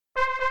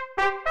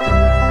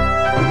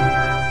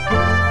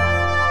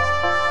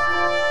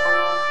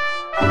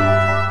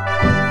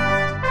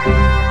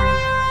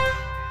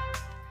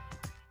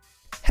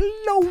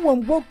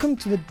and welcome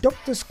to the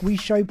Dr. Squee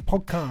Show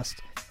podcast,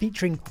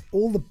 featuring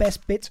all the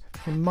best bits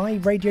from my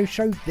radio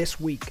show this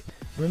week.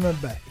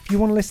 Remember, if you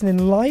want to listen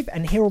in live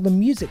and hear all the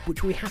music,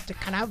 which we have to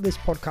cut out of this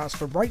podcast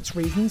for rights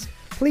reasons,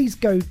 please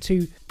go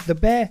to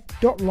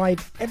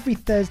thebear.live every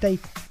Thursday,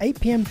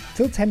 8 p.m.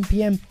 till 10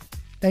 p.m.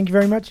 Thank you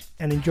very much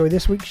and enjoy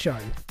this week's show.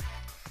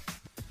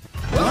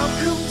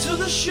 Welcome to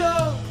the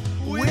show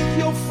with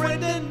your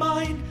friend and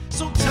mine.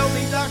 So tell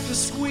me, Dr.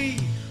 Squee,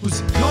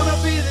 who's it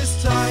gonna be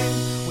this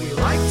time? We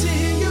like to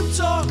hear you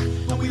talk,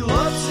 and we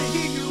love to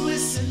hear you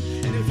listen.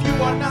 And if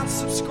you are not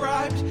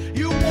subscribed,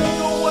 you won't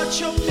know what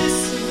you're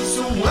missing.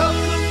 So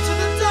welcome to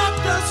the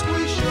Dr.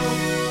 Squee Show.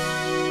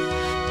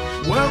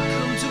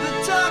 Welcome to the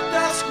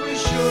Dr. Squee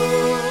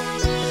Show.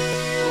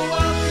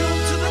 Welcome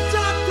to the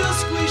Dr.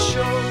 Squee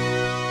Show.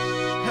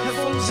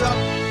 Headphones up.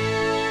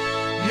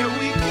 Here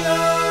we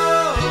go.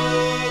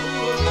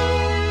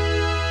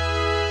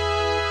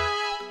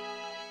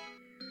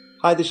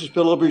 Hi, this is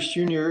Bill Obrist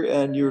Jr.,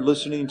 and you're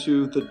listening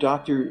to the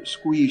Dr.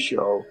 Squee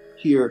Show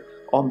here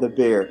on The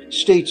Bear.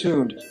 Stay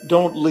tuned.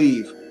 Don't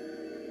leave.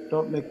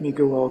 Don't make me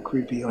go all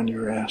creepy on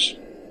your ass.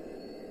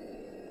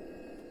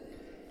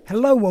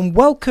 Hello and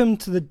welcome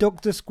to the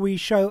Dr. Squee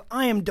Show.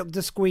 I am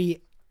Dr.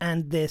 Squee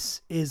and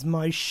this is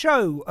my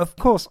show. Of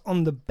course,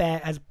 on The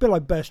Bear, as Bill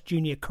Obrist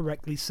Jr.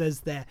 correctly says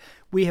there,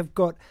 we have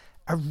got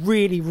a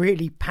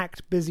really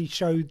packed, busy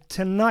show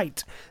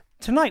tonight.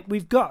 Tonight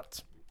we've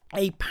got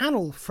a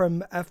panel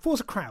from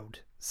Forza Crowd.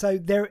 So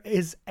there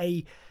is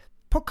a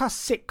podcast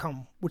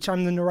sitcom, which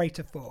I'm the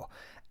narrator for.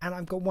 And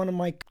I've got one of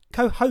my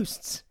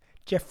co-hosts,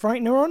 Jeff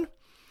Frightener, on.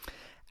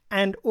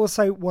 And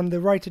also one of the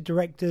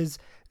writer-directors,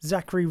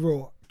 Zachary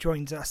Raw,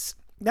 joins us.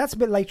 That's a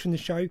bit later in the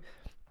show.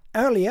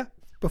 Earlier,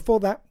 before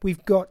that,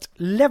 we've got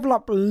Level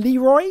Up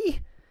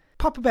Leroy,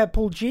 Papa Bear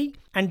Paul G,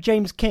 and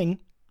James King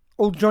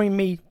all join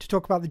me to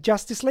talk about the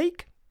Justice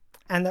League.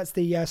 And that's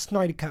the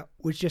Snyder Cut,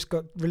 which just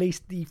got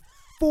released, the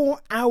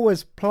 4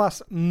 hours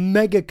plus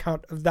mega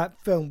cut of that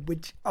film,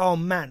 which, oh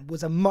man,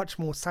 was a much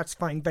more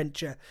satisfying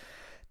venture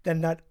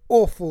than that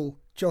awful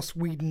Joss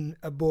Whedon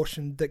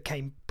abortion that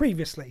came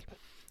previously.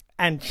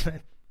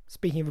 And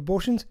speaking of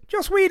abortions,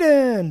 Joss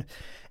Whedon!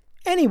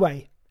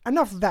 Anyway,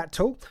 enough of that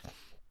talk.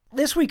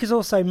 This week has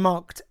also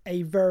marked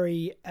a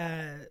very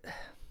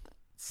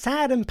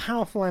sad and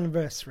powerful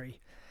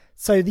anniversary.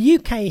 So the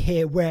UK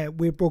here, where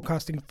we're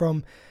broadcasting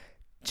from,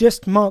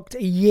 just marked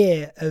a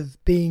year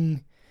of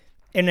being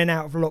in and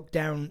out of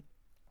lockdown,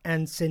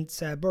 and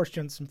since Boris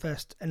Johnson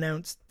first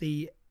announced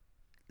the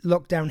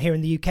lockdown here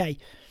in the UK.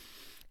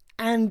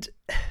 And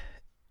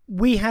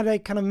we had a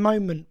kind of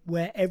moment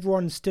where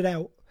everyone stood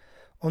out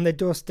on their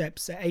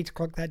doorsteps at 8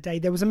 o'clock that day.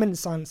 There was a minute's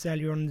silence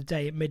earlier on in the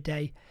day at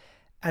midday,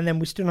 and then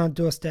we stood on our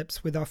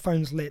doorsteps with our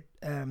phones lit,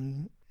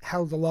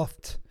 held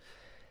aloft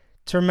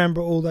to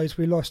remember all those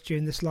we lost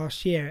during this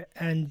last year.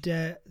 And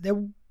there,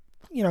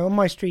 you know, on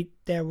my street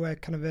there were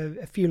kind of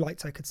a few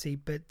lights I could see,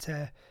 but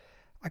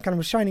I kind of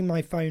was shining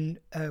my phone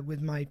with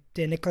my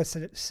dear Nicholas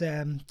that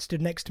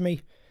stood next to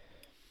me.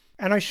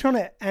 And I shone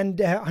it,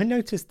 and I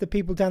noticed the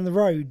people down the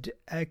road,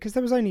 because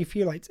there was only a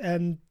few lights,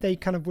 and they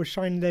kind of were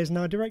shining theirs in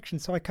our direction,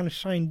 so I kind of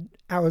shined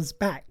ours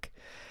back.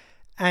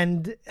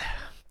 And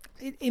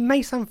it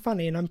may sound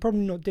funny, and I'm probably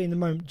not doing the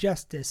moment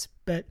justice,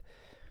 but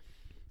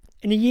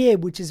in a year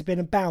which has been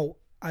about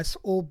us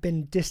all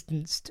been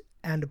distanced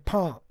and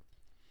apart,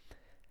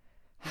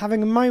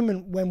 having a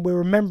moment when we're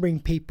remembering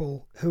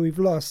people who we've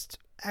lost,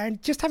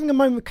 and just having a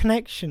moment of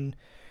connection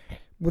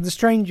with a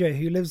stranger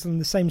who lives on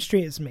the same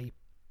street as me,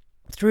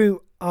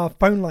 through our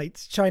phone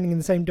lights shining in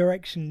the same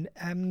direction,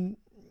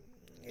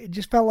 it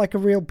just felt like a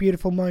real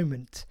beautiful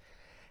moment.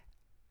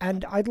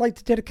 And I'd like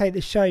to dedicate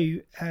the show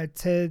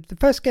to the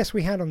first guest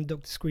we had on the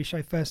Dr. Squee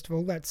Show, first of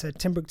all. That's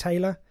Tim Brooke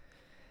Taylor,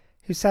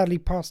 who sadly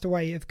passed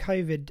away of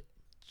COVID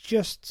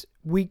just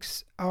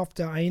weeks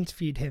after I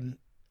interviewed him.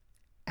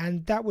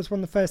 And that was one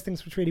of the first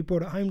things which really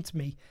brought it home to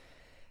me.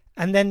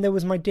 And then there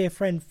was my dear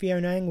friend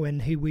Fiona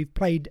Angwin, who we've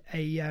played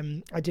I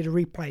did a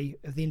replay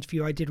of the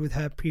interview I did with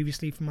her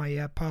previously for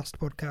my past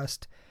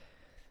podcast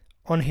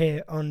on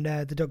here on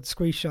the Dr.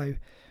 Squee Show.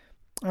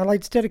 I'd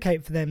like to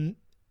dedicate for them.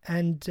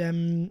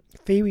 And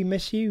Fee, we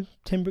miss you.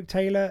 Tim Brooke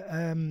Taylor,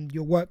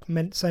 your work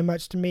meant so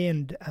much to me,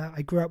 and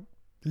I grew up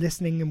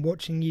listening and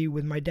watching you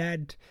with my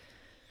dad.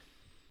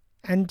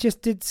 And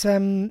just it's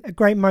a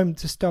great moment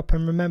to stop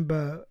and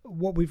remember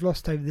what we've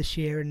lost over this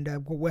year, and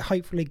what we're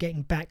hopefully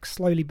getting back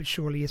slowly but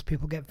surely as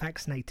people get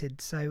vaccinated.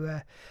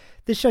 So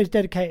this show's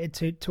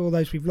dedicated to all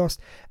those we've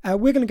lost.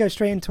 We're going to go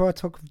straight into our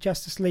talk of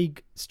Justice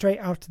League straight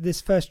after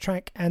this first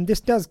track, and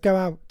this does go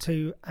out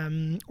to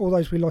all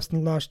those we lost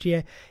in the last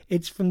year.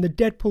 It's from the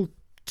Deadpool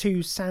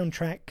 2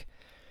 soundtrack,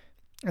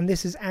 and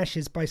this is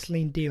Ashes by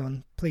Celine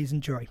Dion. Please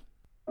enjoy.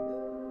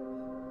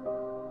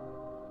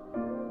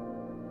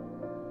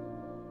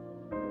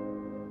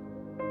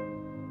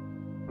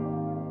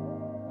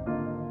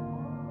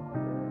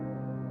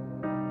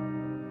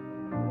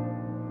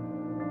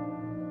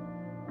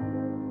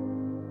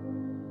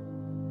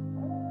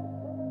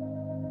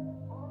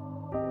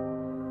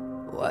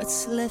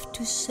 What's left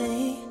to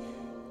say?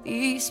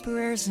 These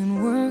prayers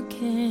ain't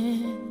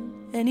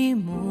working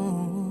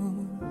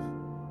anymore.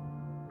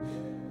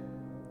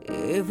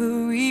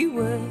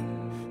 Everywhere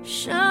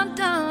shut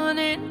down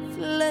in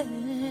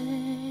flames.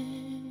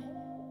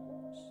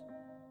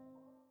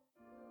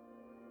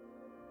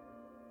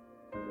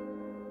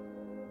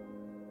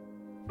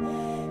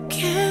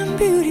 Can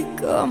beauty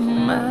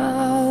come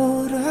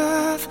out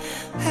of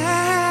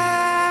ashes?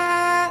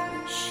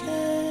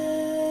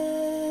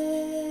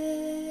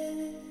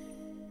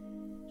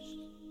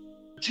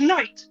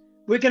 Tonight,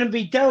 we're going to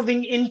be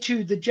delving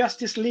into the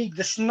Justice League,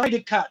 the Snyder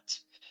Cut.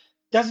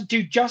 Does it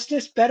do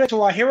justice better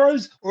to our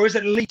heroes, or is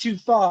it a leap too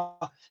far?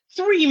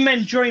 Three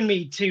men join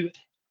me to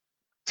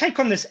take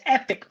on this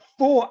epic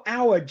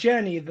 4-hour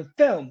journey of the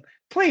film.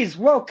 Please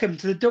welcome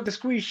to the Dr.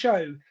 Squeeze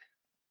Show,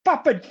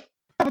 Papa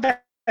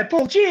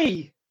Paul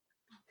G.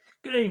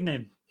 Good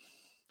evening.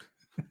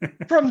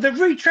 From the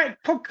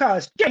Retract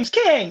podcast, James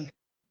King.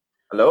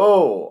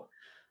 Hello.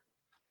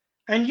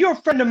 And your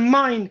friend of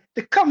mine,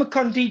 the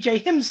Comic-Con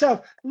DJ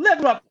himself,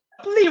 Level Up,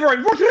 Leroy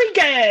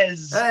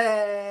Rodriguez.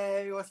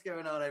 Hey, what's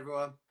going on,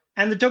 everyone?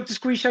 And the Dr.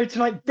 Squeeze Show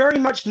tonight, very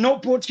much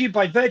not brought to you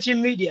by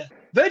Virgin Media.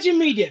 Virgin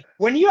Media,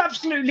 when you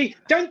absolutely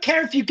don't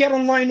care if you get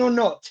online or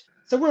not.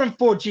 So we're on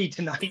 4G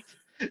tonight.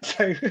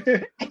 So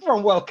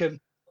everyone welcome.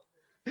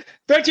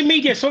 Virgin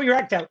Media, sort your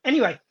act out.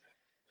 Anyway,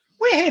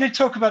 we're here to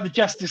talk about the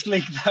Justice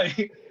League, though.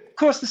 Of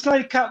course, the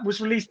Snyder Cut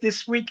was released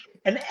this week.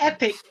 An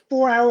epic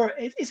 4-hour,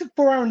 is it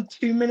 4 hours and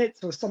 2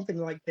 minutes or something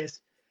like this?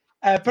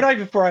 But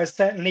over 4 hours,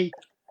 certainly.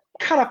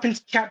 Cut up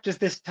into chapters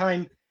this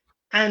time.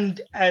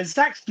 And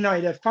Zack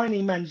Snyder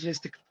finally manages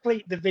to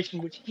complete the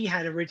vision which he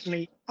had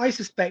originally, I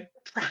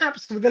suspect,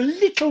 perhaps with a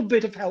little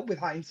bit of help with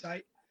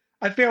hindsight.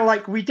 I feel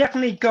like we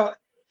definitely got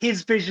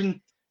his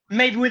vision,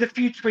 maybe with a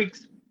few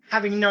tweaks,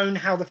 having known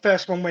how the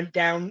first one went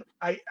down.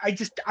 I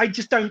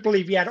just don't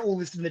believe he had all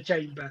this in the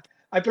chamber.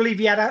 I believe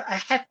he had a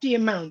healthy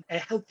amount,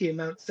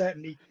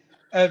 certainly,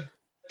 of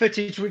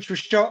footage which was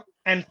shot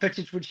and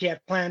footage which he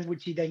had planned,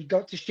 which he then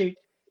got to shoot.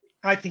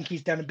 I think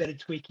he's done a bit of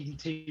tweaking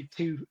to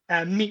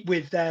meet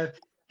with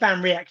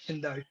fan reaction,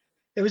 though.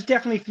 There was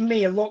definitely, for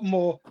me, a lot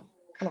more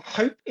kind of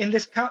hope in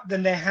this cut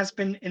than there has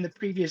been in the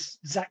previous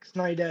Zack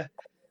Snyder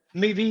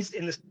movies,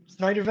 in the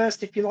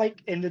Snyderverse, if you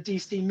like, in the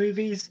DC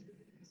movies.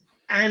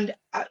 And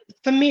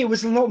for me, it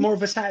was a lot more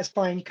of a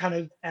satisfying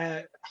kind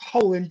of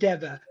whole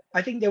endeavor.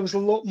 I think there was a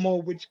lot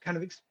more which kind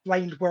of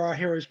explained where our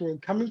heroes were all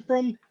coming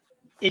from.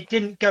 It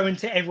didn't go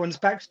into everyone's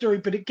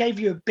backstory, but it gave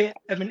you a bit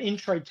of an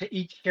intro to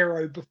each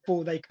hero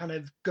before they kind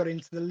of got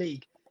into the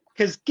league.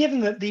 Because given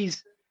that a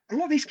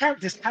lot of these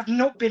characters have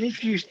not been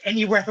introduced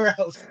anywhere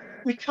else,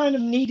 we kind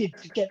of needed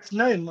to get to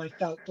know them, I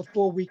felt,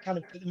 before we kind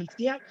of put them into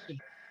the action.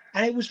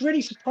 And it was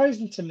really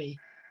surprising to me.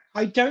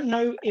 I don't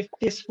know if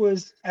this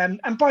was, and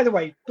by the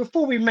way,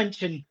 before we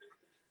mention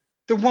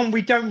the one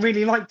we don't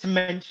really like to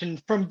mention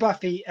from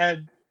Buffy,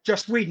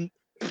 Joss Whedon,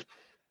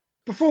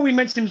 before we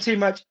mention him too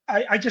much,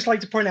 I just like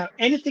to point out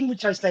anything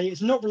which I say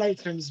is not related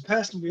to him as a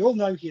person. We all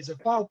know he is a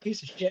vile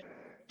piece of shit.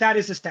 That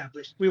is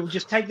established. We will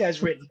just take that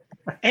as written.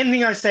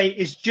 Anything I say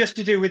is just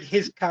to do with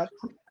his cut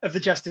of the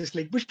Justice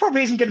League, which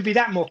probably isn't going to be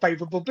that more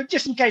favorable, but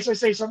just in case I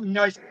say something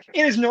nice,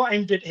 it is not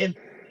aimed at him,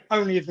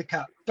 only of the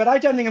cut. But I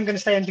don't think I'm going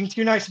to say anything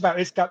too nice about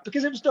his cut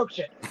because it was dog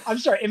shit. I'm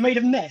sorry, it made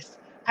a mess.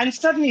 And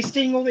suddenly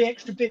seeing all the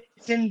extra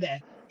bits in there,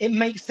 it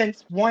makes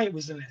sense why it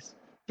was a mess.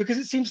 Because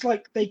it seems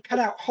like they cut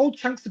out whole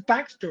chunks of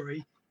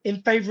backstory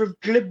in favor of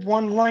glib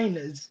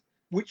one-liners,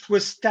 which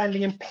was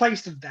standing in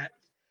place of that.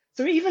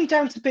 So even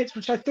down to bits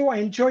which I thought I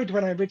enjoyed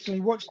when I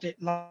originally watched it,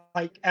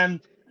 like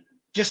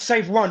just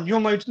save one, you'll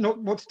know not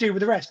what to do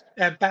with the rest,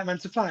 Batman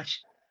to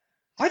Flash.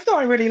 I thought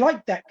I really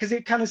liked that because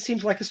it kind of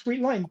seems like a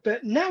sweet line.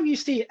 But now you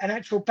see an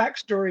actual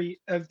backstory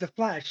of the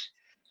Flash,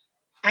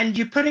 and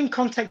you put in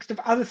context of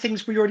other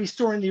things we already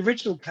saw in the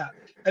original cut.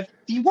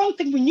 The one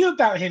thing we knew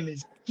about him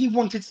is he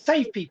wanted to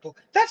save people.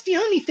 That's the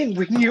only thing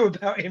we knew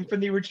about him from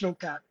the original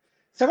cut.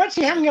 So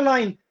actually having a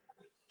line,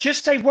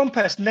 just save one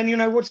person, then you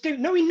know what to do.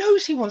 No, he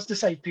knows he wants to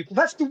save people.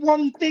 That's the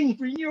one thing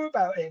we knew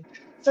about him.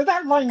 So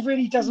that line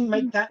really doesn't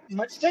make that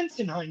much sense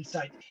in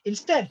hindsight.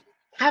 Instead,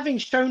 having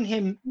shown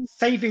him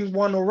saving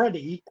one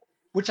already,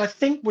 which I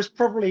think was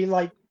probably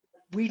like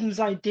Whedon's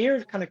idea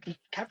of kind of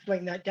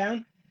encapsulating that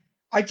down.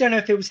 I don't know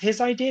if it was his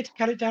idea to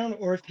cut it down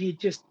or if he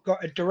just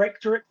got a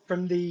directorate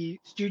from the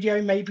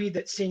studio, maybe,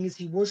 that seeing as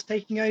he was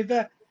taking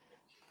over,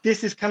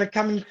 this is kind of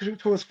coming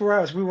towards 4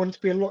 hours. We want it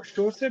to be a lot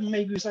shorter.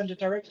 Maybe it was under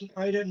direction.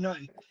 I don't know.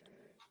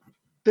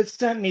 But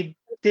certainly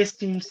this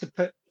seems to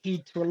put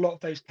heed to a lot of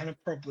those kind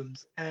of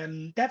problems.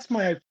 That's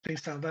my opening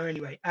salvo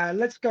anyway.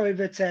 Let's go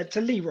over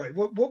to Leroy.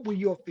 What were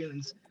your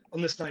feelings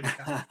on the Snyder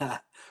Cut?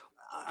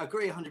 I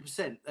agree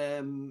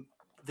 100%.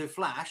 The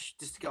Flash,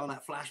 just to get on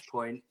that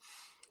Flashpoint,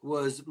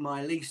 was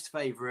my least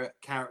favourite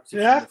character.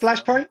 Yeah,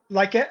 Flashpoint,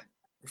 like it.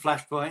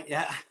 Flashpoint,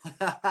 yeah.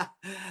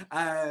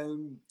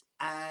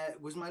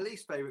 Was my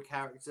least favourite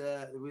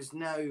character. There was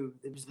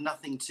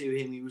nothing to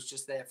him. He was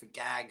just there for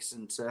gags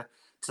and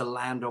to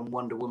land on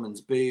Wonder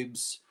Woman's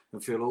boobs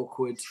and feel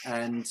awkward.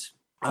 And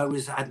I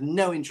had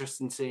no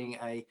interest in seeing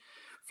a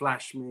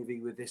Flash movie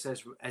with this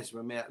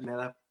Ezra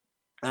Miller,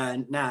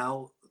 and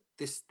now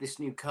this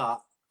new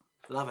cut.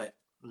 Love it.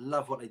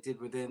 Love what they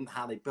did with him,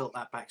 how they built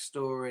that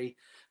backstory,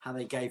 how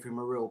they gave him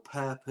a real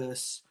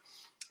purpose.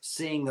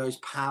 Seeing those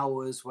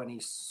powers when he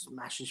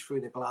smashes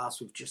through the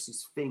glass with just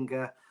his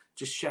finger,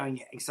 just showing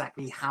you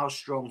exactly how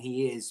strong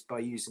he is by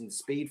using the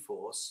Speed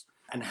Force.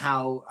 And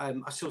how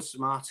I saw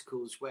some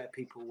articles where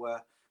people were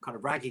kind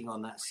of ragging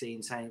on that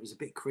scene, saying it was a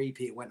bit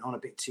creepy, it went on a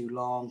bit too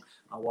long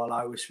while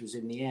Iris was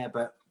in the air.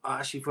 But I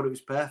actually thought it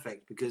was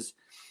perfect because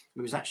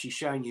it was actually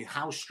showing you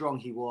how strong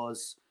he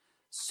was.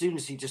 As soon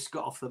as he just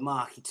got off the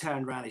mark, he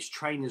turned around, his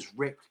trainer's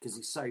ripped because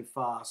he's so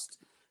fast.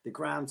 The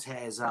ground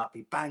tears up.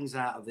 He bangs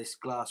out of this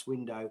glass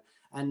window,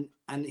 and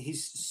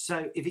he's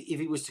so. If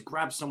he was to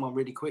grab someone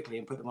really quickly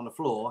and put them on the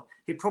floor,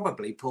 he'd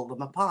probably pull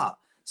them apart.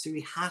 So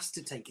he has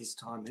to take his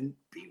time and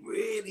be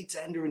really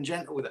tender and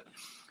gentle with it.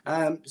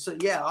 I'm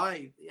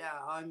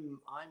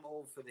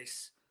all for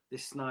this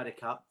Snyder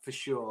Cut for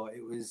sure.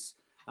 It was,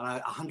 and I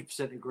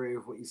 100% agree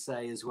with what you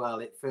say as well.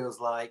 It feels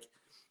like,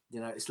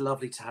 it's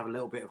lovely to have a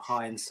little bit of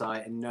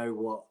hindsight and know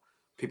what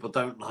people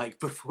don't like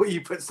before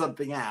you put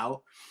something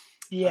out.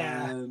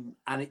 Yeah.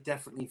 And it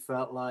definitely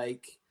felt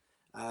like,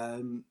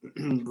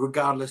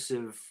 regardless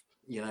of,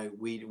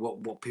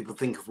 what people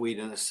think of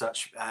Whedon as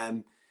such,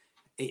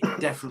 it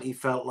definitely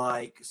felt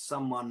like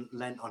someone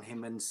lent on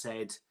him and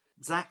said,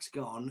 Zach's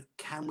gone,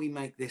 can we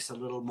make this a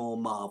little more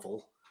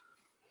Marvel?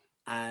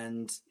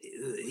 And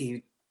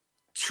he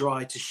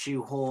tried to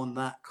shoehorn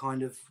that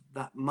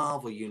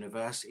Marvel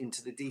universe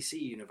into the DC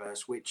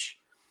universe, which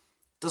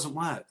doesn't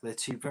work. They're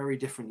two very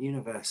different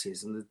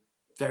universes and they're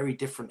very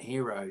different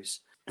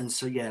heroes. And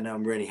so,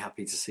 I'm really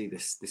happy to see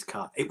this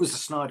cut. It was a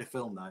Snyder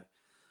film, though.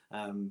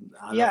 I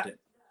loved it.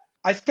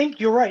 I think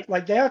you're right.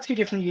 Like, they are two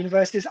different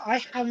universes.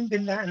 I haven't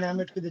been that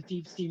enamored with the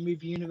DC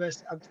movie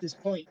universe up to this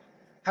point.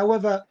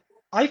 However,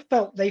 I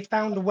felt they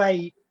found a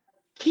way,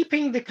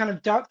 keeping the kind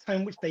of dark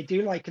tone which they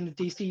do like in the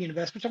DC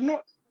universe, which I'm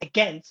not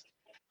against,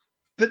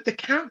 but the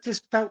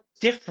characters felt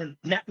different.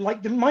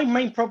 Like, my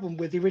main problem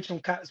with the original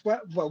cut as well,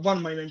 one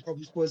of my main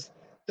problems was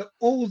that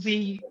all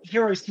the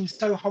heroes seem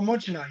so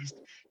homogenized.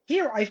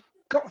 Here, I've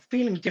got a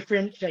feeling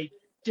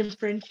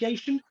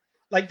differentiation.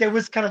 Like, there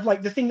was kind of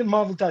like the thing that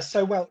Marvel does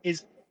so well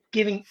is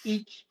giving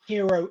each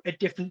hero a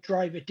different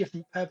drive, a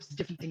different purpose, a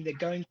different thing they're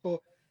going for.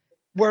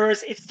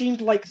 Whereas it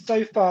seemed like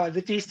so far the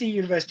DC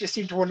universe just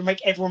seemed to want to make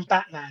everyone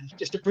Batman,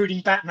 just a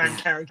brooding Batman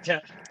character.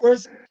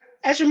 Whereas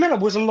Ezra Miller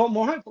was a lot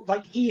more hopeful.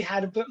 Like, he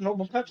had a bit more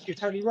purpose. You're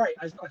totally right.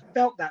 I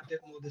felt that bit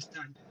more this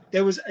time.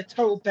 There was a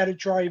total better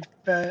drive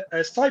for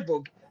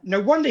Cyborg. No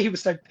wonder he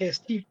was so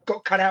pissed. He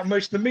got cut out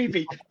most of the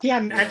movie. He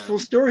had an actual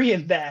story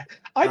in there.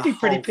 I'd be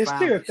pretty pissed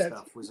too if that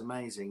stuff was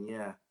amazing.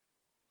 Yeah.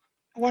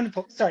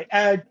 Wonderful. Sorry,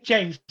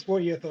 James, what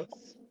are your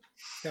thoughts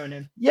going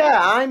in?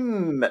 Yeah,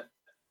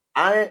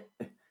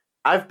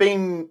 I've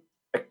been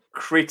a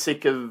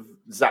critic of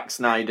Zack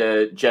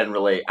Snyder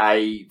generally.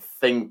 I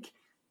think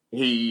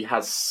he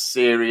has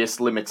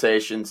serious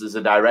limitations as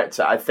a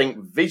director. I think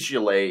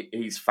visually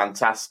he's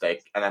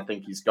fantastic, and I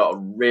think he's got a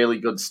really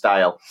good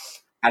style.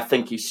 I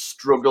think he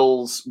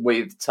struggles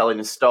with telling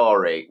a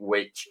story,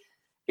 which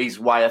is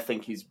why I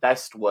think his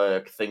best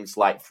work, things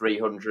like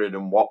 300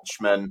 and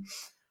Watchmen,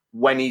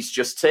 when he's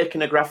just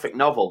taken a graphic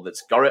novel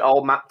that's got it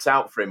all mapped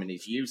out for him and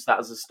he's used that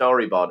as a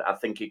storyboard, I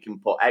think he can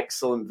put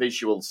excellent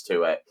visuals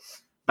to it.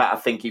 But I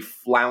think he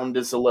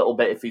flounders a little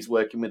bit if he's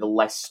working with a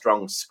less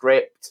strong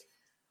script.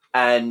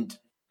 And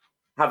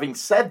having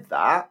said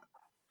that,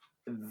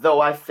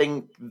 though I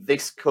think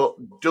this cut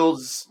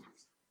does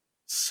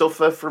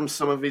suffer from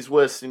some of his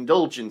worst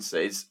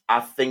indulgences, I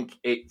think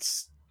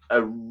it's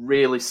a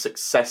really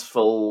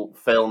successful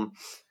film.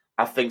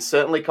 I think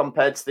certainly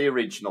compared to the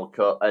original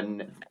cut,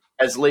 and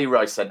as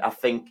Leroy said, I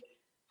think,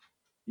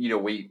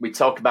 we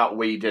talk about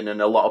Whedon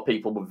and a lot of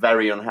people were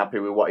very unhappy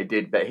with what he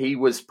did, but he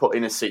was put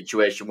in a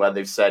situation where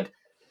they've said,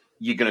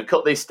 you're going to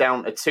cut this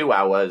down to 2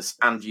 hours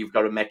and you've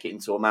got to make it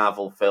into a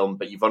Marvel film,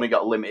 but you've only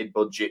got a limited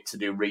budget to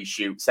do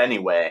reshoots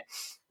anyway.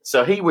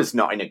 So he was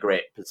not in a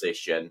great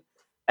position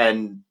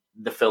and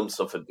the film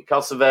suffered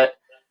because of it.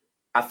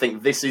 I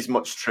think this is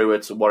much truer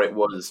to what it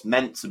was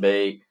meant to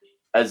be.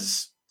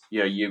 As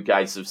you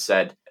guys have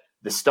said,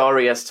 the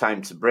story has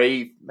time to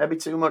breathe, maybe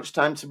too much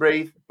time to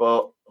breathe,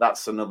 but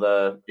that's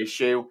another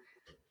issue.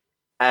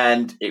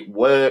 And it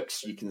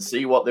works. You can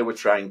see what they were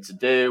trying to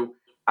do.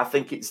 I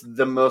think it's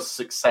the most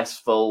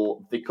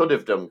successful they could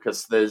have done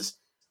because there's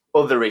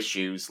other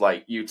issues,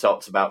 like you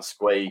talked about,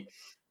 Squee.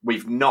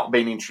 We've not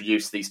been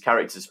introduced to these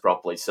characters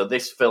properly. So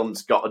this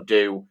film's got to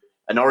do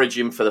an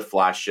origin for the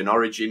Flash, an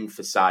origin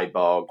for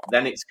Cyborg.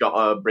 Then it's got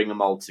to bring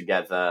them all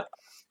together.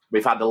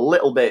 We've had a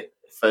little bit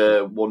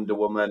for Wonder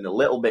Woman, a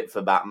little bit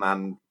for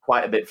Batman,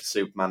 quite a bit for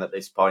Superman at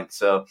this point.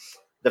 So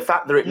the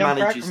fact that it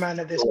manages Aquaman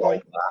at this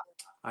point.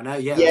 I know,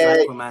 yeah.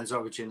 It was Aquaman's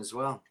origin as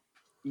well.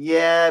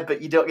 Yeah,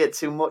 but you don't get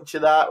too much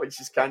of that,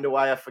 which is kind of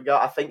why I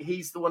forgot. I think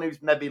he's the one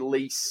who's maybe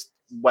least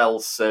well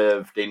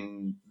served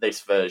in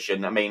this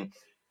version. I mean,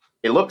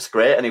 he looks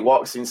great and he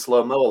walks in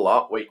slow-mo a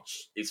lot,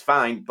 which is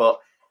fine, but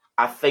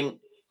I think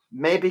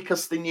maybe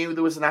because they knew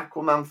there was an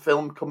Aquaman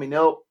film coming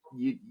up,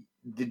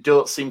 they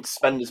don't seem to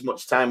spend as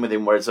much time with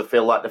him, whereas I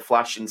feel like The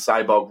Flash and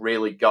Cyborg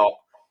really got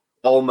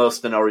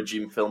almost an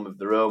origin film of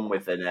their own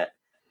within it.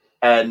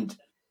 And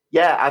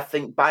yeah, I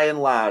think by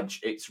and large,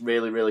 it's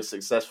really, really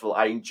successful.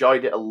 I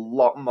enjoyed it a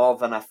lot more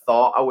than I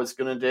thought I was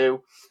going to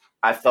do.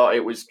 I thought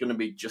it was going to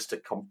be just a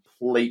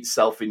complete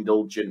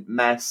self-indulgent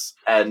mess,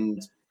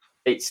 and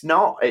it's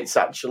not. It's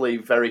actually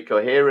very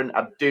coherent.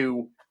 I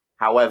do,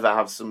 however,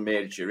 have some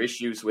major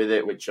issues with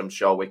it, which I'm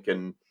sure we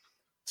can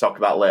talk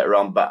about later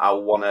on, but I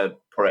want to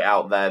put it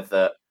out there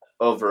that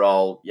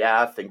overall,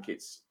 yeah, I think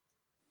it's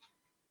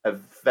a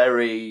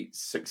very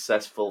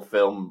successful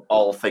film,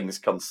 all things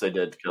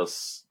considered,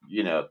 because,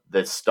 you know,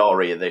 the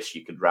story of this,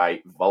 you could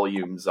write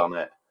volumes on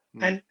it.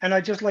 And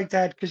I'd just like to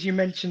add, because you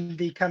mentioned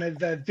the kind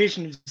of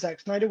vision of Zack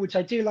Snyder, which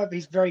I do love.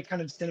 He's very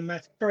kind of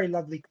cinematic, very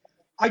lovely.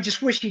 I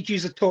just wish he'd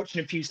use a torch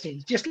in a few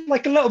scenes, just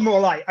like a little more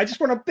light. I just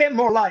want a bit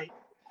more light.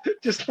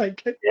 Just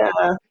like, yeah,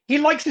 he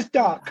likes his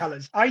dark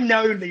colors. I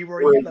know, Leroy,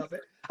 you love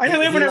it. I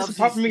know everyone else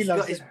apart from me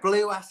loves it. He's got his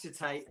blue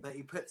acetate that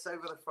he puts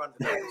over the front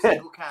of every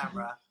single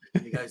camera,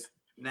 and he goes,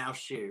 "Now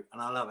shoot,"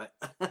 and I love it.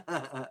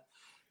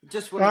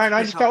 Ryan,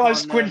 I just felt I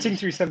was squinting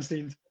through some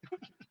scenes.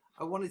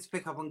 I wanted to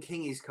pick up on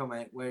Kingy's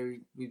comment where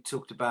we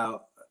talked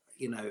about,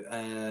 you know,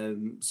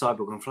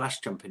 Cyborg and Flash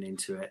jumping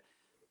into it.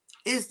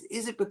 Is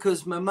it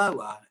because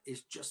Momoa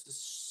is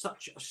just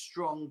such a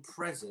strong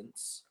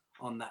presence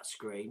on that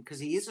screen? Because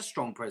he is a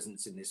strong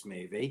presence in this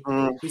movie.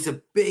 He's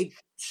a big,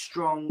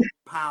 strong,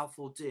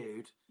 powerful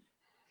dude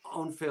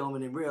on film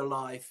and in real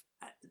life.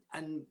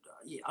 And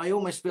I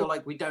almost feel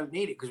like we don't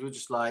need it because we're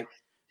just like,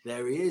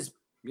 there he is,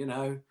 you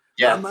know,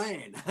 yeah,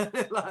 man.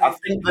 Like, I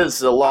think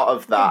there's a lot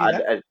of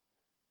that.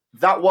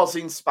 That was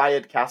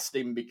inspired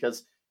casting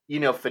because, you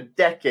know, for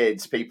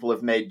decades people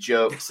have made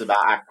jokes about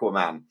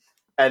Aquaman.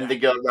 And they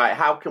go, right,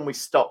 how can we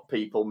stop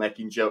people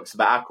making jokes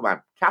about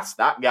Aquaman? Cast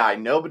that guy.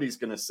 Nobody's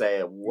going to say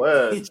a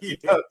word. You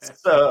know?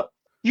 So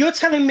you're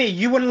telling me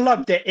you would have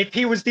loved it if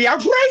he was the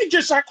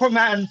outrageous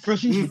Aquaman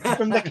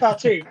from the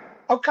cartoon?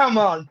 Oh, come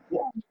on.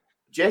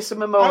 Jason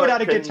Momoa. I would have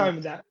had a good time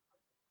with that.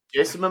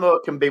 Jason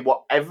Momoa can be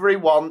whatever he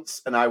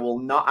wants, and I will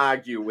not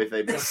argue with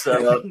him.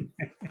 So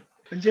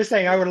I'm just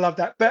saying I would have loved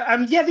that.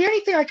 But yeah, the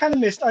only thing I kind of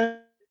missed, I'm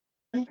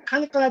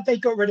kind of glad they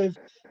got rid of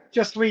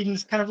Joss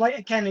Whedon's kind of like,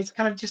 again, it's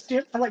kind of just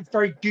like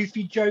very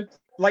goofy jokes.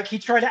 Like he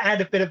tried to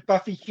add a bit of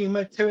Buffy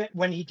humor to it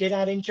when he did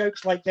add in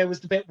jokes. Like there was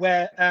the bit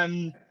where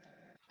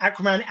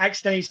Aquaman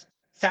accidentally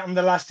sat on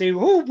the lasso,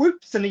 oh,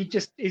 whoops, and he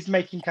just is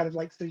making kind of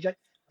like silly jokes.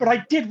 But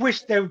I did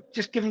wish they would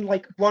just give him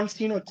like one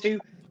scene or two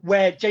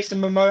where Jason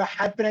Momoa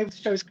had been able to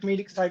show his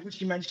comedic side, which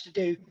he managed to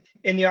do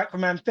in the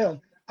Aquaman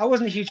film. I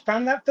wasn't a huge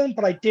fan of that film,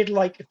 but I did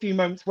like a few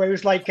moments where it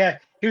was like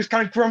he was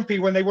kind of grumpy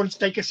when they wanted to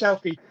take a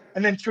selfie,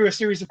 and then through a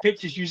series of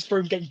pictures, you just throw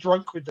him getting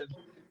drunk with them,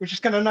 which is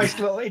kind of nice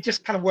little. It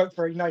just kind of worked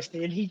very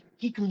nicely, and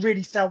he can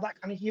really sell that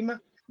kind of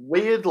humor.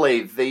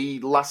 Weirdly, the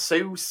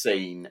lasso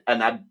scene,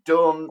 and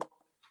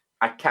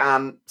I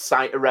can't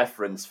cite a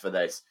reference for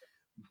this,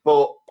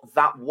 but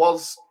that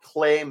was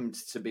claimed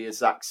to be a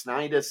Zack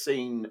Snyder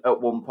scene at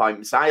one point.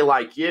 Because I,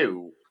 like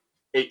you,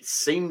 it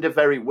seemed a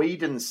very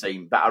Whedon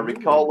scene, but I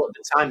recall at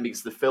the time,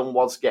 because the film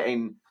was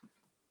getting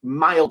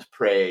mild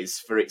praise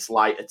for its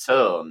lighter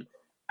tone,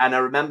 and I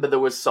remember there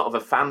was sort of a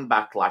fan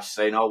backlash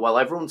saying, oh, well,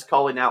 everyone's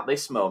calling out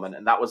this moment,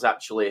 and that was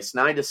actually a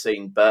Snyder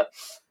scene, but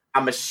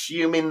I'm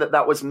assuming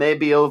that was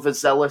maybe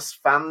overzealous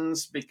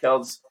fans,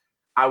 because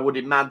I would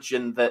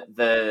imagine that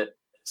the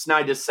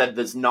Snyder said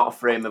there's not a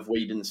frame of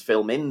Whedon's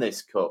film in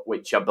this cut,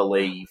 which I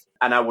believe,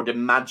 and I would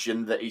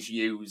imagine that he's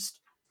used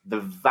the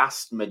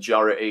vast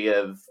majority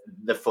of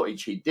the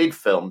footage he did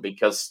film,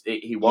 because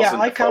he wasn't.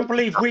 Yeah, I can't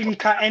believe Whedon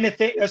cut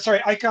anything.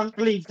 I can't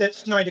believe that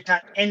Snyder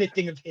cut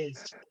anything of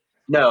his.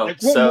 No,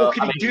 like, what more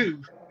could he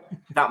do?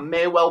 That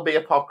may well be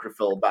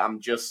apocryphal, but I'm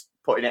just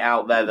putting it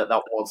out there that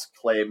was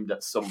claimed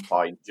at some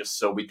point, just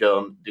so we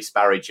don't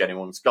disparage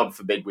anyone. God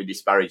forbid we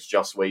disparage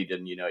Joss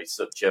Whedon. You know, he's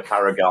such a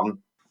paragon.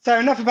 So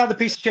enough about the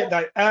piece of shit,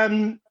 though.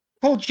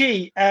 Paul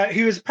G,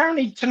 who is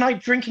apparently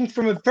tonight drinking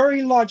from a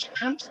very large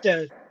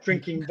hamster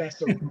drinking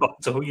vessel.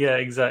 Bottle, yeah,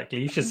 exactly.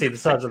 You should see the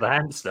size of the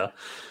hamster.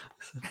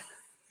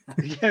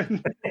 Yeah.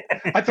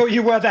 I thought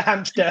you were the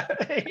hamster.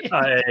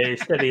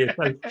 Steady as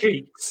both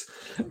cheeks.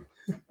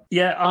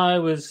 Yeah, I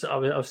was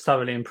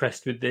thoroughly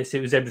impressed with this. It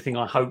was everything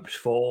I hoped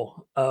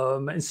for,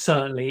 and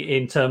certainly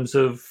in terms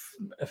of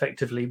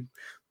effectively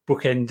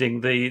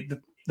bookending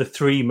the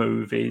three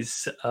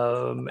movies.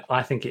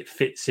 I think it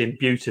fits in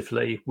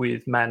beautifully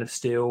with Man of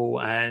Steel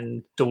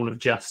and Dawn of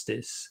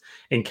Justice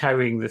in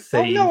carrying the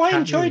theme. Oh no, I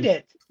enjoyed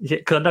it. Yeah,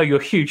 because I know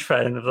you're a huge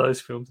fan of those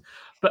films.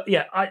 But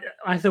yeah,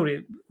 I thought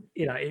it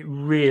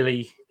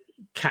really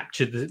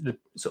captured the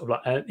sort of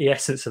like the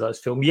essence of those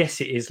films.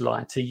 Yes, it is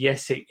lighter.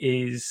 Yes, it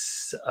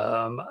is.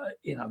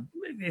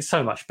 It's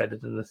so much better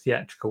than the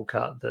theatrical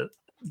cut that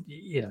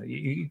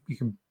you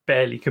can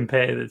barely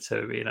compare the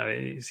two. You know,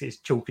 it's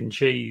chalk and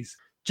cheese.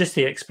 just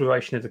the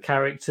exploration of the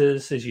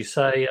characters, as you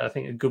say. I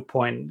think a good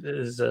point,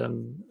 as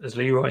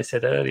Leroy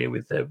said earlier,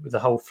 with the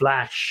whole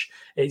Flash.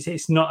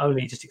 It's not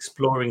only just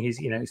exploring his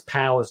his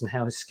powers and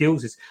how his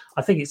skills is.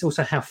 I think it's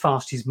also how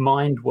fast his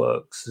mind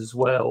works as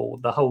well.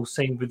 The whole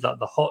scene with like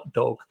the hot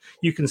dog,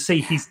 you can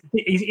see he's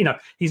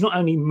not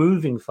only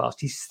moving fast,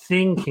 he's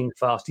thinking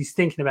fast. He's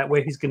thinking about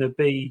where he's going to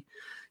be,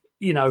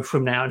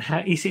 from now, and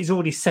how he's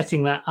already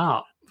setting that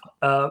up.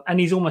 And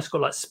he's almost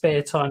got like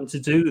spare time to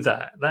do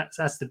that.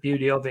 That's the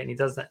beauty of it, and he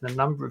does that in a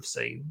number of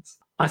scenes.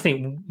 I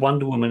think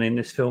Wonder Woman in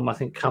this film, I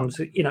think comes,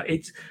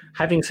 it's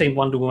having seen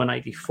Wonder Woman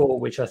 84,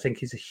 which I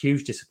think is a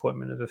huge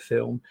disappointment of a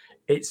film.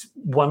 It's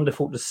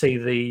wonderful to see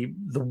the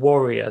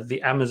warrior,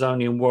 the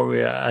Amazonian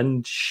warrior,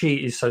 and she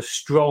is so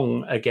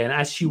strong again,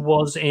 as she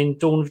was in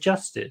Dawn of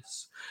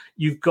Justice.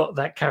 You've got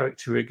that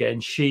character again.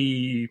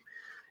 She's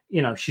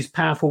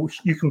powerful.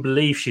 You can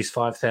believe she's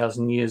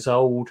 5,000 years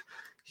old.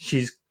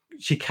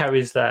 She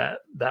carries that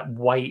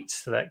weight,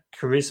 that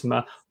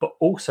charisma, but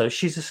also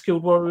she's a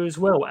skilled warrior as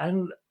well.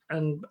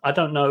 And I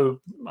don't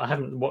know, I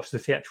haven't watched the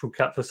theatrical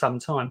cut for some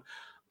time,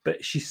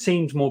 but she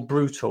seems more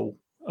brutal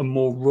and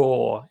more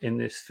raw in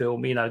this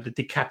film. The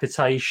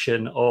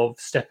decapitation of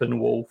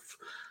Steppenwolf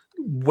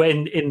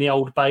when in the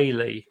Old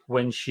Bailey,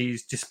 when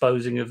she's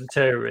disposing of the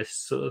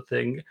terrorists, sort of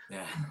thing.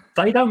 Yeah.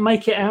 They don't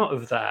make it out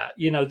of that.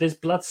 There's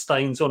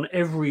bloodstains on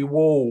every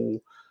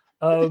wall.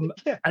 And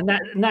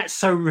that's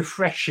so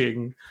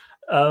refreshing.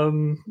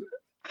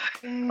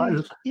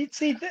 You'd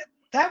see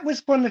that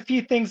was one of the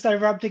few things I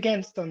rubbed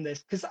against on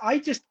this, because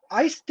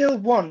I still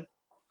want,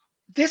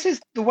 this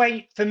is the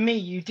way for me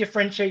you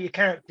differentiate your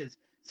characters.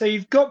 So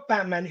you've got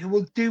Batman, who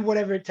will do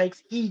whatever it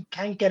takes. He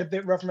can get a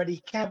bit rough and ready.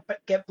 He can't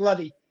get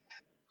bloody.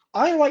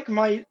 I like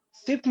my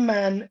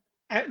Superman,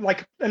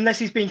 unless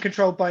he's being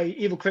controlled by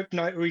evil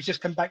kryptonite or he's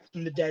just come back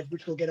from the dead,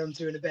 which we'll get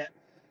onto in a bit.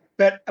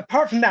 But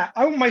apart from that,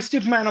 I want my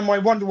Superman and my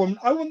Wonder Woman,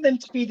 I want them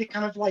to be the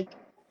kind of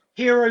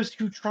heroes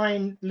who try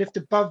and lift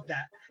above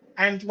that.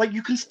 And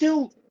you can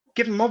still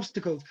give them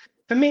obstacles.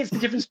 For me, it's the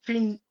difference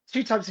between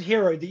two types of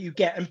hero that you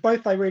get, and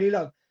both I really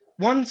love.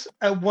 Ones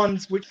are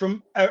ones which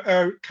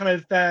are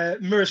kind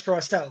of mirrors for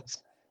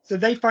ourselves. So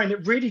they find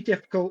it really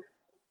difficult.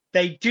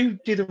 They do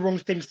the wrong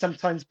things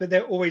sometimes, but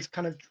they're always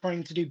kind of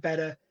trying to do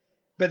better.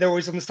 But they're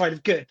always on the side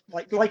of good.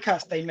 Like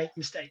us, they make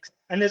mistakes.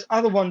 And there's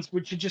other ones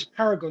which are just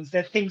paragons.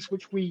 They're things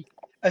which we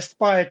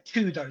aspire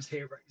to, those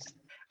heroes.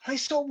 I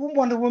sort of want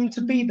Wonder Woman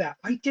to be that.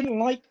 I didn't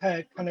like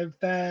her kind of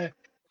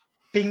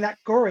being that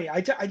gory.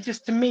 I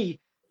just, to me,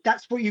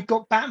 that's what you've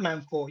got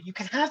Batman for. You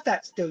can have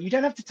that still. You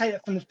don't have to take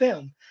that from the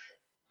film.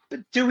 But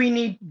do we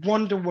need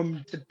Wonder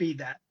Woman to be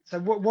that? So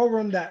while we're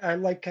on that,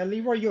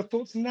 Leroy, your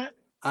thoughts on that?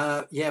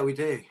 Yeah, we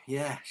do.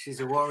 Yeah,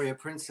 she's a warrior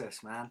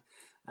princess, man.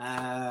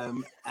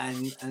 And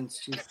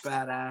she's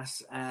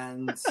badass.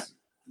 And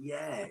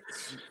yeah,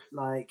 it's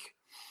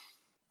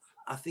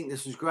I think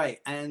this was great.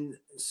 And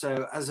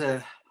so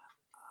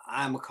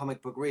I'm a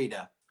comic book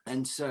reader,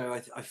 and so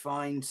I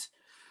find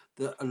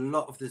that a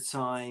lot of the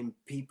time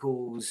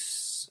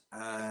people's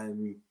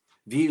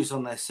views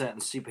on their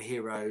certain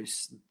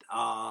superheroes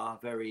are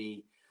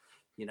very,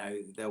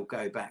 they'll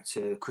go back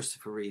to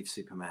Christopher Reeve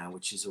Superman,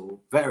 which is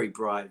all very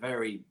bright,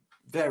 very,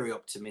 very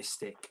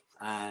optimistic,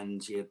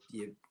 and your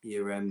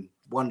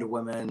Wonder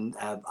Woman,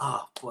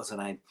 what's her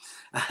name?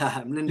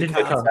 Linda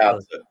Carter,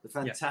 the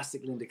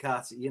fantastic Linda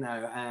Carter,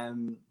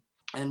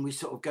 and we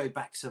sort of go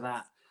back to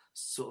that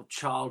sort of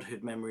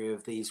childhood memory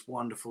of these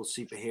wonderful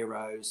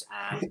superheroes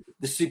and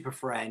the super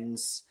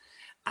friends,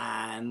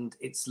 and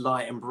it's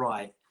light and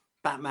bright.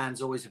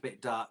 Batman's always a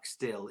bit dark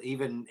still,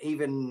 even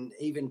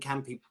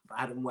campy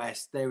Adam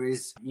West.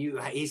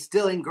 He's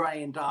still in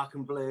grey and dark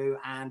and blue,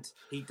 and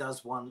he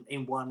does one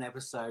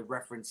episode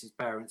reference his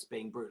parents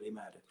being brutally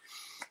murdered.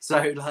 So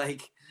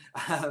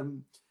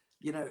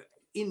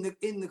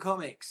in the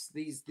comics,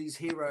 these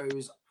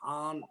heroes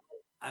aren't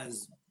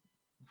as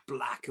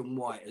black and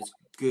white, as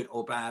good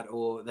or bad,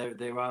 or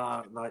there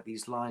are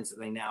these lines that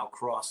they now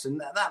cross, and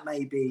that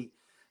may be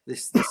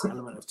this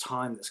element of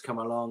time that's come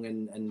along,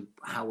 and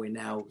how we're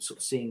now sort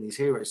of seeing these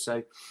heroes.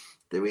 So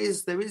there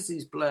is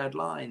these blurred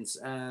lines.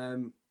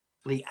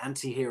 The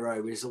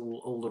anti-hero is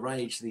all the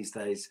rage these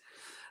days,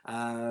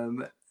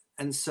 and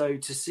so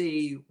to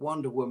see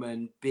Wonder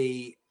Woman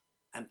be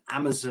an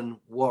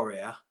Amazon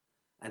warrior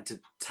and to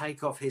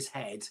take off his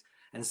head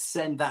and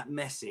send that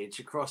message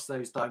across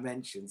those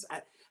dimensions,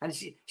 and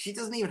she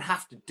doesn't even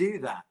have to do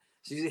that.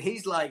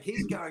 He's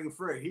going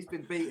through, he's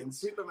been beaten,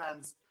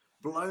 Superman's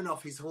blown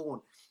off his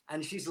horn,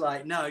 and she's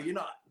like, no, you're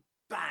not.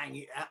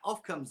 Bang,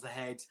 off comes the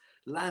head,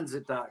 lands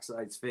at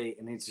Darkseid's feet,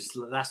 and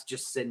that's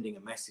just sending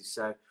a message.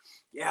 So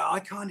yeah, I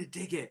kind of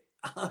dig it.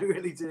 I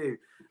really do.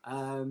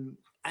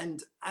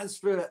 And as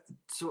for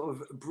sort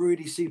of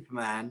broody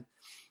Superman,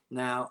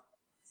 now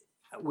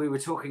we were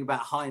talking about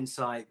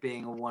hindsight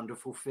being a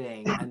wonderful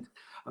thing, and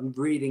I'm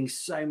reading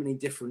so many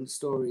different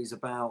stories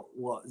about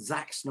what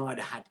Zack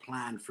Snyder had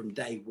planned from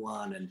day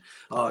one, and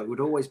it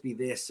would always be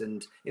this,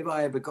 and if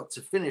I ever got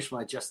to finish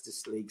my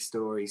Justice League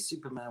story,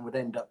 Superman would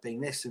end up being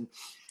this. And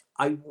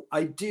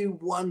I do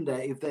wonder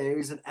if there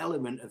is an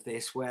element of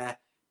this where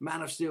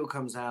Man of Steel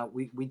comes out.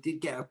 We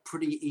did get a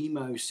pretty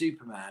emo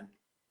Superman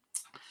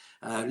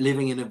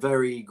living in a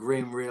very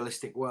grim,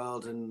 realistic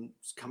world and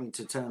coming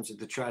to terms with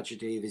the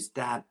tragedy of his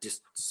dad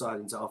just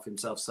deciding to off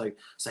himself so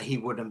he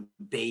wouldn't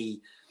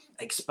be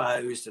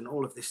exposed and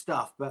all of this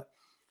stuff. But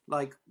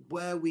like,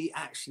 were we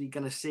actually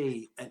going to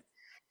see an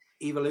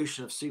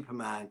evolution of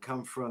Superman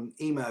come from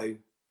emo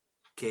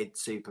kid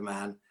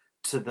Superman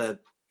to the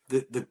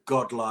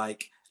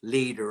godlike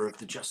leader of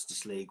the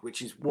Justice League,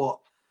 which is what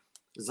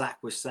Zach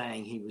was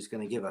saying he was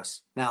going to give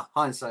us? Now,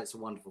 hindsight's a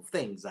wonderful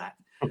thing, Zach,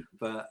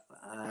 but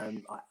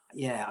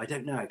I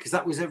don't know, because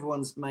that was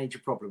everyone's major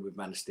problem with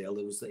Man of Steel.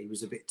 It was that he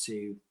was a bit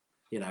too,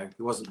 he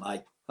wasn't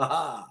like,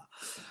 ha.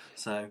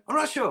 So I'm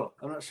not sure.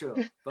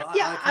 But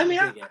Yeah,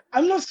 I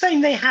I'm not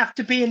saying they have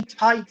to be in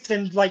tights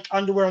and like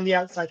underwear on the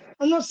outside.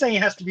 I'm not saying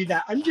it has to be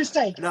that. I'm just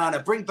saying, no,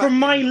 bring back from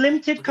my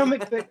limited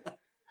comic book.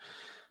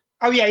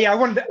 Oh yeah, I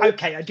wanted.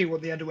 Okay, I do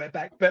want the underwear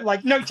back, but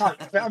like no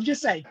tights. But I'm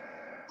just saying,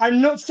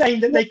 I'm not saying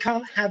that they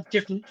can't have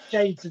different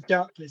shades of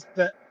darkness.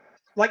 But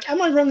like,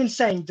 am I wrong in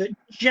saying that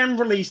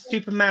generally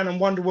Superman and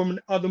Wonder Woman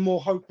are the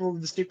more hopeful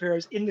of the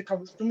superheroes in the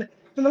comics? From the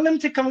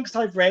limited comics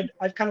I've read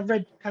a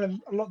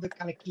lot of the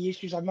kind of key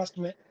issues. I must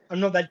admit, I'm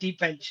not that deep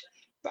bench.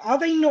 But are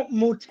they not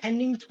more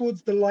tending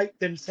towards the light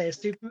than say a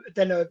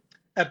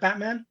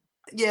Batman?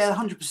 Yeah,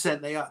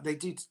 100%. They are. They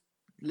do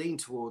lean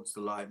towards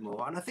the light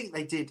more, and I think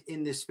they did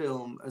in this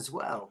film as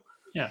well.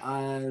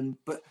 Yeah.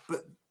 But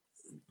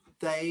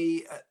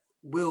they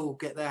will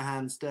get their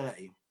hands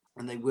dirty,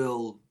 and they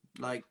will,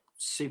 like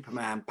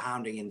Superman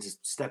pounding into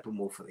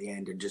Steppenwolf at the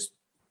end and just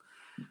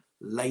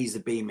laser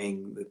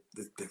beaming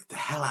the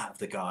hell out of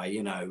the guy. They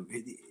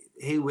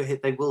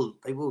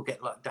will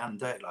get like down and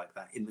dirty like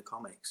that in the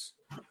comics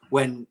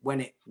when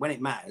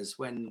it matters,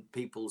 when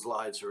people's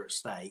lives are at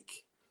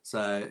stake.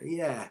 So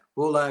yeah,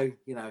 although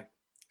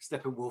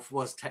Steppenwolf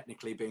was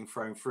technically being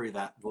thrown through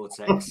that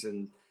vortex,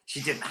 and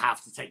she didn't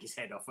have to take his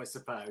head off, I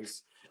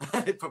suppose.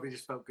 It probably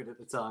just felt good at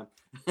the time.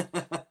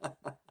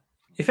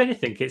 If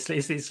anything,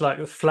 it's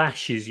like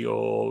Flash is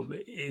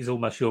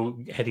almost you're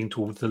heading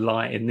towards the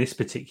light in this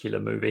particular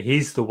movie.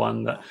 He's the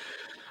one that.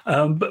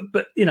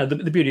 But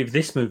the beauty of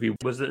this movie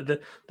was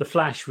that the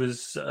Flash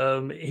was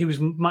he was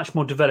much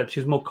more developed.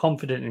 He was more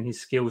confident in his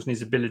skills and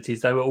his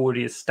abilities. They were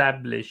already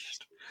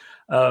established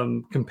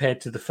compared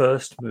to the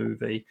first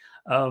movie.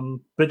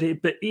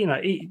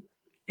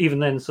 Even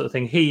then, sort of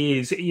thing, he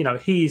is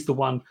the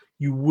one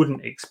you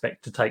wouldn't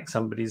expect to take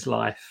somebody's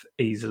life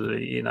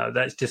easily.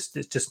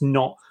 It's just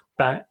not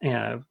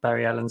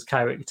Barry Allen's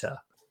character.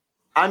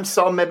 I'm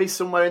maybe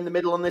somewhere in the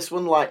middle on this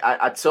one. Like,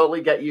 I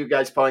totally get you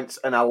guys' points,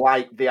 and I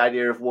like the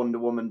idea of Wonder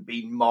Woman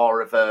being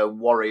more of a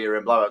warrior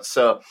and blah, blah.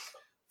 So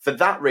for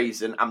that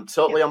reason, I'm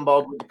totally on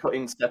board with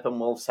cutting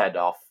Steppenwolf's head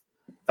off.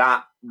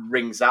 That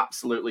rings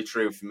absolutely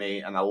true for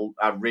me, and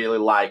I really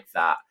like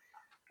that.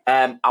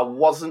 I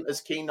wasn't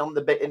as keen on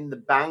the bit in the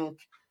bank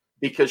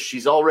because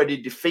she's already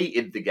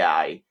defeated the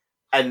guy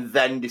and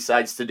then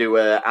decides to do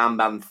a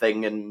armband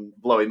thing and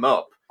blow him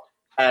up.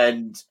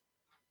 And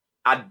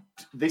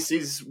this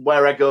is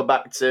where I go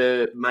back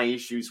to my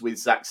issues with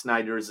Zack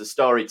Snyder as a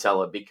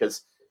storyteller,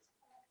 because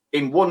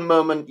in one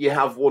moment you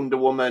have Wonder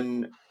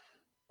Woman,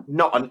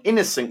 not an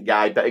innocent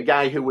guy, but a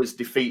guy who was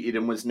defeated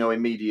and was no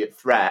immediate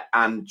threat,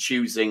 and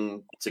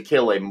choosing to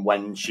kill him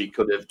when she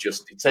could have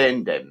just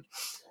detained him.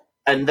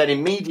 And then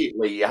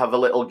immediately you have a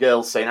little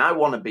girl saying, I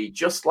want to be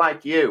just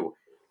like you.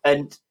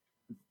 And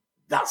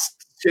that's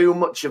too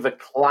much of a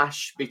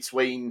clash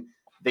between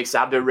this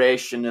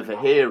adoration of a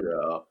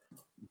hero,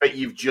 but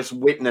you've just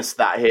witnessed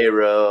that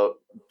hero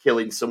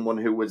killing someone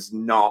who was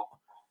not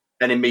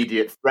an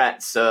immediate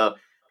threat. So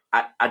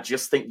I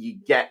just think you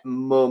get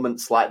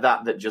moments like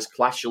that just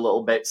clash a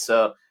little bit.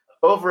 So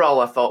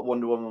overall, I thought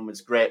Wonder Woman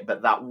was great,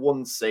 but that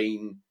one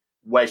scene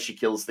where she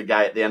kills the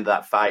guy at the end of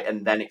that fight,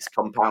 and then it's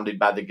compounded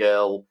by the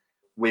girl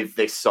with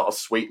this sort of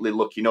sweetly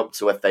looking up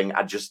to a thing,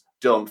 I just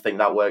don't think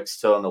that works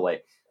tonally.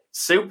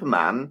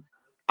 Superman,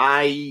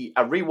 I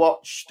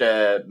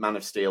rewatched Man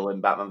of Steel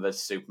and Batman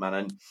vs Superman,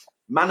 and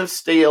Man of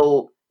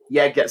Steel,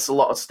 gets a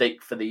lot of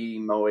stick for the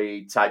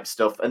emo-y type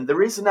stuff, and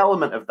there is an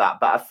element of that,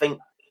 but I think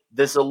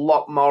there's a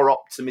lot more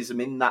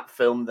optimism in that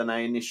film than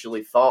I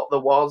initially thought there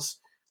was,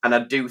 and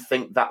I do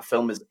think that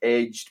film has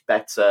aged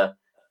better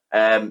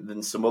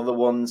than some other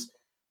ones.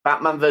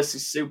 Batman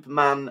vs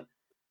Superman,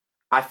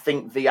 I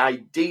think the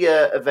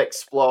idea of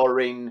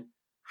exploring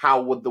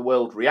how would the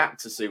world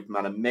react to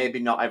Superman, and maybe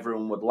not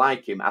everyone would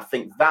like him, I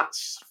think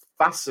that's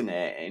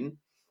fascinating,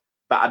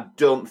 but I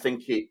don't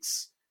think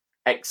it's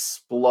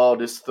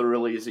explored as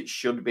thoroughly as it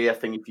should be. I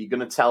think if you're going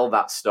to tell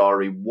that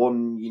story,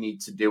 one, you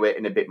need to do it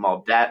in a bit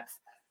more depth,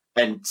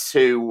 and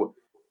two,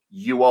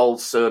 you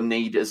also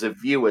need, as a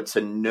viewer,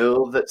 to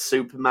know that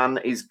Superman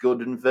is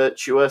good and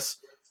virtuous,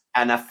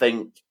 and I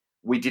think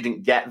we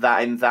didn't get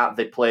that in that.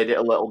 They played it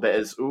a little bit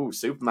as,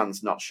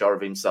 Superman's not sure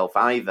of himself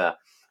either.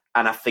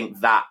 And I think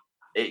that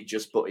it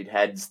just butted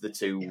heads, the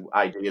two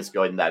ideas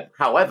going there.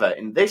 However,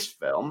 in this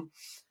film,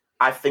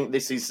 I think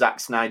this is Zack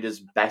Snyder's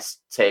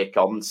best take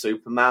on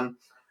Superman.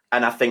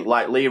 And I think,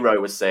 like Leroy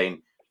was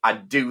saying, I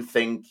do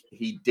think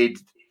he did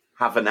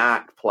have an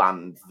arc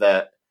planned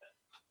that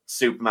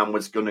Superman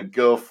was going to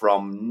go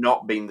from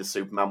not being the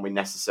Superman we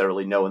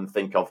necessarily know and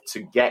think of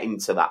to getting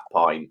to that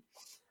point.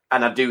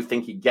 And I do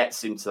think he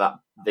gets him to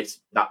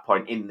that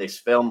point in this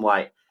film.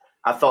 Like,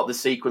 I thought the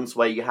sequence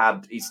where you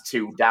had his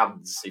two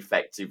dads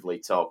effectively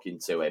talking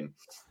to him,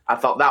 I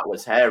thought that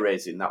was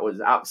hair-raising. That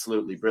was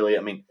absolutely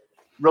brilliant. I mean,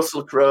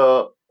 Russell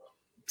Crowe,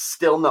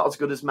 still not as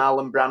good as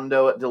Marlon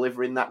Brando at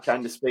delivering that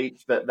kind of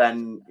speech, but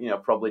then,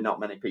 probably not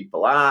many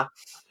people are.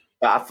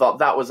 But I thought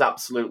that was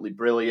absolutely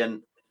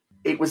brilliant.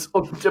 It was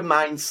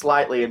undermined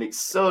slightly, and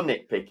it's so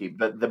nitpicky,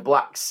 but the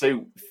black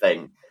suit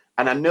thing,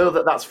 and I know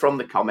that that's from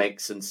the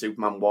comics, and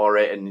Superman wore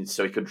it, and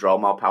so he could draw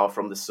more power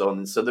from the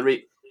sun. So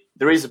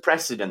there is a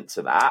precedent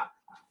to that.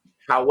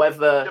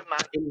 However,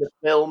 in the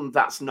film,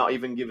 that's not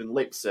even given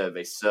lip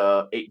service.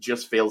 So it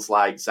just feels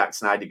like Zack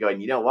Snyder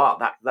going, you know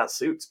what, that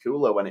suit's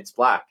cooler when it's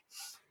black.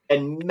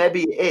 And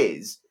maybe it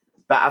is,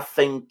 but I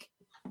think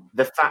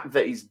the fact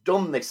that he's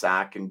done this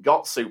arc and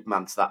got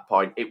Superman to that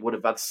point, it would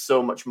have had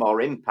so much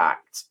more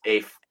impact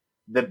if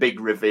the big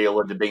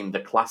reveal had been the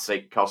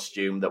classic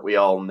costume that we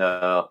all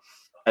know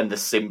and the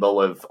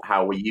symbol of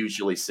how we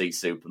usually see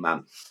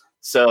Superman.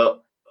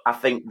 So I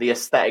think the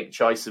aesthetic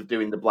choice of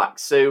doing the black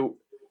suit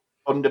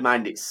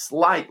undermined it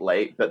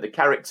slightly, but the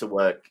character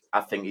work,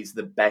 I think, is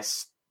the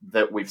best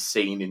that we've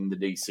seen in the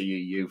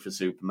DCEU for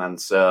Superman.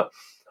 So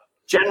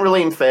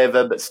generally in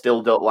favour, but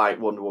still don't like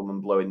Wonder Woman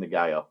blowing the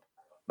guy up.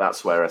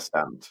 That's where I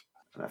stand.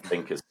 And I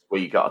think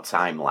we got a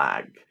time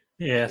lag.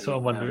 Yeah, so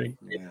I'm wondering.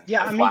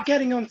 Yeah, I mean,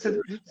 getting on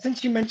to,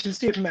 since you mentioned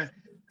Superman,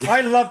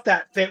 I love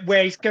that bit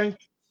where he's going.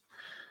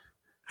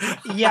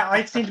 Yeah,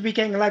 I seem to be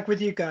getting a lag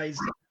with you guys.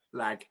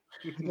 Lag.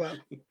 Well,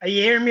 are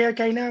you hearing me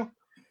okay now?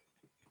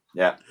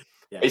 Yeah.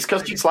 It's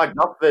because it's like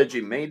not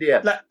Virgin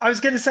Media. Look, I was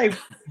going to say,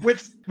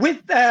 with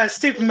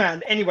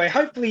Superman, anyway,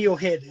 hopefully you'll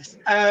hear this.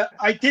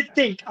 I did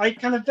think, I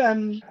kind of,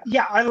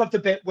 I love the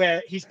bit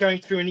where he's going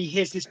through and he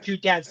hears his two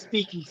dads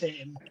speaking to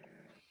him.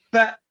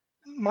 But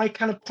my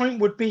kind of point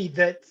would be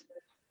that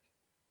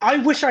I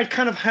wish I'd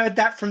kind of heard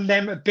that from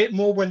them a bit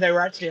more when they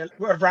were actually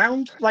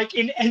around. Like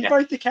in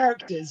both the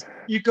characters,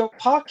 you've got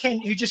Park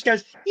Kent who just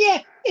goes,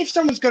 yeah, if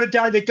someone's got to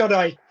die, they've got to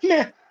die.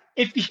 Yeah.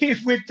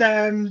 With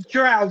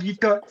Jor-El, you've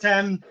got...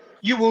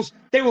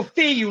 they will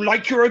fear you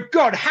like you're a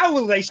god. How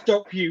will they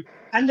stop you?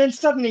 And then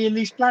suddenly in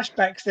these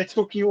flashbacks, they're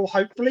talking all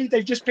hopefully.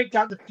 They've just picked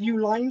out the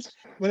few lines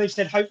where they've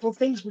said hopeful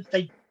things, which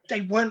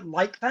they weren't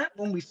like that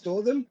when we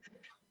saw them.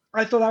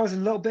 I thought that was a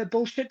little bit of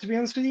bullshit, to be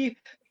honest with you.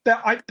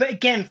 But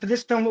again, for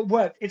this film, it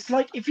worked. It's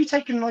like if you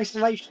take it in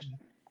isolation,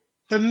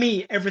 for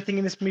me, everything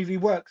in this movie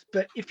works.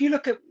 But if you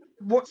look at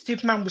what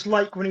Superman was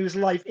like when he was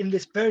alive in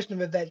this version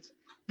of events,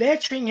 they're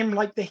treating him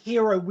like the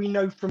hero we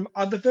know from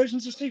other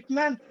versions of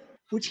Superman,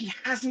 which he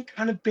hasn't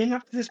kind of been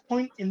up to this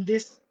point in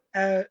this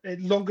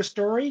longer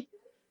story.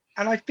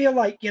 And I feel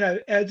like,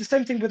 the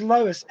same thing with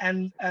Lois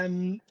and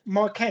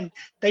Mark Kent.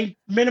 They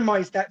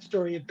minimized that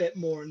story a bit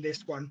more in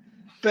this one.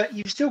 But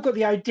you've still got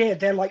the idea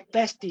they're like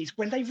besties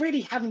when they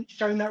really haven't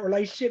shown that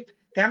relationship.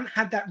 They haven't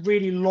had that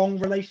really long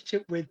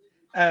relationship with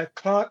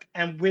Clark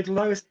and with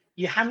Lois.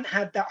 You haven't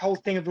had that whole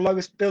thing of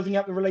Lois building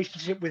up the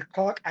relationship with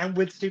Clark and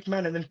with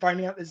Superman and then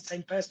finding out they're the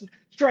same person.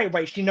 Straight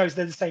away, she knows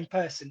they're the same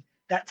person.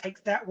 That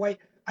takes that away.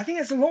 I think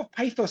there's a lot of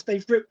pathos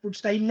they've ripped,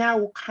 which they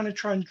now kind of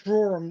try and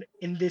draw on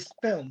in this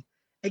film.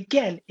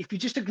 Again, if you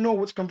just ignore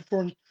what's gone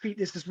before and treat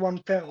this as one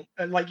film,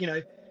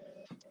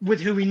 with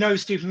who we know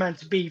Superman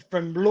to be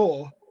from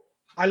lore,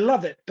 I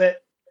love it, but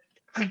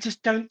I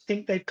just don't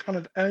think they've kind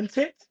of earned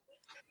it.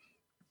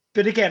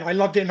 But again, I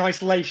loved it in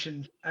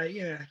isolation.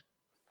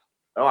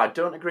 Oh, I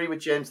don't agree with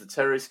James. The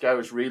terrorist guy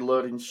was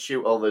reloading to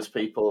shoot all those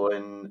people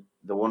in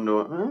the Wonder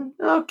Woman.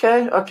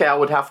 Okay, I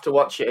would have to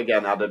watch it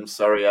again, Adam.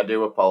 Sorry, I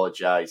do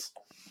apologise.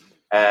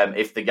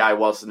 If the guy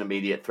was an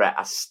immediate threat,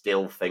 I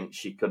still think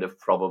she could have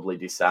probably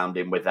disarmed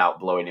him without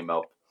blowing him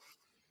up.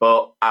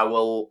 But I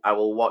will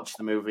watch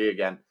the movie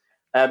again.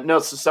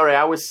 Sorry,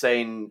 I was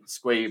saying,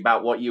 Squee,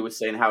 about what you were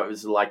saying, how it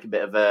was like a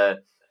bit of a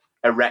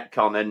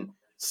retcon, and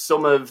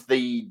some of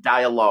the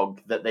dialogue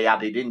that they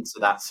added into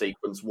that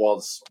sequence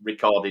was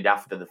recorded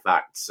after the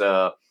fact,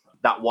 so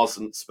that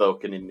wasn't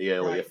spoken in the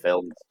earlier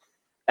films.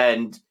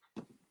 And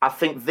I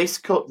think this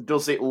cut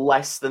does it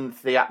less than the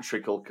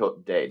theatrical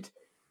cut did.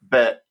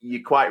 But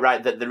you're quite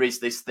right that there is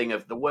this thing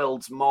of the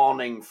world's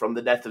mourning from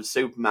the death of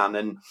Superman,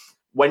 and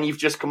when you've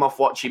just come off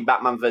watching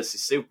Batman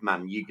versus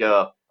Superman, you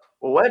go,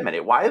 well, wait a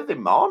minute, why are they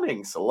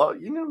mourning so lot?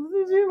 They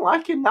didn't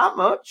like him that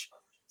much.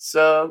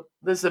 So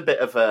there's a bit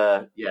of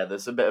a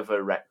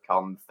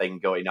retcon thing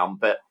going on.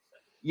 But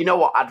you know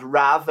what? I'd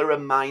rather a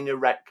minor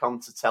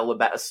retcon to tell a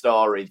better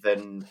story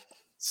than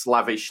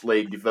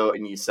slavishly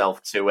devoting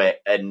yourself to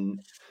it and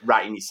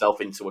writing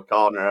yourself into a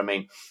corner. I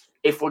mean,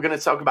 if we're going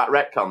to talk about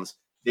retcons,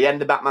 the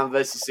end of Batman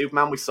versus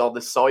Superman, we saw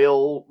the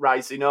soil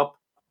rising up.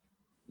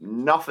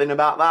 Nothing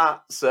about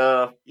that.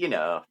 So,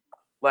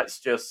 let's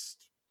just...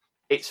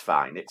 It's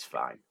fine.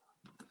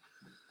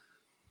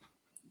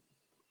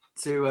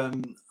 to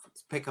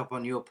pick up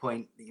on your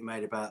point that you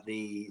made about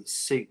the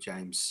suit,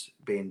 James,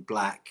 being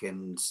black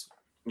and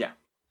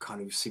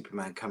kind of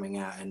Superman coming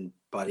out, and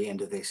by the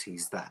end of this,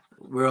 he's that.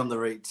 We're on the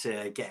route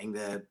to getting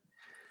the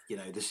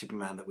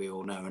Superman that we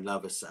all know and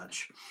love as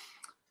such.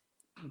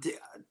 Do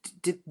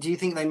you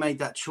think they made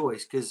that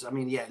choice? Because, I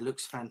mean, yeah, it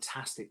looks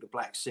fantastic, the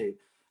black suit.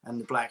 And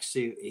the black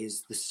suit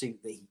is the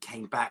suit that he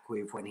came back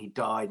with when he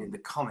died in the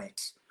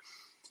comics.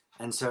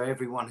 And so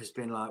everyone has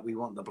been like, we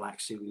want the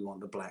black suit, we want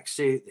the black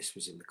suit. This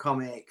was in the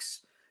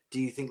comics. Do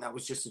you think that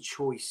was just a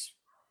choice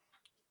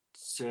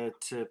to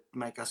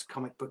make us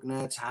comic book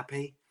nerds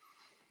happy?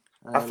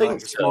 I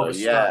think it's so, more of a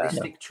yeah.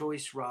 stylistic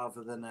choice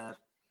rather than a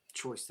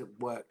choice that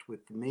worked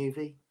with the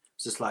movie.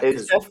 It's just like,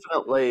 it's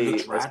definitely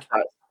it looks rad.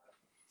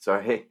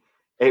 Sorry,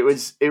 it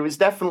was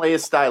definitely a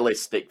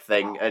stylistic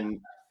thing,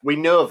 and we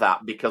know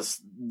that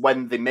because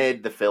when they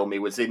made the film, he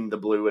was in the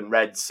blue and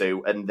red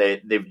suit, and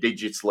they've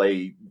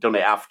digitally done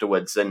it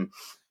afterwards. And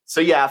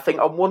so, yeah, I think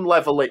on one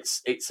level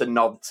it's a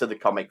nod to the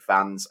comic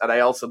fans, and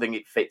I also think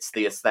it fits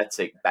the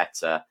aesthetic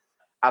better.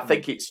 I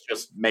think it's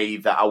just me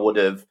that I would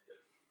have.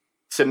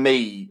 To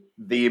me,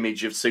 the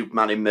image of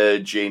Superman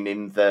emerging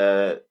in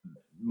the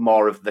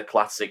more of the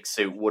classic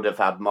suit would have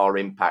had more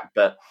impact.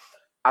 But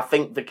I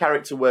think the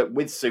character work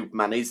with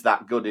Superman is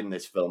that good in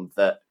this film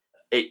that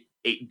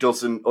it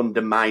doesn't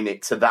undermine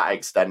it to that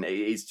extent. It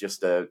is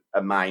just a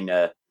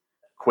minor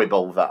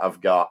quibble that I've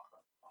got.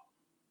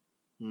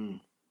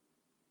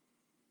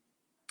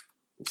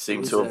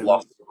 Seem to have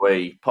lost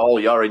Squee. Paul,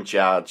 you're in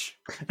charge.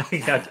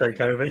 Yeah, take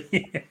over.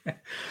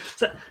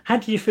 So, how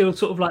do you feel,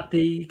 sort of like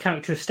the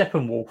character of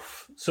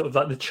Steppenwolf, sort of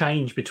like the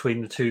change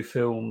between the two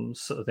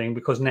films, sort of thing?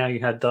 Because now you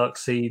had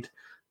Darkseid,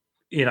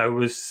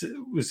 was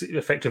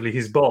effectively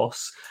his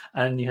boss,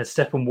 and you had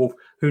Steppenwolf,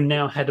 who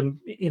now had a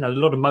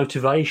lot of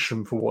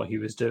motivation for what he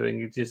was doing.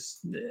 You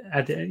just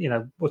had,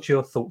 what's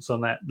your thoughts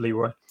on that,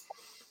 Leroy?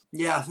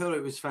 Yeah, I thought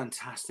it was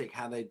fantastic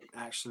how they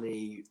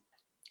actually.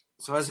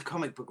 So, as a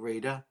comic book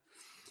reader,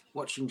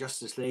 watching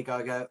Justice League,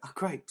 I go, oh,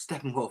 great,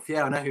 Steppenwolf.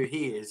 Yeah, I know who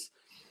he is.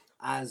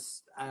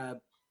 As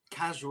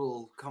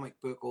casual comic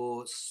book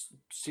or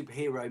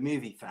superhero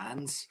movie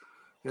fans,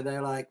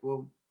 they're like,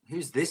 well,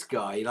 who's this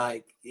guy?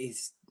 Like,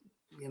 he's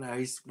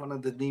one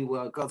of the New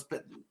World gods,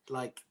 but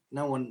like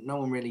no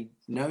one really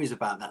knows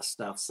about that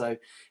stuff. So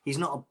he's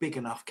not a big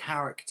enough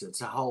character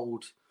to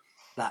hold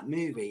that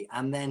movie.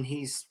 And then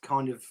he's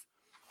kind of,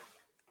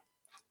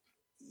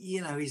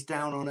 he's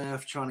down on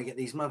Earth trying to get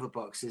these mother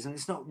boxes, and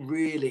it's not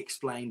really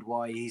explained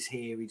why he's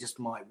here. He just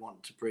might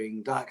want to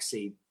bring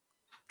Darkseid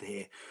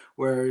here.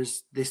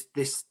 Whereas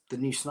the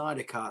new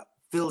Snyder Cut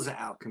fills it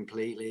out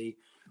completely.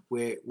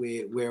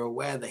 We're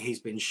aware that he's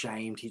been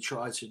shamed.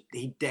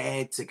 He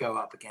dared to go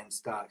up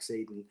against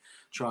Darkseid and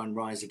try and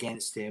rise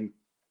against him.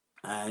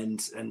 And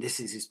this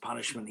is his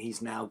punishment.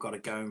 He's now got to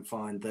go and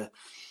find the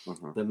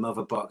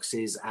mother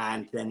boxes,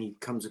 and then he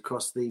comes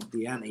across the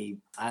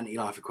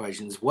anti-life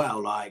equation as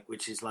well,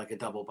 which is like a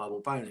double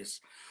bubble bonus,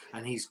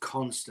 and he's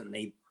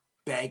constantly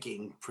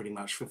begging pretty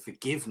much for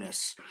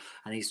forgiveness,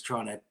 and he's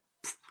trying to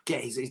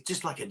he's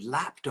just like a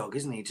lapdog,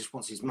 isn't he? He just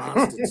wants his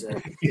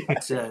master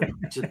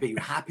to be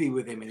happy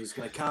with him, and he's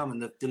going to come,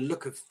 and the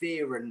look of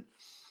fear and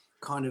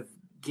kind of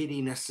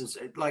giddiness is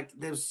like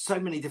there's so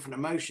many different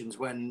emotions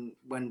when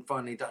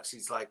finally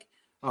Darkseid's like,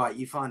 all right,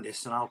 you find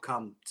this and I'll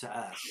come to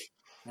Earth,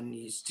 and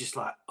he's just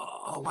like,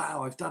 oh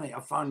wow, I've done it,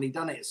 I've finally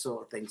done it,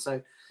 sort of thing.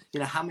 So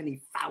how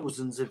many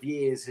thousands of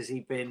years has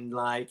he been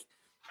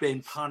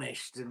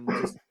punished and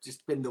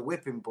just been the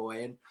whipping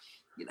boy, and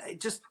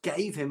it just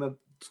made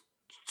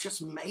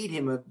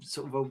him a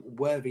sort of a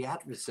worthy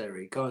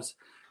adversary because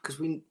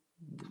we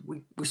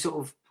sort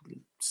of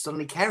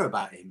suddenly care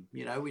about him.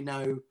 We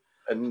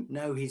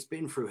know he's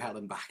been through hell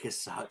and back as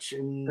such,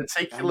 and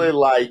particularly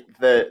like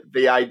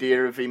the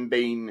idea of him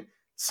being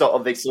sort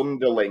of this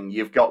underling.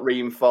 You've got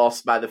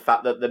reinforced by the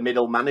fact that the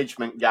middle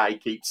management guy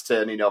keeps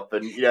turning up,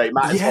 and he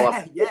might as well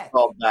have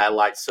a there.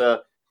 Like,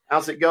 so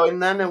how's it going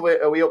then?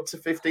 Are we up to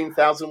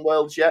 15,000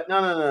 worlds yet?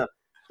 No.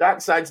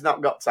 Darkseid's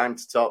not got time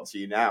to talk to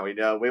you now.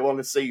 We want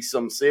to see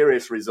some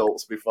serious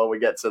results before we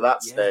get to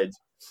that stage.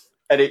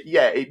 And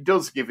it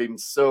does give him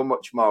so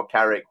much more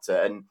character.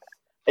 And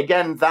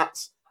again,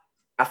 that's,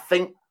 I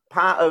think,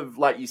 part of,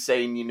 like you're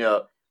saying,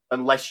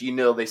 unless you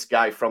know this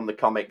guy from the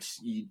comics,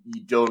 you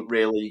don't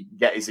really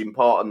get his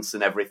importance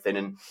and everything.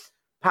 And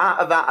part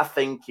of that, I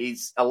think,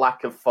 is a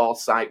lack of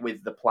foresight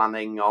with the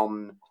planning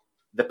on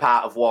the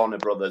part of Warner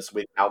Brothers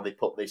with how they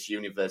put this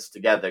universe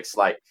together. It's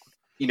like,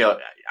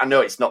 I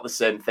know it's not the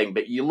same thing,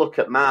 but you look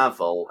at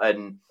Marvel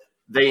and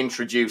they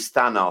introduced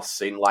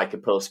Thanos in like a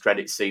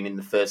post-credit scene in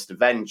the first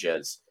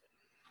Avengers.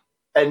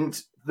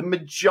 And the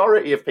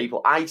majority of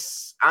people,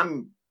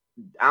 I'm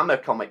a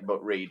comic book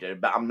reader,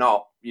 but I'm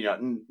not,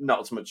 not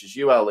as much as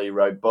you are,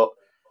 Leroy, but,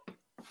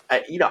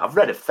 I've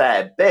read a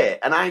fair bit,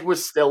 and I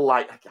was still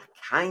like, I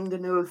kind of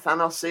know who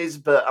Thanos is,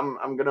 but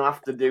I'm going to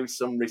have to do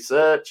some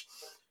research.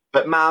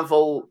 But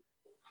Marvel,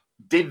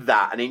 did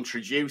that and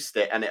introduced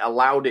it, and it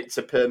allowed it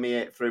to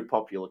permeate through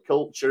popular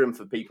culture and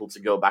for people to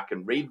go back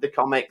and read the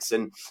comics.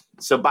 And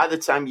so by the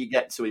time you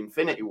get to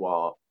Infinity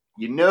War,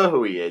 you know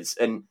who he is.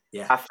 And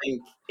I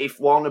think if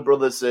Warner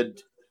Brothers had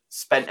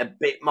spent a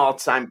bit more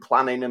time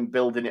planning and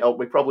building it up,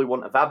 we probably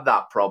wouldn't have had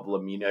that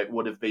problem. You know, it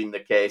would have been the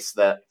case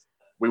that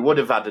we would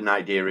have had an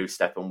idea who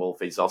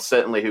Steppenwolf is, or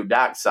certainly who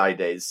Darkseid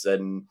is.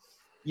 And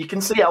you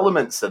can see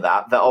elements of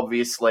that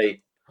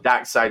obviously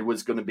Darkseid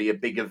was going to be a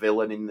bigger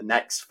villain in the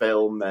next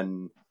film.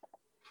 And,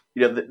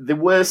 you know, they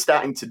were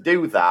starting to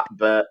do that.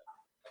 But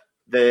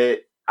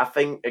I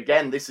think,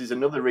 again, this is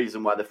another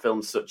reason why the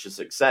film's such a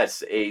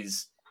success,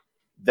 is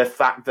the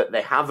fact that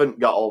they haven't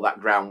got all that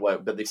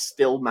groundwork, but they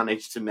still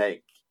managed to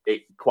make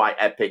it quite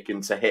epic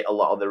and to hit a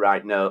lot of the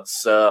right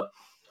notes. So,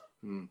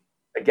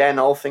 again,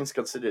 all things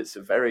considered, it's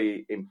a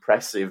very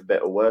impressive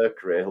bit of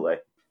work, really.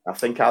 I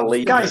think I'll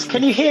leave. Guys,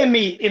 can you hear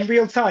me in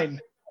real time?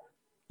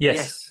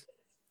 Yes.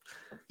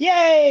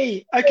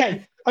 Yay!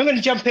 Okay, I'm going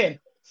to jump in.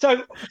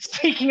 So,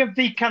 speaking of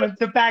the kind of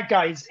the bad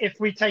guys, if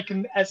we take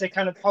them as a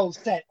kind of whole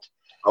set.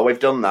 Oh, we've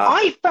done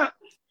that. Fuck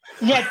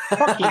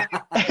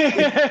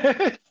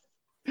you.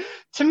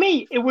 To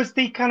me, it was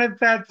the kind of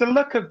the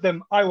look of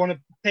them I want to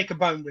pick a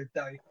bone with,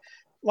 though.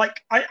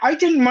 Like, I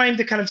didn't mind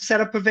the kind of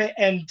setup of it,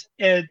 and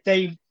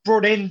they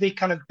brought in the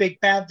kind of big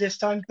bad this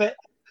time, but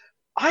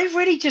I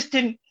really just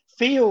didn't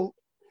feel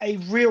a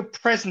real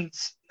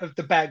presence of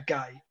the bad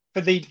guy.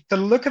 For the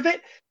look of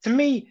it, to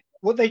me,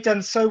 what they've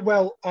done so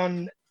well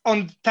on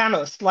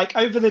Thanos, like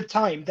over the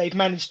time, they've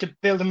managed to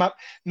build him up,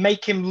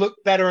 make him look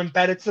better and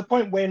better, to the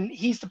point when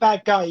he's the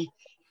bad guy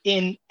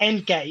in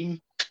Endgame,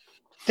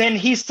 then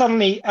he's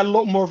suddenly a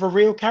lot more of a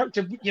real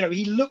character. You know,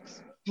 he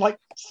looks like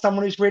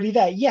someone who's really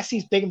there. Yes,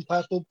 he's big and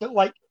purple, but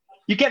like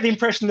you get the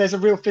impression there's a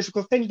real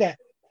physical thing there.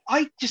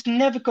 I just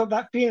never got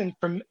that feeling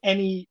from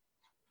any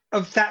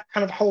of that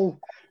kind of whole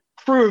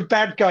crew of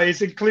bad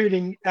guys,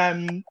 including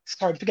sorry,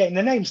 I'm forgetting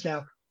their names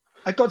now.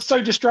 I got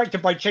so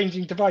distracted by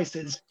changing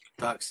devices.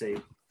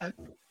 Darkseid.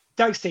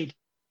 Darkseid.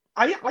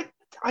 I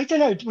don't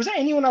know. Was there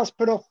anyone else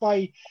put off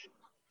by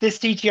this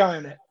CGI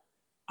on it?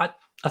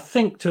 I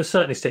think to a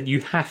certain extent you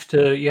have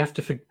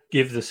to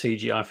forgive the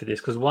CGI for this,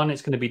 because one,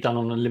 it's going to be done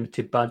on a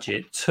limited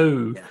budget.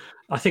 Two,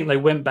 I think they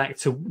went back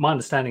to, my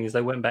understanding is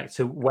they went back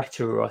to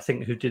Weta, I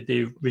think, who did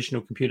the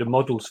original computer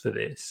models for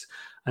this,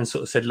 and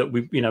sort of said, look,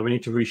 we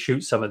need to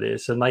reshoot some of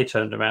this. And they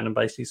turned around and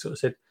basically sort of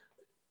said,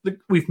 look,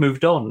 we've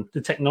moved on.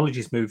 The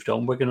technology's moved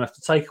on. We're going to have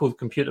to take all the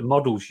computer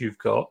models you've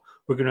got.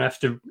 We're going to have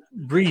to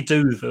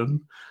redo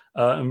them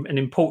and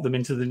import them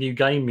into the new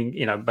gaming,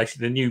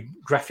 basically the new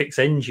graphics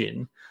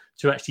engine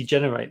to actually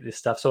generate this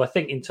stuff. So I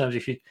think in terms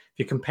of if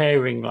you're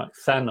comparing like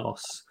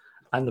Thanos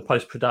and the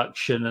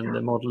post-production and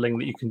the modeling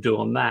that you can do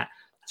on that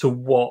to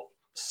what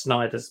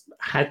Snyder's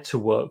had to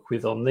work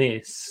with on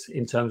this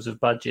in terms of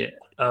budget,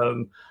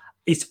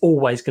 it's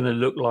always going to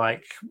look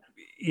like,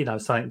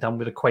 something done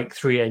with a Quake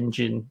 3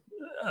 engine,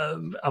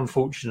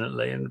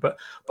 unfortunately. But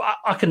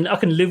I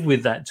can live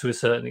with that to a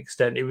certain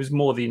extent. It was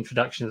more the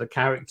introduction of the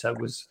character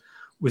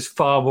was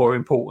far more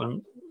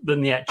important than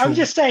the actual. I'm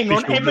just saying,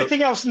 on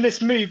everything else in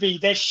this movie,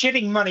 they're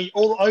shitting money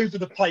all over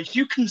the place.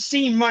 You can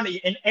see money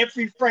in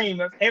every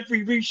frame of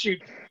every reshoot,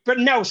 but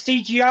no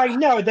CGI.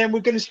 No, then we're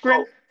going to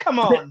screw. Come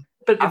on.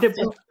 But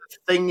the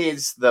thing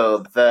is, though,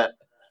 that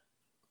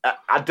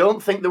I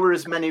don't think there were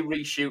as many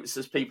reshoots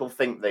as people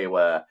think they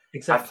were.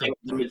 Exactly. I think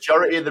the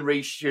majority of the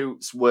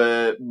reshoots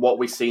were what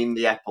we see in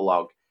the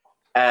epilogue.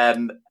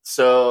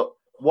 So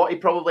what he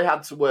probably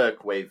had to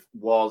work with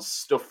was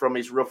stuff from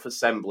his rough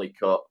assembly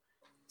cut.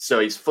 So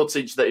his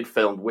footage that he'd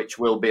filmed, which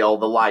will be all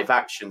the live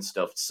action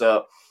stuff.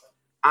 So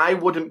I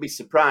wouldn't be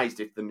surprised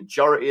if the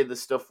majority of the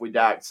stuff with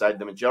Darkseid,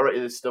 the majority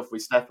of the stuff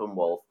with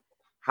Steppenwolf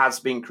has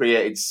been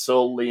created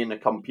solely in a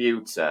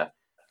computer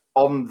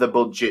on the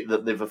budget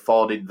that they've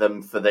afforded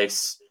them for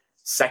this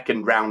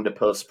second round of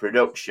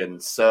post-production.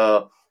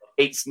 So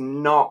it's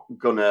not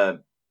going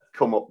to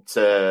come up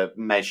to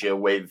measure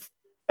with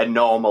a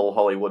normal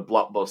Hollywood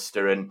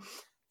blockbuster. And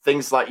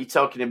things like you're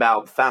talking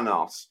about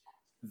Thanos,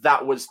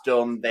 that was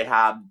done. They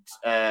had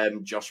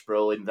Josh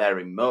Brolin there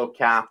in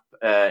mocap,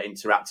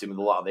 interacting with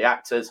a lot of the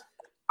actors.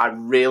 I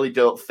really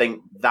don't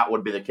think that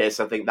would be the case.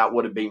 I think that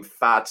would have been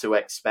far too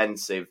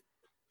expensive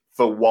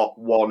for what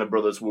Warner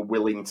Brothers were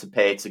willing to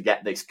pay to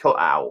get this cut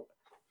out.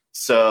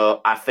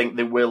 So I think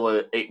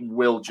it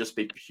will just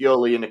be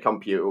purely in a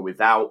computer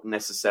without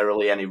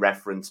necessarily any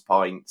reference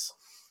points.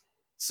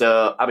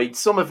 So, I mean,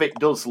 some of it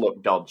does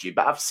look dodgy,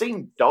 but I've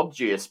seen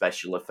dodgier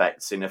special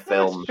effects in a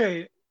film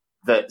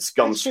that's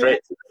gone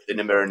straight to the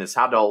cinema and has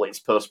had all its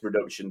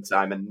post-production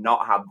time and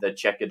not had the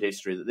checkered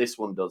history that this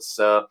one does.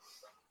 So,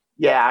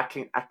 yeah,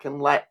 I can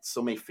let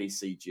some iffy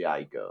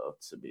CGI go,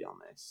 to be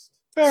honest.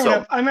 Fair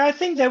enough. I mean, I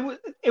think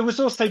it was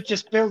also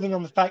just building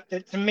on the fact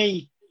that, to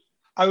me,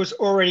 I was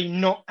already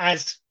not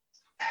as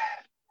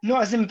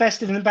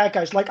invested in the bad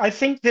guys. Like, I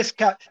think this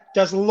cut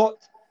does a lot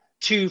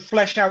to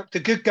flesh out the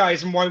good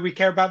guys and why we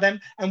care about them,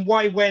 and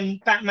why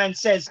when Batman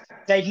says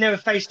they've never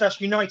faced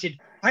us united,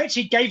 I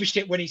actually gave a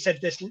shit when he said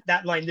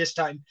that line this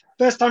time.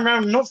 First time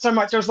around, not so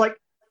much. I was like,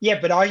 yeah,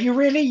 but are you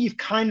really? You've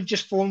kind of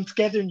just fallen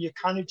together and you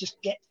kind of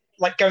just get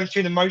like going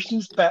through the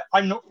motions, but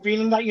I'm not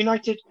feeling that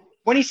united.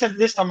 When he said it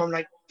this time, I'm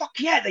like, fuck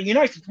yeah, they're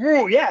united.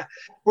 Whoa, yeah.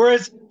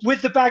 Whereas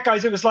with the bad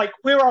guys, it was like,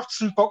 we're after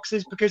some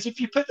boxes, because if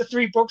you put the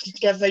 3 boxes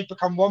together, they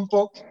become 1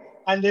 box.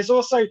 And there's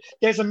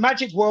a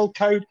magic world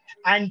code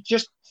and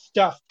just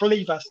stuff.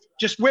 Believe us.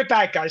 Just, we're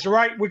bad guys, all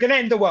right? We're going to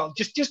end the world.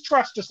 Just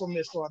trust us on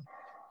this one.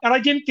 And I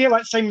didn't feel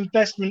that same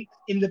investment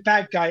in the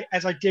bad guy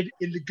as I did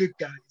in the good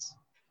guys.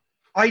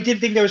 I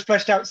didn't think they was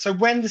fleshed out. So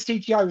when the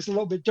CGI was a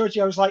little bit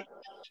dodgy, I was like,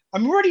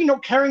 I'm already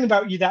not caring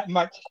about you that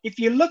much. If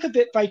you look a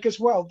bit fake as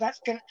well, that's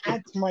going to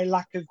add to my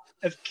lack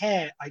of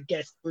care, I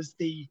guess, was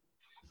the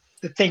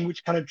thing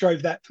which kind of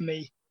drove that for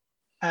me.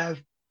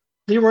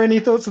 Leroy, any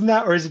thoughts on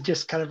that? Or is it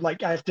just kind of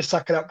like I have to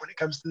suck it up when it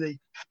comes to the...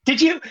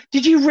 Did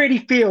you really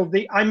feel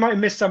I might have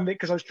missed some of it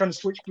because I was trying to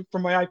switch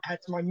from my iPad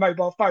to my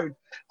mobile phone.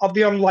 I'll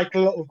be on like a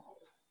little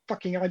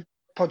fucking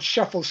iPod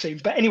shuffle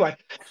soon. But anyway,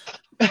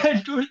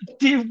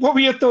 what were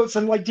your thoughts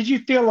on, like, did you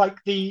feel like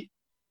the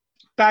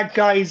bad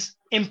guys'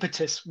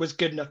 impetus was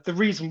good enough? The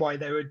reason why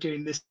they were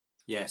doing this?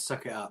 Yeah,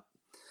 suck it up.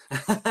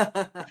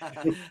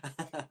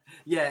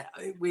 yeah,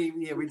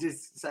 we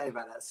just say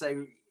about that.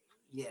 So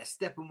yeah,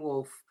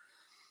 Steppenwolf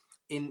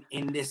in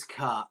this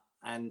cut,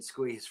 and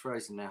Squee is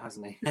frozen now,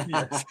 hasn't he?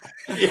 Yes.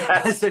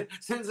 Yeah. As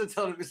soon as I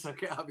told him to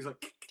suck it up, he's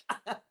like,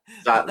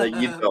 exactly,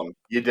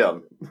 you're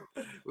done.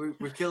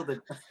 We killed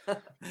him.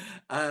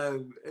 Yeah,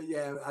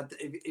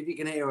 if you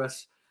can hear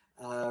us,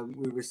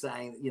 we were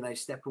saying, you know,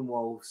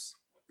 Steppenwolf's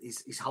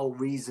his whole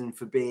reason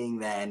for being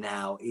there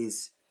now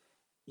is,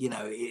 you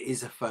know, it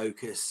is a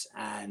focus,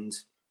 and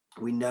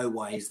we know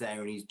why he's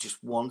there, and he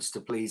just wants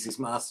to please his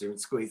master,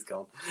 and Squee's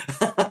gone.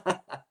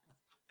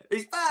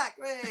 He's back,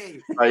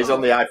 me. Oh, he's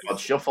on the iPod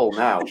Shuffle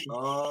now.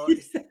 Oh,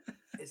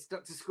 it's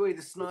Dr. Squee,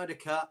 the Snyder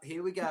Cut.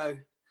 Here we go.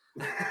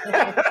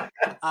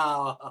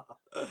 Oh.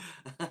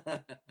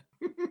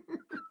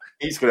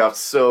 He's going to have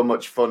so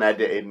much fun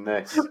editing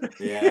this.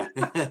 Yeah.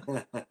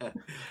 Well,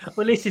 at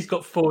least he's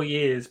got 4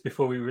 years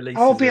before we release.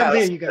 Oh,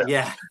 there you go.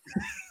 Yeah.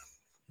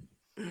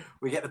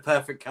 We get the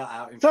perfect cut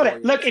out. Sorry,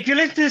 look, if you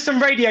listen to this on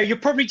radio, you're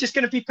probably just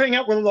going to be putting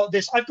up with a lot of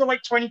this. I've got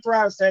like 24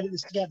 hours to edit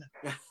this together.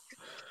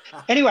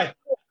 Anyway,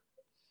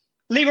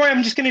 Leroy,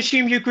 I'm just going to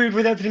assume you agreed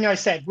with everything I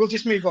said. We'll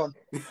just move on.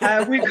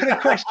 We've got a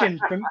question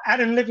from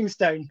Adam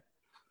Livingstone.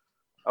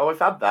 Oh, we've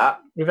had that.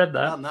 We've had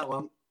that. Done that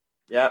one.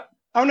 Yeah.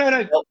 Oh,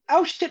 no.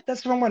 Oh, shit,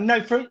 that's the wrong one.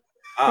 No, from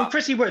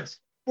Chrissy Woods.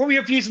 What were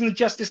your views on the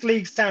Justice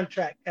League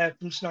soundtrack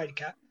from Snyder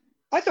Cut?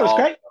 I thought it was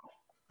great.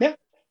 Yeah.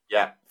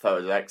 Yeah, thought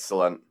it was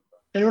excellent.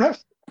 Anyone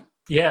else?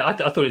 Yeah, I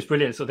thought it was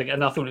brilliant. Sort of thing,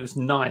 and I thought it was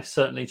nice,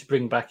 certainly, to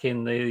bring back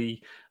in the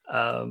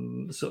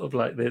sort of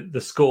like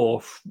the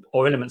score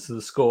or elements of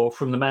the score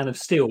from the Man of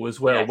Steel as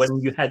well. Yes. When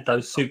you had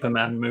those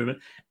Superman movement,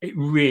 it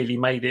really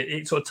made it.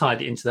 It sort of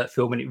tied it into that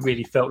film, and it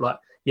really felt like,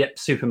 yep,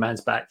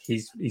 Superman's back.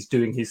 He's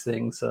doing his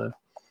thing. So.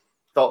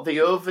 Thought they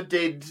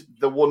overdid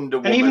the Wonder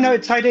Woman. And even though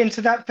it tied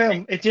into that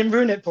film, it didn't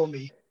ruin it for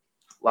me.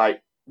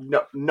 Like,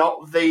 not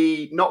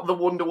the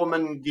Wonder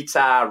Woman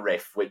guitar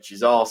riff, which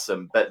is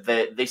awesome, but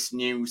this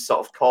new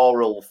sort of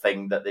choral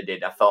thing that they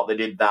did. I thought they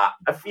did that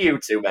a few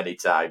too many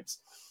times.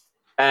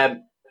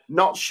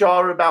 Not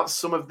sure about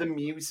some of the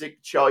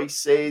music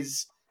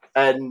choices.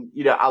 And,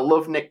 you know, I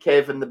love Nick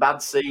Cave and the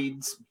Bad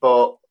Seeds,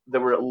 but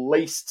there were at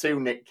least 2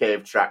 Nick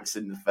Cave tracks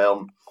in the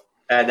film.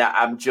 And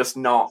I'm just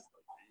not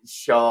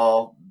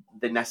sure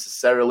they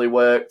necessarily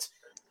worked.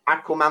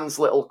 Aquaman's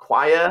little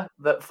choir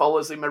that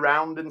follows him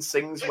around and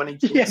sings when he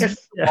jumps into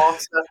the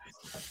water.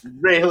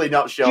 Really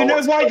not sure. Do you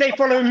know why they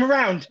follow him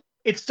around?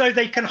 It's so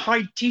they can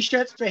hide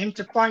T-shirts for him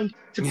to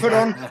put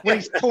on when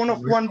he's torn off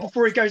one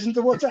before he goes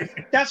into the water.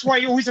 That's why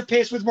he always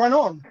appears with one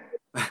on.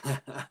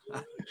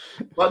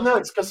 Well, no,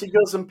 it's because he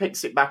goes and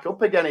picks it back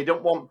up again. He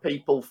don't want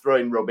people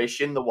throwing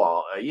rubbish in the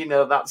water. You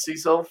know, that's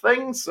his whole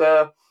thing.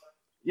 So,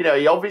 you know,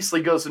 he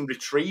obviously goes and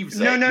retrieves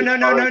it.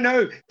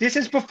 No. This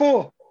is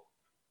before.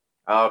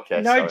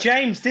 Okay. No, sorry.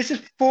 James, this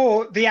is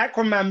for the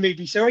Aquaman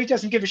movie, so he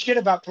doesn't give a shit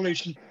about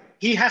pollution.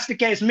 He has to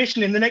get his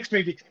mission in the next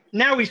movie.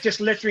 Now he's just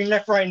littering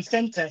left, right, and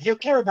centre. He'll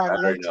care about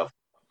it later. Enough.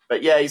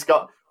 But yeah, he's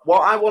got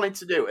what I wanted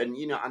to do, and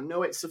you know, I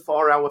know it's a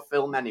 4-hour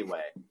film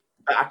anyway,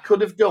 but I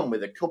could have done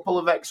with a couple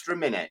of extra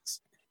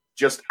minutes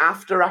just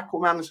after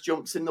Aquaman's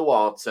jumps in the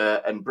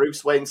water and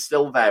Bruce Wayne's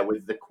still there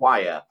with the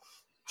choir.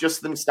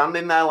 Just them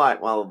standing there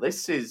like, well,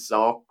 this is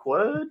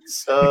awkward.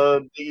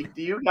 So do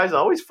you guys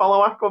always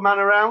follow Aquaman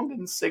around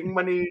and sing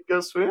when he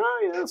goes through?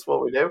 Oh, yeah, that's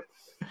what we do.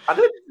 I'd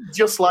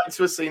just like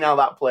to have seen how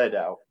that played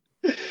out.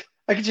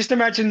 I can just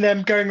imagine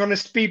them going on a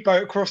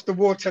speedboat across the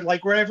water,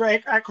 like wherever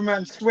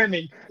Aquaman's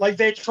swimming, like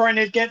they're trying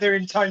to get there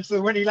in time so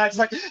that when he lands,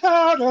 like,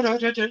 yeah.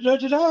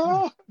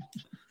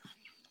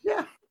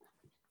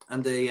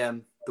 And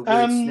the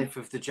weird sniff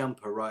of the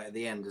jumper right at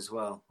the end as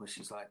well, where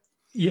she's like,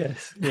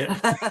 yes, yeah.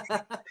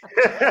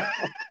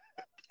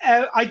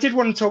 I did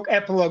want to talk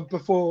epilogue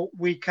before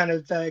we kind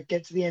of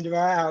get to the end of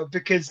our hour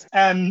because,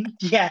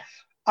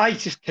 I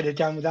just could have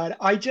done without it.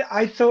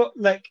 I thought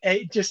like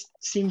it just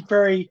seemed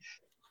very.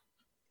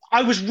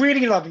 I was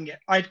really loving it.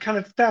 I'd kind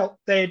of felt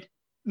they'd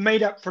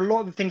made up for a lot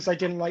of the things I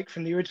didn't like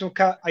from the original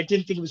cut. I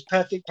didn't think it was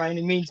perfect by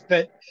any means,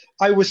 but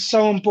I was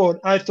so on board.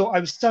 I thought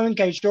I was so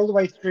engaged all the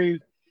way through.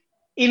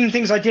 Even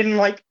things I didn't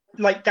like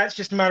that's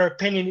just a matter of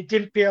opinion. It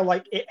didn't feel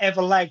like it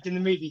ever lagged in the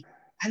movie.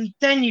 And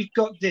then you've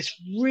got this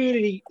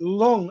really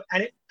long,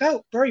 and it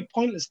felt very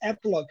pointless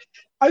epilogue.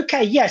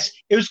 Okay, yes,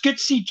 it was good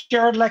to see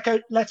Jared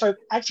Leto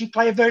actually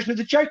play a version of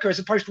the Joker as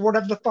opposed to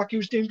whatever the fuck he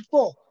was doing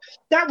before.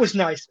 That was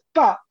nice.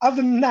 But other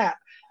than that,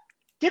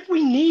 did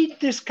we need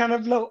this kind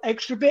of little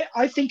extra bit?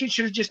 I think it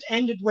should have just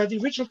ended where the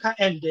original cut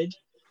ended.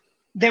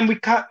 Then we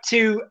cut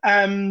to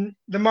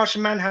the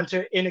Martian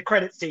Manhunter in a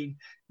credit scene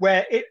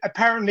where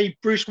apparently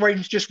Bruce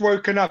Wayne's just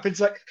woken up.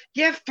 It's like,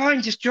 yeah,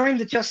 fine, just join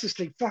the Justice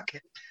League. Fuck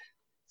it.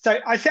 So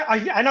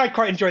I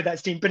quite enjoyed that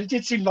scene, but it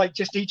did seem like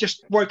he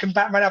just woken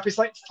Batman up. It's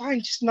like,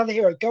 fine, just another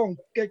hero. Go on,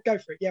 go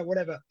for it. Yeah,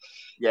 whatever.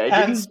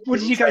 Yeah. What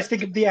did you guys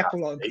think of the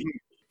epilogue?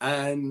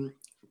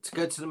 To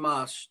go to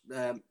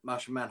the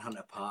Martian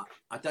Manhunter part,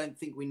 I don't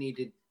think we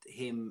needed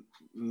him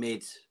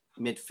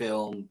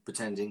mid-film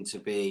pretending to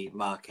be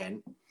Mark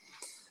Kent.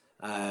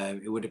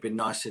 It would have been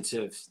nicer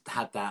to have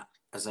had that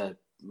as a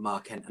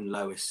Mark Kent and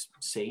Lois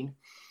scene,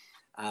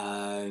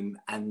 and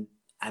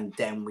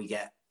then we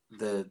get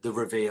the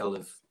reveal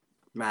of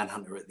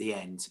Manhunter at the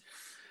end.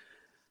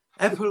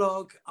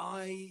 Epilogue,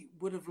 I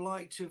would have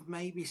liked to have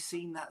maybe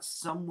seen that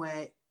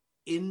somewhere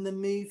in the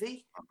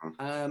movie,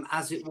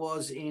 as it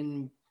was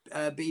in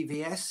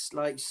BVS.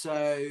 Like,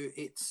 so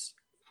it's,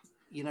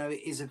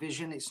 it is a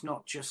vision. It's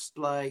not just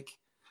like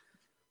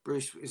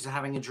Bruce is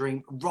having a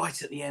dream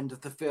right at the end of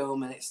the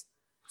film and it's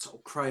sort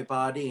of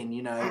crowbarred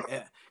in,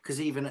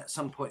 because even at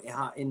some point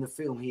in the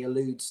film he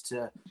alludes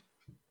to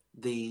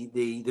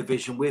the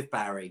vision with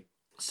Barry.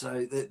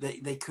 So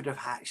they could have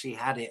actually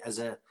had it as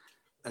a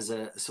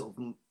sort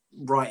of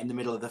right in the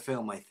middle of the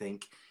film. I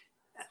think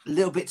a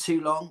little bit too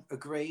long.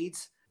 Agreed.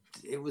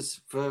 It was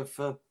for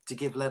to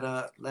give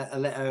Leto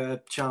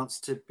a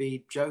chance to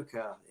be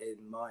Joker,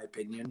 in my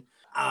opinion.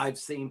 I've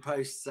seen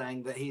posts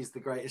saying that he's the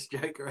greatest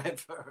Joker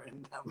ever,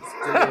 and that was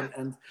brilliant.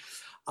 And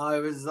I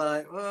was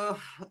like, well,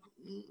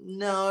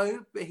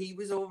 no, but he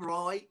was all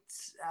right.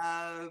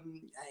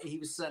 He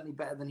was certainly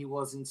better than he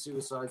was in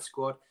Suicide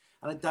Squad.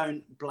 And I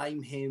don't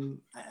blame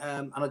him.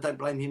 And I don't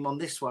blame him on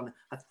this one.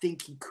 I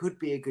think he could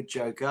be a good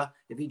Joker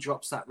if he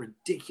drops that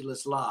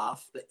ridiculous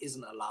laugh that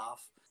isn't a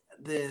laugh.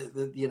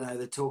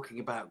 They're talking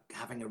about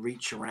having a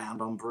reach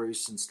around on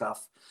Bruce and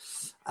stuff.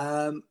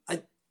 Some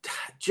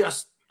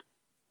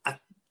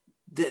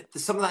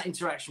of that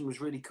interaction was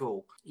really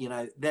cool.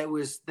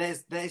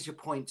 There's your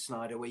point,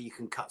 Snyder, where you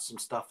can cut some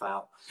stuff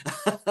out.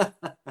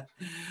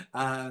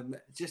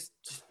 Just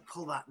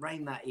pull that,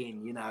 rein that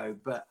in,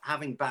 but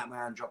having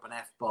Batman drop an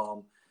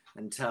F-bomb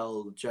and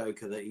tell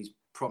Joker that he's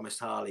promised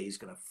Harley he's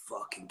going to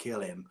fucking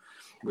kill him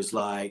was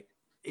like,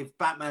 if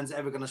Batman's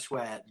ever going to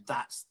swear,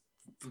 that's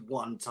the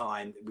one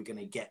time that we're going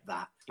to get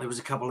that. There was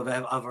a couple of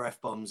other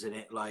F-bombs in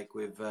it, like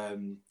with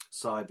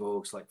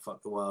cyborgs, like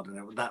fuck the world,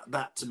 and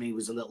that to me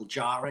was a little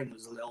jarring. It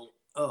was a little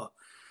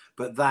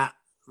but that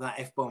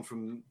F-bomb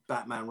from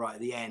Batman right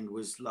at the end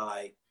was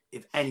like,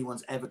 if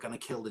anyone's ever going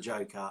to kill the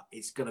Joker,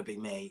 it's going to be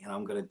me, and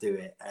I'm going to do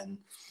it. And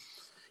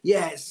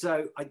yeah,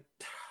 so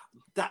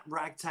that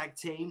ragtag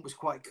team was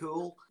quite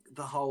cool.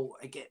 The whole,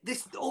 again,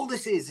 all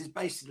this is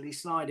basically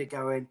Snyder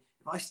going,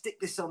 if I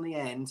stick this on the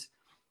end,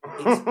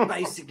 it's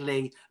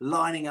basically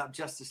lining up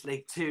Justice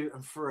League 2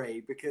 and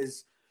 3,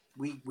 because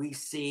we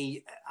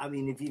see, I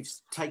mean, if you've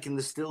taken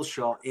the still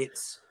shot,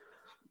 it's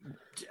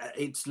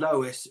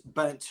Lois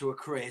burnt to a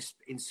crisp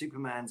in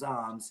Superman's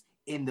arms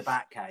in the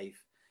Batcave.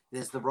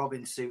 There's the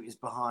Robin suit is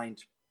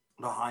behind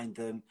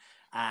them,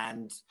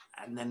 and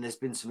then there's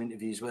been some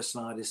interviews where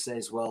Snyder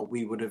says, well,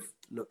 we would have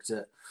looked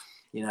at,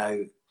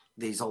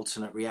 these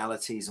alternate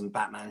realities, and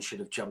Batman should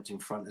have jumped in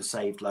front and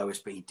saved Lois,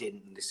 but he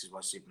didn't, and this is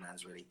why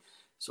Superman's really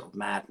sort of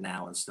mad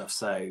now and stuff.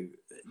 So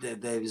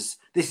this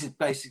is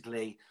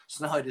basically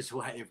Snyder's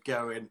way of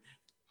going,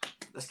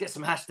 let's get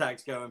some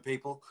hashtags going,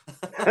 people.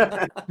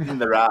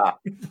 There are.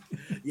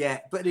 Yeah,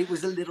 but it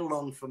was a little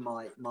long for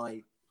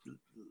my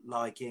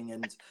liking,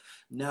 and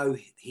no,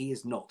 he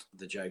is not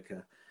the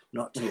Joker,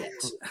 not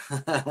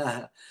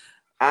yet.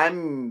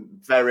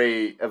 I'm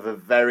of a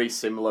very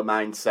similar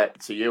mindset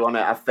to you on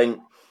it. I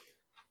think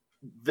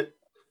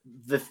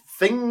the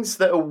things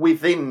that are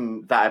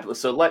within that epilogue,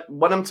 so like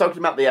when I'm talking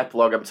about the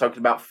epilogue, I'm talking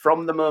about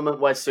from the moment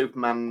where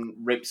Superman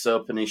rips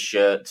open his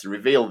shirt to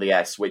reveal the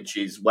S, which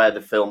is where the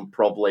film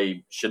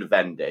probably should have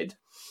ended.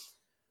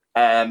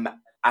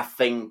 I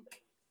think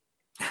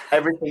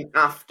everything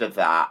after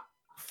that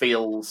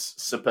feels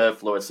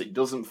superfluous. It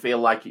doesn't feel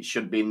like it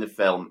should be in the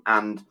film.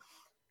 And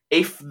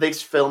if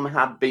this film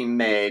had been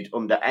made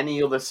under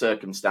any other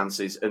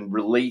circumstances and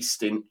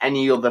released in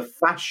any other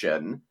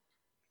fashion,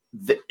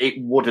 it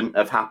wouldn't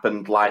have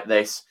happened like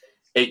this.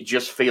 It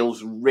just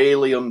feels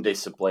really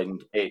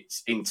undisciplined.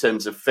 It's in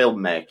terms of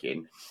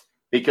filmmaking,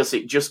 because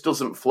it just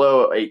doesn't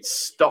flow. It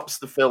stops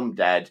the film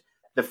dead.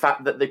 the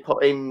fact that they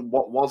put in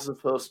what was the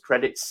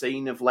post-credit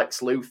scene of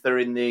Lex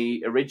Luthor in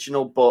the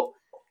original, but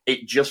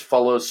it just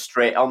follows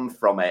straight on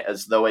from it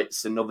as though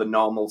it's another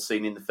normal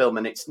scene in the film,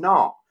 and it's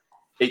not.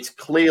 It's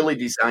clearly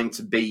designed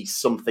to be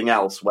something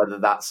else, whether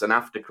that's an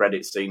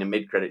after-credit scene, a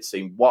mid-credit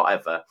scene,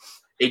 whatever.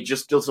 It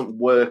just doesn't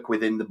work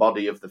within the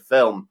body of the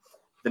film.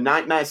 The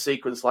nightmare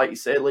sequence, like you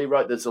say,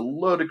 Leroy, there's a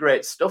load of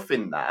great stuff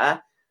in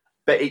there,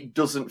 but it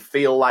doesn't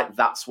feel like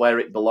that's where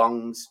it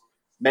belongs.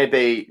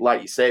 Maybe,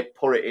 like you say,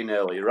 put it in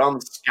earlier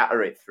on,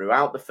 scatter it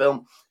throughout the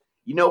film.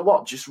 You know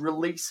what? Just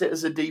release it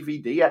as a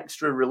DVD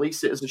extra,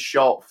 release it as a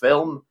short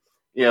film.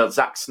 You know,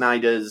 Zack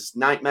Snyder's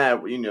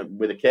Nightmare, you know,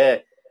 with a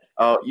K.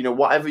 You know,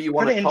 whatever you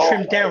want to call it. Put it in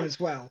trimmed down as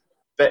well.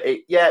 But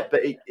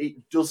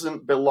it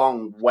doesn't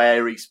belong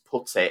where he's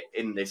put it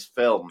in this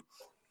film.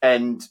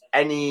 And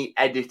any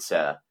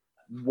editor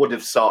would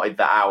have sorted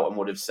that out and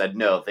would have said,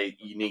 no,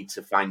 you need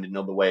to find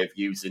another way of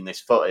using this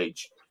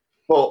footage.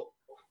 But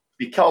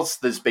because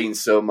there's been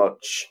so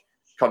much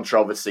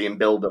controversy and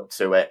build-up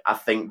to it, I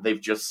think they've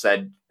just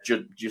said,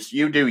 just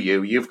you do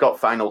you. You've got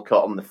final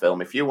cut on the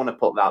film. If you want to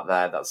put that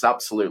there, that's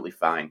absolutely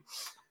fine.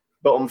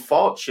 But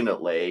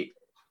unfortunately,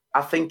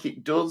 I think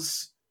it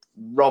does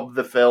rob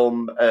the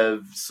film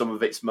of some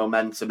of its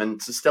momentum,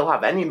 and to still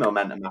have any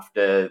momentum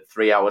after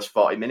 3 hours,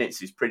 40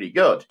 minutes is pretty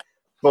good.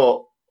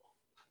 But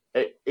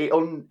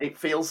it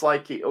feels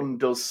like it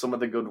undoes some of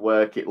the good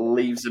work. It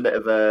leaves a bit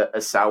of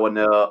a sour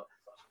note.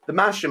 The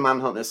Martian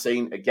Manhunter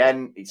scene,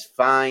 again, is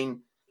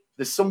fine.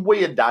 There's some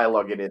weird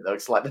dialogue in it, though.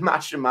 It's like the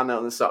Martian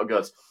Manhunter sort of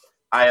goes,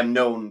 I am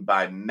known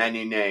by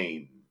many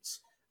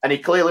names. And he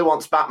clearly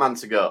wants Batman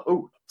to go,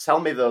 oh, tell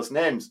me those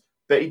names.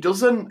 But he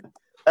doesn't.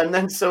 And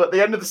then so at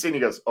the end of the scene, he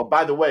goes, oh,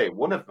 by the way,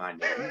 one of my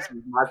names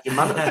is Martian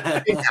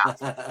Manhunter.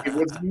 He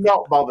was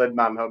not bothered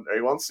Manhunter.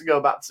 He wants to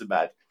go back to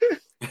bed.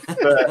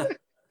 But...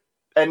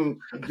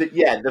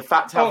 the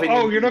fact having...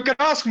 Oh, you're not going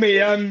to ask me.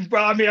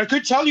 Well, I mean, I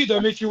could tell you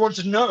them if you want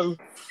to know.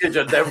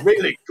 They're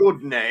really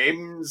good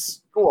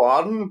names. Go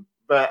on.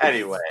 But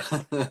anyway.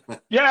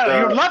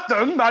 Yeah, you'd love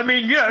them. I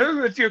mean, you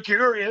know, if you're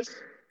curious.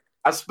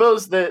 I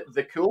suppose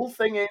the cool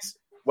thing is,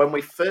 when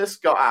we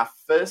first got our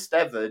first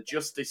ever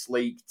Justice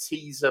League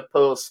teaser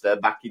poster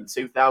back in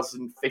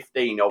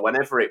 2015 or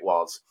whenever it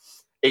was,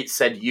 it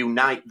said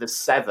Unite the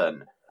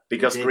Seven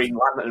because Green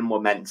Lantern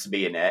were meant to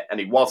be in it, and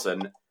he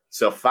wasn't.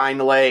 So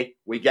finally,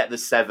 we get the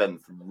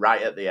seventh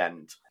right at the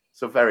end.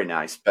 So very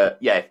nice. But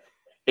yeah,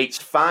 it's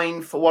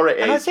fine for what it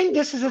is. And I think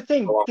this is the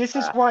thing. This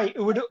is why it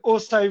would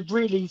also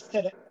really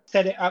set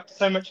it up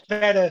so much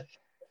better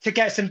to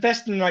get us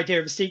invested in an idea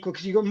of a sequel,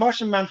 because you've got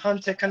Martian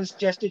Manhunter kind of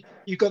suggested,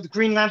 you've got the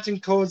Green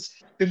Lantern Corps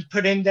been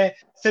put in there.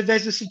 So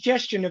there's a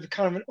suggestion of a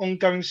kind of an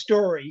ongoing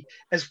story,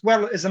 as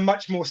well as a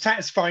much more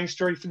satisfying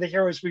story for the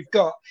heroes we've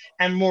got,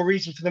 and more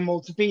reason for them all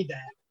to be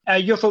there.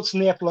 Your thoughts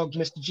on the epilogue,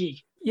 Mr.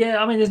 G?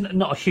 Yeah, I mean, there's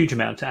not a huge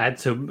amount to add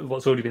to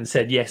what's already been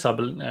said. Yes, I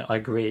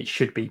agree. It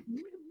should be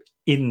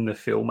in the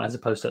film as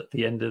opposed to at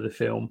the end of the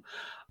film.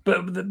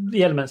 But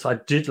the elements I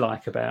did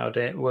like about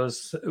it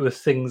was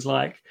things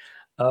like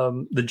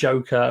the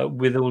Joker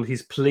with all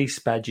his police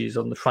badges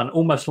on the front,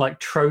 almost like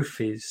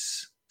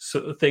trophies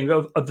sort of thing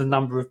of the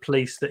number of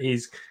police that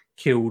he's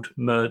killed,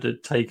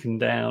 murdered, taken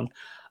down.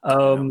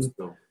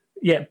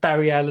 Yeah,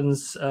 Barry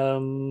Allen's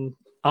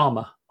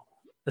armor.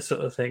 The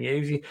sort of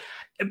thing,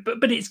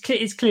 but it's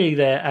clearly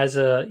there as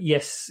a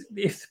yes.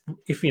 If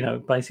you know,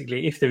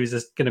 basically, if there is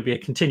going to be a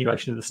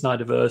continuation of the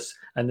Snyderverse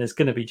and there's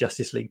going to be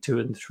Justice League 2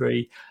 and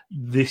 3,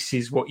 this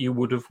is what you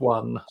would have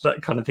won.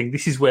 That kind of thing.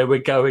 This is where we're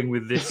going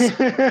with this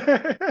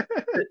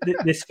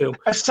this film.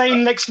 A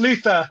sane Lex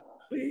Luthor.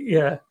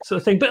 Yeah, sort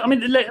of thing. But I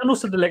mean, and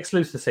also the Lex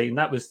Luthor scene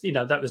that was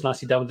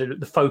nicely done.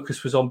 The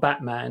focus was on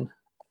Batman,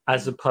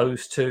 as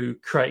opposed to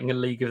creating a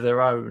league of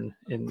their own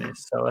in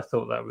this. So I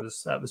thought that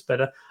was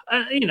better.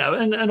 And, you know,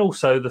 and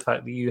also the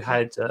fact that you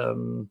had,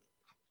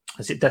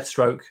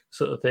 Deathstroke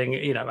sort of thing,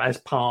 you know, as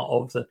part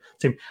of the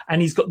team. And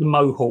he's got the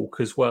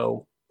Mohawk as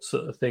well,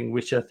 sort of thing,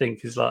 which I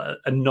think is like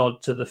a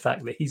nod to the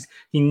fact that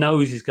he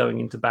knows he's going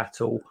into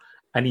battle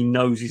and he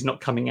knows he's not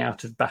coming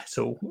out of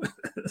battle.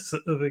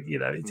 Sort of, you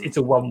know, it's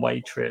a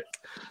one-way trip.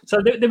 So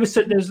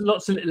there's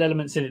lots of little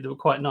elements in it that were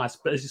quite nice.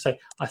 But as you say,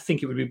 I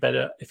think it would be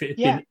better if it had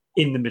been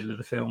in the middle of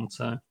the film.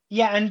 So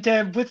yeah,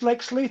 and with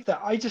Lex Luthor,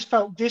 I just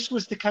felt this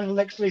was the kind of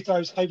Lex Luthor I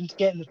was hoping to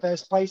get in the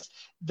first place.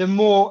 The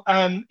more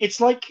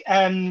it's like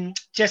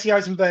Jesse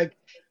Eisenberg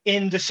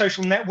in The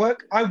Social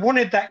Network. I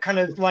wanted that kind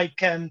of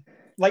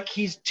like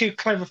he's too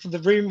clever for the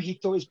room. He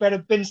thought it was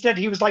better, but instead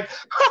he was like,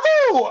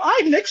 "Oh,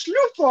 I'm Lex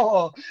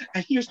Luthor,"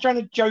 and he was trying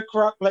to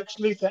joker up Lex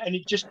Luthor, and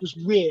it just was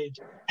weird,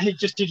 and it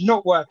just did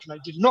not work, and I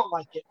did not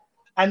like it.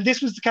 And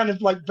this was the kind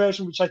of like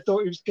version which I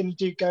thought he was going to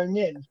do going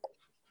in.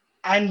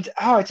 And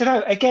I don't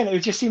know. Again, it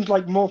just seems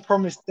like more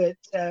promise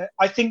that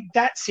I think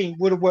that scene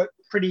would have worked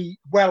pretty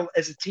well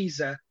as a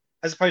teaser,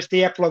 as opposed to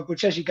the epilogue,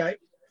 which, as you go,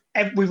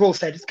 we've all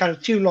said, it's kind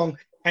of too long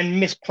and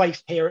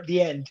misplaced here at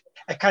the end.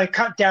 I kind of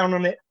cut down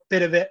on it,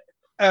 bit of it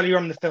earlier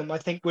on in the film. I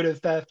think would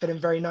have fit in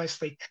very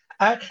nicely.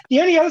 The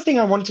only other thing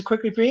I wanted to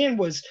quickly bring in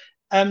was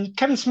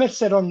Kevin Smith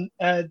said on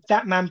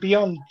That Man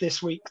Beyond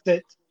this week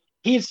that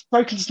he had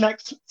spoken to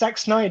Zack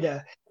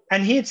Snyder,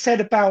 and he had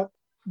said about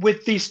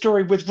with the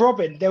story with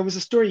Robin, there was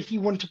a story he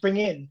wanted to bring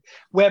in,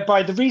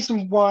 whereby the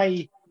reason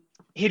why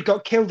he'd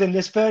got killed in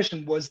this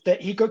version was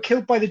that he got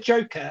killed by the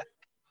Joker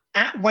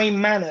at Wayne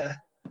Manor,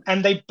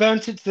 and they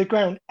burnt it to the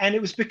ground. And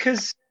it was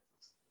because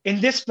in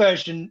this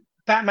version,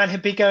 Batman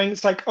had been going,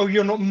 it's like, oh,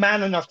 you're not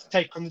man enough to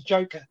take on the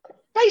Joker.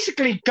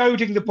 Basically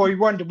goading the boy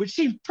Wonder, which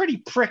seemed pretty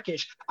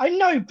prickish. I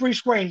know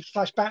Bruce Wayne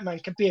 / Batman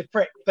can be a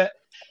prick, but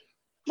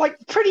like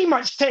pretty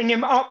much setting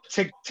him up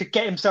to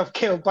get himself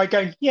killed by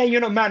going, yeah,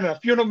 you're not man enough,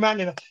 you're not man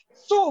enough,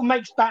 sort of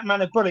makes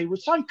Batman a bully,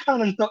 which I'm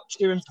kind of not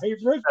too in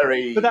favour of.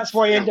 But that's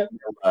why I end up...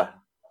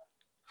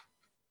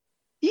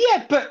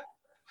 Yeah, but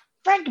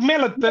Frank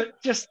Miller,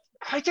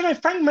 I don't know,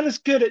 Frank Miller's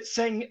good at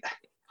saying...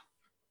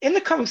 In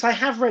the comics, I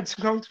have read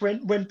some comics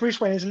when Bruce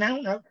Wayne is an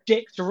out-and-out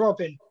dick to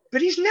Robin,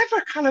 but he's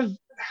never kind of...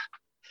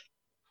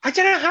 I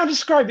don't know how to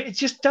describe it. It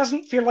just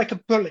doesn't feel like a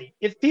bully.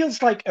 It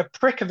feels like a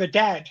prick of a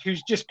dad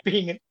who's just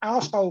being an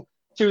asshole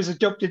to his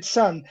adopted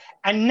son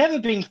and never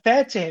being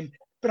fair to him.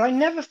 But I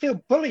never feel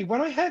bully.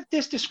 When I heard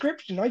this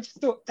description, I just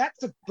thought,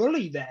 that's a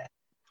bully there.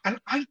 And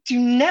I do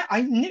not,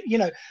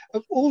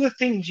 of all the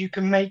things you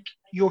can make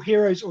your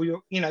heroes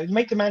or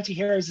make them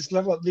anti-heroes, this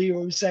level up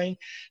Leo was saying,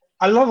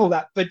 I love all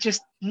that, but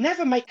just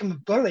never make them a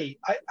bully.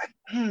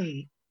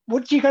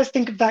 What do you guys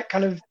think of that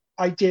kind of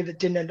idea that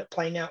didn't end up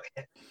playing out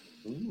here?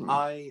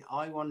 I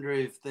wonder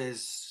if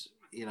there's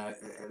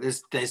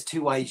there's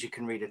two ways you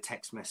can read a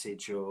text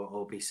message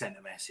or be sent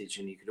a message,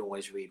 and you could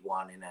always read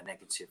one in a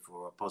negative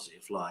or a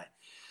positive light.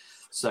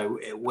 So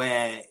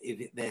where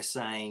if they're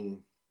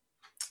saying,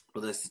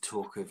 well, there's the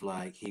talk of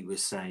like he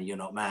was saying you're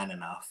not man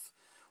enough,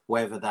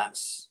 whether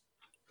that's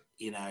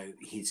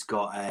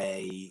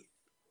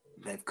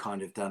they've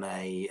kind of done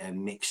a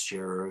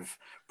mixture of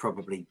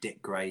probably Dick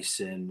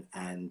Grayson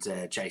and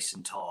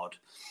Jason Todd,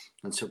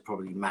 and so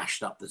probably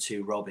mashed up the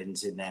two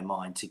Robins in their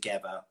mind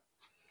together.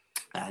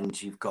 And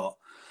you've got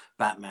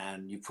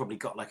Batman, you've probably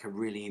got like a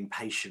really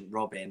impatient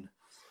Robin,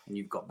 and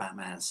you've got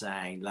Batman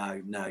saying,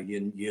 no,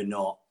 you're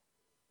not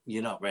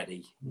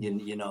ready.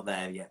 You're not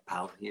there yet,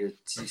 pal. You're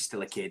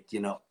still a kid.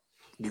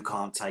 You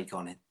can't take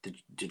on it,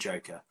 the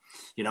Joker.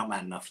 You're not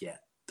man enough yet.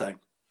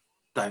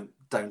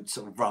 Don't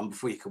sort of run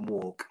before you can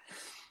walk.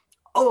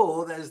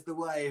 Or there's the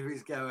way of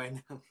he's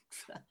going,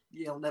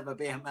 you'll never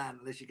be a man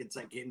unless you can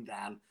take him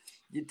down.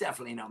 You're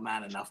definitely not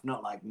man enough,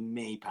 not like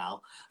me,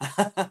 pal.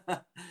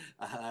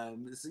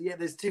 So yeah,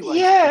 there's two ways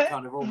you can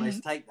kind of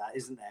almost take that,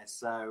 isn't there?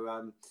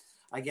 So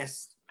I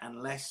guess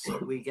unless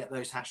we get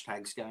those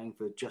hashtags going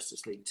for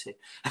Justice League 2,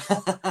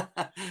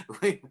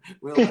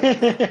 we'll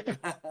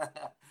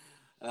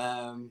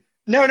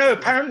No,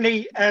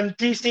 apparently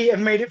DC have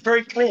made it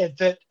very clear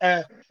that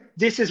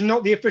this is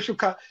not the official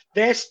cut.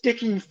 They're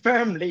sticking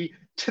firmly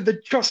to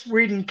the Joss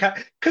Whedon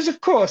cut. Because,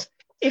 of course,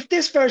 if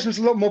this version's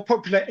a lot more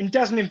popular and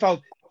doesn't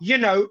involve,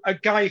 a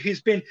guy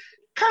who's been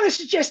kind of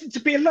suggested to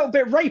be a little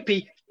bit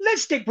rapey,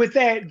 let's stick with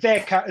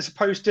their cut as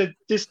opposed to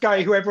this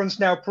guy who everyone's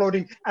now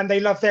applauding and they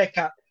love their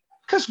cut.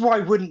 Because why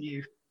wouldn't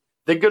you?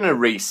 They're going to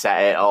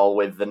reset it all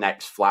with the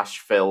next Flash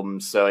film,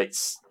 so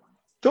it's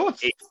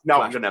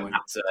not going to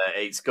matter.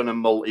 It's going to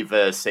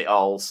multiverse it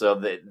all so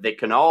that they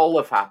can all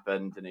have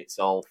happened and it's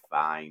all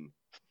fine.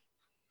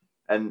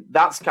 And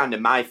that's kind of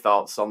my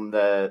thoughts on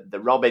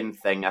the Robin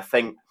thing. I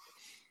think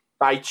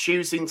by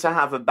choosing to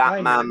have a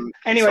Batman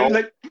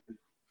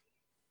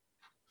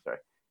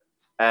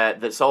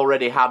that's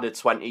already had a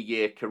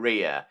 20-year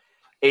career,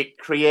 it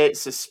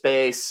creates a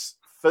space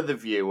for the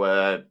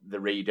viewer, the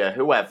reader,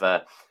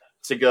 whoever,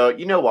 to go,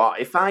 you know what,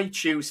 if I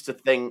choose to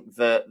think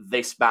that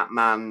this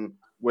Batman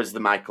was the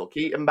Michael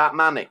Keaton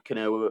Batman, it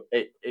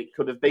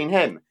could have been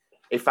him.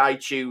 If I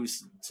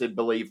choose to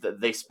believe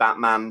that this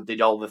Batman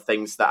did all the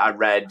things that I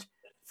read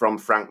from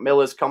Frank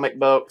Miller's comic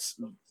books,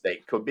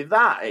 it could be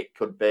that. It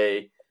could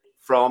be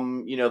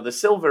from, the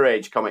Silver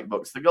Age comic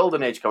books, the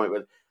Golden Age comic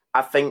books.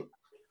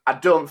 I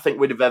don't think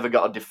we'd have ever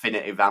got a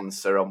definitive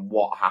answer on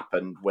what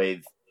happened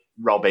with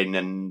Robin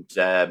and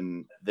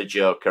the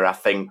Joker. I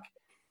think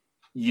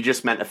you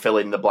just meant to fill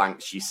in the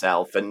blanks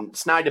yourself. And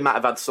Snyder might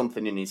have had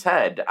something in his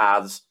head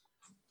as,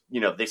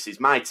 this is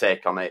my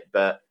take on it,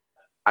 but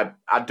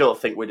I don't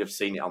think we'd have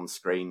seen it on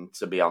screen,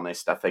 to be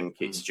honest. I think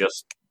it's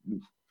just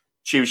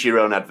choose your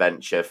own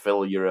adventure,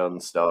 fill your own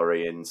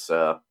story in,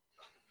 so...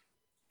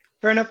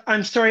 Fair enough.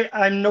 I'm sorry,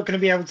 I'm not going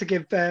to be able to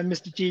give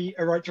Mr. G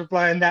a right to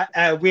reply on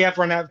that. We have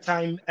run out of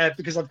time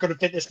because I've got to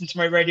fit this into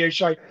my radio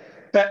show.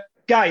 But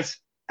guys,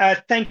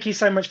 thank you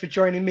so much for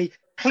joining me.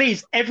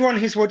 Please, everyone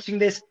who's watching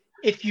this,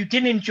 if you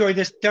didn't enjoy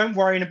this, don't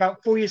worry. In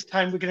about 4 years'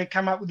 time, we're going to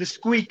come out with a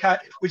squeak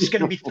cut, which is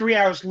going to be 3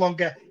 hours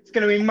longer. It's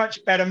going to be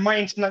much better. My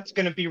internet's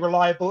going to be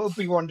reliable. It'll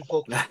be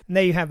wonderful. And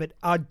there you have it.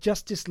 Our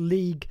Justice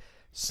League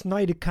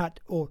Snyder Cut,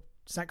 or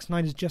Zack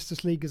Snyder's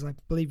Justice League, as I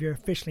believe you're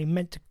officially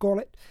meant to call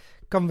it.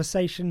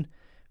 Conversation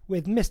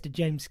with Mr.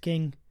 James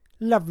King,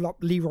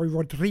 Lovelop Leroy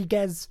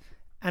Rodriguez,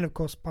 and of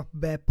course Papa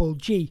Bear Paul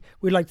G.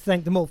 We'd like to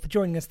thank them all for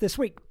joining us this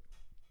week.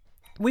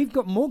 we've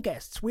got more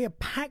guests. We are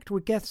packed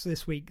with guests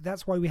this week.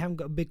 That's why we haven't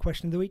got a big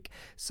question of the week.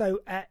 So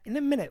in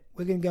a minute,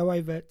 we're going to go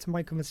over to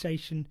my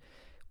conversation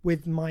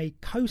with my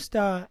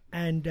co-star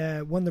and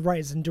one of the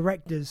writers and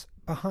directors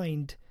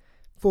behind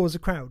For's a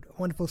Crowd, a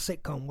wonderful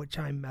sitcom, which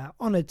I'm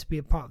honoured to be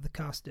a part of the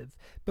cast of.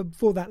 But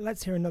before that,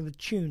 let's hear another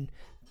tune.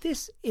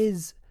 This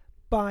is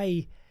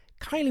by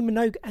Kylie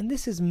Minogue, and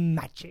this is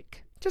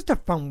Magic. Just a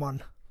fun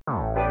one.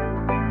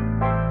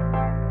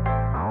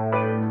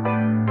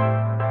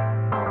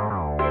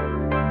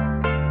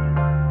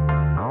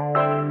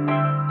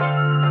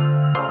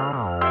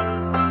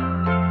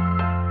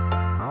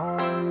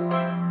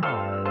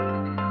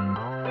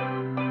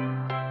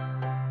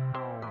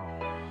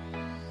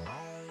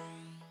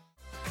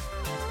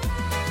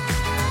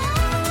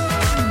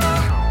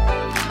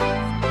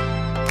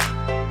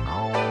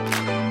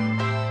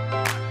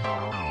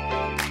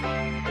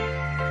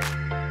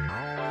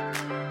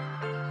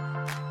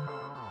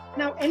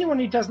 Anyone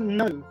who doesn't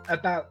know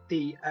about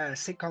the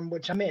sitcom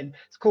which I'm in,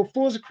 it's called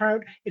For's a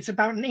Crowd. It's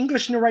about an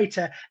English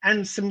narrator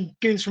and some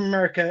goons from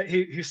America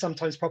who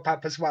sometimes pop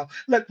up as well.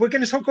 Look, we're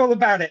going to talk all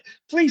about it.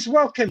 Please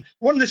welcome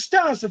one of the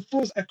stars of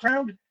For's a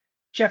Crowd,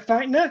 Jeff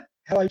Feitner.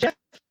 Hello, Jeff.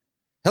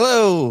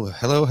 Hello.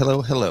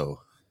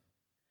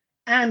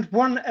 And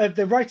one of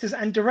the writers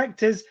and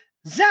directors,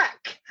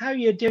 Zach. How are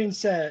you doing,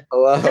 sir?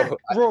 Hello. Zach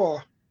Raw.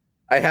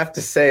 I have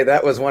to say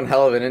that was one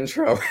hell of an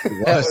intro.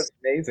 That was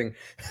amazing.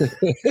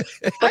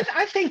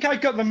 I think I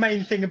got the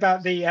main thing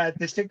about the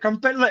sitcom.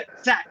 But look,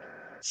 Zach,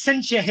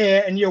 since you're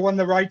here and you're one of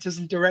the writers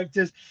and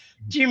directors,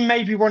 do you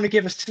maybe want to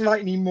give us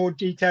slightly more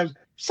details?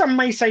 Some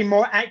may say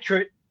more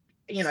accurate,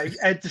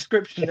 a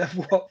description of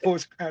what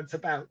For's Crowd's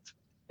about.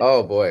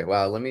 Oh boy,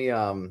 wow! Let me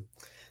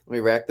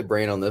rack the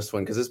brain on this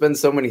one because there's been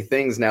so many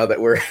things now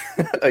that we're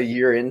a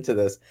year into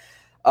this.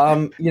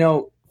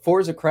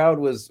 For's a Crowd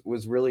was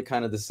really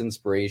kind of this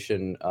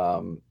inspiration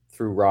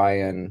through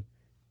Ryan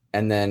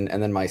and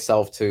then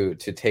myself to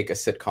take a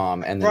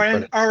sitcom and then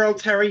Ryan R.L.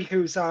 Terry,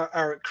 who's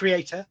our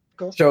creator, of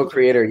course. Show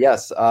creator,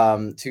 yes,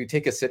 to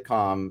take a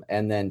sitcom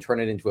and then turn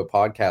it into a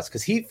podcast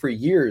because he for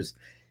years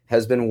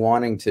has been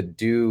wanting to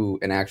do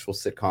an actual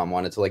sitcom,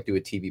 wanted to do a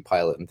TV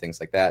pilot and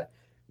things like that,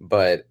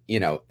 but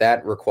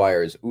that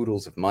requires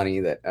oodles of money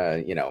that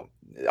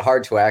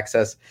hard to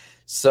access.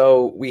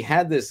 So we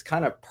had this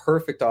kind of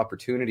perfect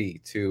opportunity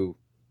to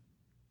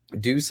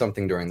do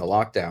something during the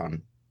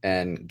lockdown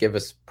and give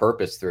us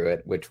purpose through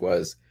it, which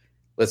was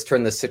let's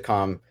turn the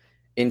sitcom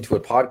into a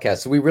podcast.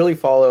 So we really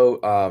follow,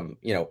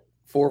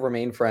 4 of our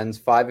main friends,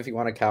 5 if you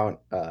want to count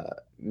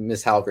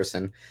Miss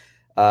Halverson,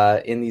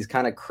 in these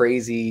kind of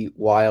crazy,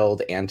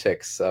 wild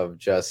antics of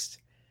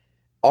just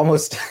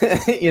almost,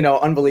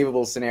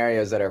 unbelievable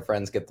scenarios that our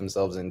friends get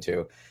themselves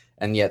into.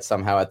 And yet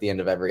somehow at the end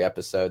of every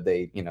episode,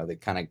 they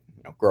kind of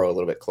grow a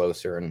little bit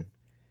closer and,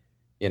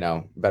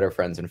 better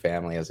friends and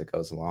family as it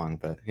goes along.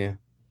 But yeah.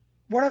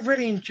 What I've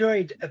really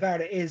enjoyed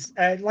about it is,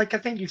 I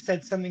think you've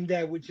said something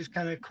there, which is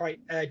kind of quite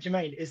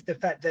germane, is the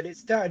fact that it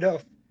started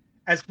off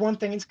as one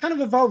thing. It's kind of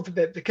evolved a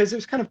bit because it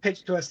was kind of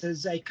pitched to us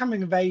as a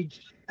coming of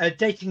age,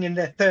 dating in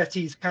their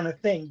 30s kind of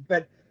thing.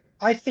 But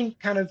I think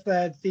kind of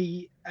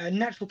the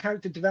natural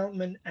character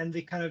development and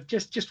the kind of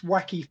just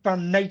wacky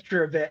fun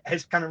nature of it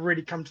has kind of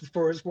really come to the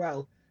fore as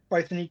well,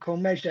 both in equal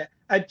measure.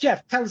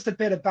 Jeff, tell us a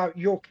bit about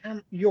your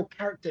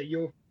character,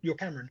 your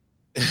Cameron.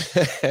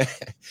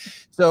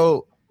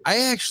 So I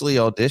actually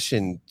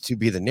auditioned to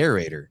be the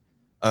narrator,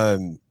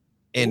 and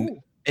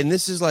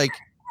this is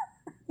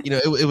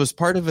it was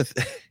part of a.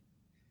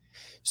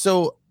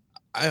 So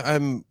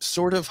I'm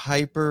sort of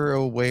hyper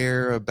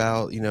aware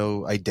about,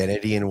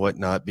 identity and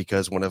whatnot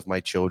because one of my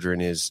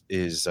children is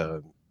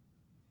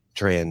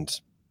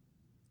trans.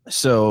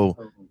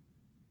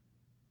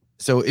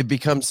 So it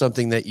becomes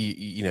something that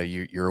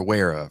you're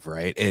aware of,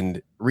 right?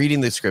 And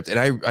reading the script,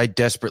 and I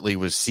desperately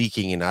was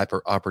seeking an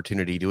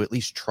opportunity to at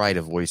least try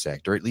to voice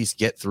act or at least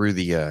get through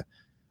the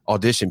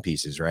audition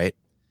pieces, right?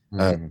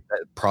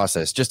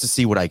 Process just to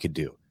see what I could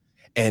do.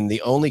 And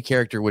the only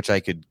character which I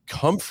could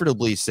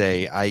comfortably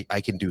say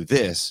I can do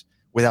this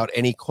without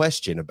any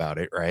question about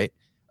it, right,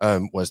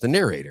 was the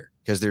narrator,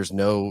 because there's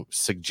no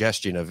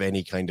suggestion of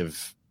any kind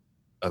of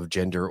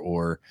gender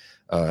or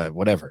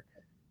whatever.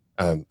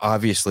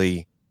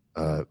 Obviously,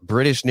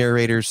 British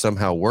narrators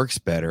somehow works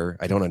better.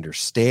 I don't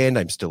understand.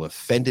 I'm still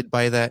offended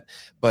by that.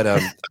 But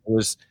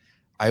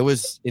I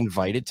was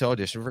invited to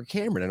audition for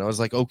Cameron, and I was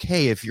like,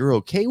 okay, if you're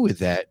okay with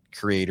that,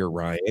 creator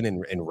Ryan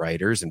and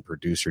writers and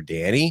producer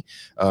Danny,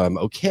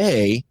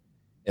 okay.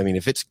 I mean,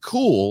 if it's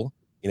cool,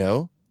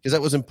 because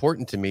that was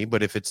important to me,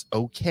 but if it's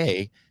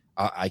okay,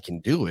 I can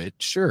do it,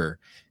 sure.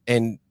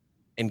 And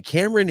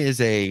Cameron is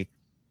I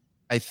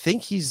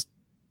think he's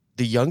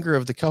the younger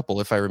of the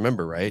couple, if I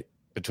remember right,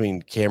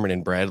 between Cameron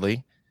and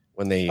Bradley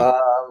when they.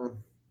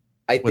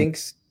 I think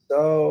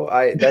so.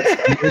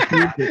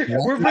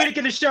 We're really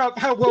going to show up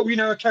how well we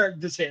know our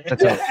characters here.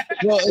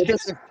 Well,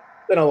 it's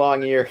been a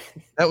long year.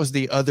 That was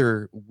the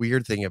other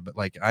weird thing about,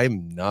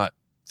 I'm not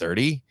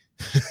 30.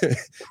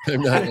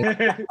 I'm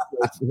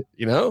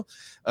not,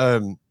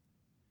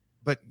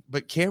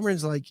 but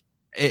Cameron's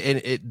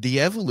the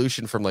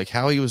evolution from like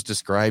how he was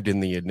described in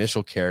the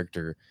initial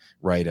character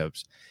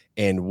write-ups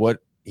and what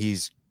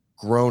he's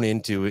grown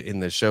into in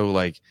the show,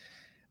 like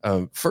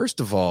first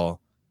of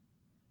all,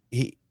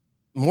 he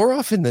more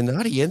often than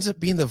not he ends up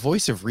being the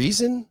voice of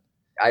reason.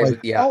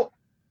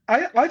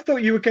 I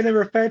thought you were going to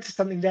refer to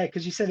something there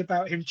because you said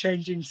about him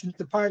changing since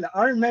the pilot.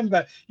 I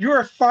remember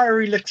you're a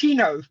fiery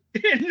Latino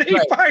in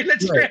the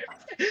pilot script,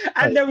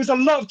 and there was a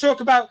lot of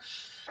talk about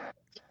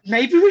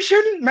maybe we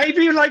shouldn't,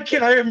 maybe like, you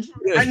know,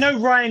 I know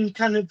Ryan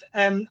kind of,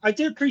 I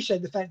do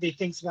appreciate the fact that he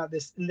thinks about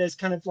this, and there's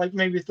kind of like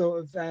maybe a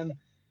thought of,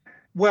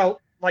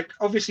 well, like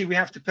obviously we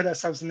have to put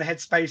ourselves in the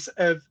headspace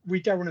of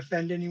we don't want to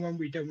offend anyone,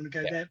 we don't want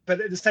to go there,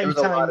 but at the same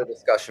There's time, a lot of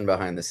discussion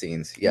behind the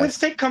scenes. Yes. With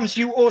sitcoms,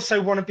 you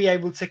also want to be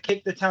able to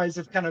kick the ties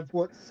of kind of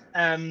what's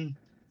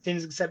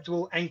things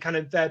acceptable and kind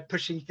of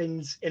pushing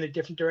things in a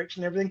different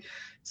direction and everything.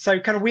 So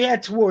kind of we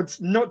had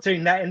towards not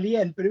doing that in the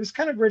end, but it was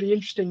kind of really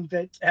interesting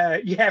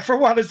that, for a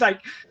while it's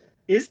like,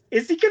 is he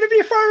going to be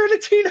a fire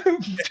Latino?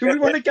 Do we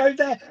want to go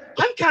there?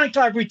 I'm kind of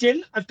glad we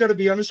didn't. I've got to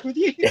be honest with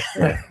you.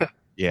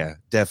 Yeah,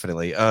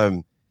 definitely.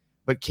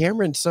 But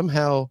Cameron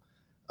somehow,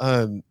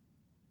 I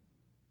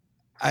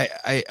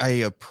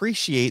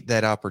appreciate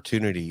that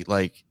opportunity.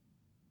 Like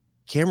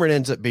Cameron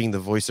ends up being the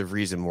voice of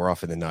reason more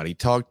often than not. He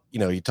talks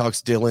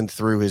Dylan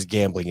through his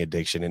gambling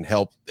addiction and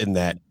help in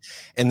that.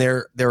 And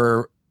they're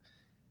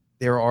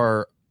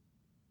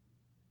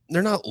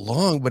not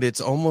long, but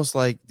it's almost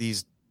like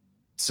these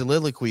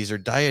soliloquies or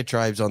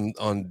diatribes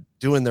on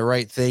doing the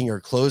right thing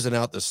or closing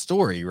out the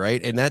story,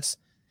 right? And that's,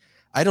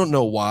 I don't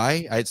know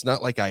why. It's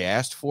not like I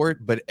asked for it,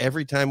 but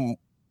every time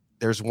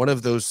there's one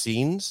of those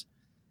scenes,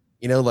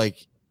 you know,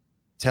 like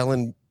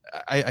telling,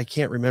 I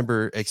can't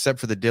remember except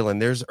for the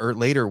Dylan. There's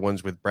later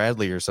ones with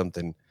Bradley or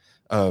something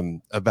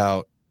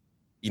about,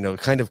 you know,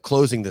 kind of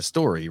closing the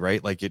story,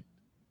 right? Like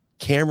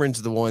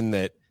Cameron's the one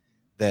that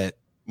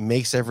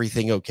makes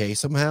everything okay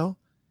somehow,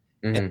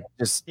 and it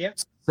just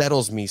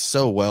settles me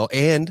so well.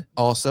 And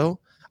also,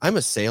 I'm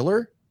a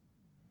sailor,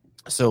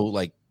 so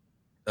like.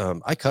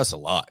 I cuss a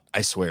lot.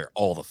 I swear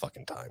all the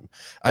fucking time.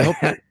 I hope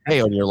that's okay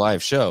on your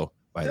live show,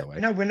 by the way.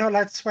 No, we're not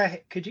allowed to swear.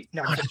 Could you?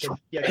 No,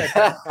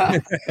 yeah.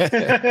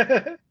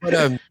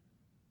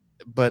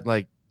 But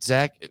like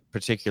Zach,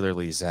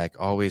 particularly Zach,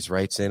 always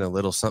writes in a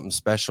little something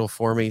special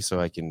for me, so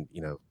I can,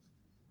 you know,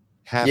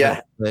 have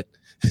it. But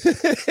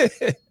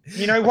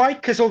you know why?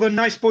 Because all the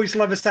nice boys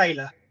love a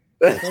sailor.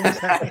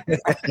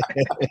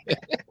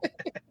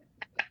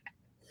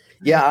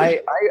 Yeah,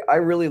 I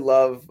really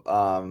love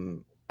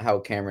how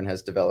Cameron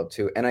has developed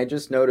too. And I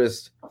just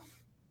noticed,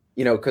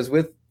 you know, because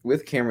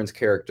with Cameron's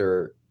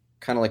character,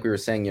 kind of like we were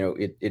saying, you know,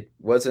 it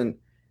wasn't,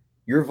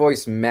 your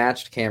voice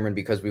matched Cameron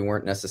because we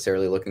weren't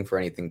necessarily looking for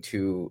anything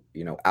too,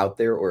 you know, out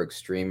there or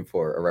extreme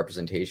for a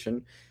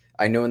representation.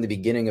 I know in the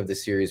beginning of the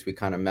series, we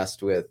kind of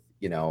messed with,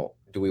 you know,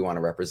 do we want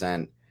to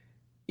represent,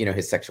 you know,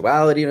 his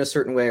sexuality in a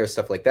certain way or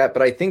stuff like that.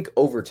 But I think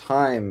over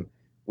time,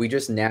 we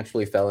just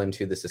naturally fell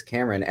into this as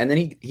Cameron. And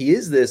then he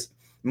is this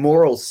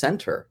moral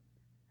center.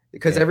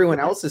 Because everyone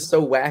else is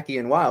so wacky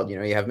and wild. You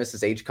know, you have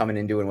Mrs. H coming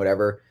in doing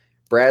whatever.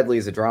 Bradley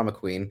is a drama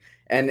queen.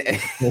 And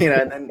you know,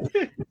 and then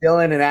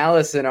Dylan and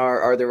Allison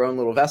are their own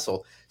little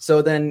vessel.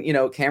 So then, you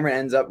know, Cameron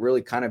ends up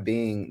really kind of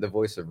being the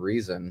voice of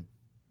reason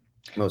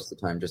most of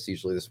the time, just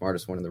usually the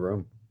smartest one in the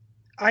room.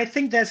 I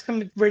think there's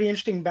something really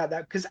interesting about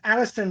that because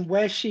Allison,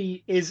 where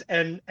she is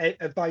a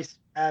vice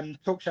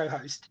talk show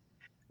host,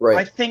 right?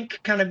 I think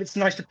kind of it's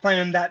nice to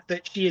play on that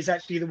she is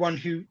actually the one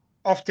who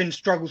often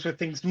struggles with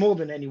things more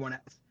than anyone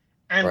else.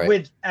 And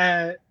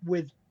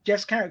with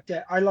Jeff's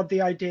character, I love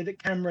the idea that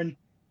Cameron,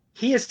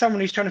 he is someone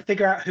who's trying to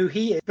figure out who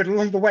he is, but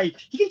along the way,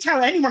 he can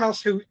tell anyone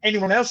else who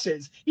anyone else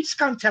is. He just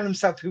can't tell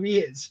himself who he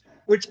is,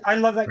 which I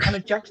love that kind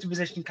of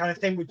juxtaposition kind of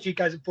thing, which you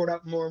guys have brought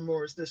up more and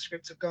more as the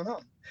scripts have gone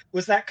on.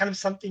 Was that kind of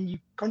something you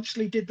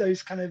consciously did,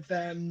 those kind of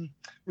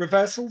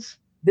reversals?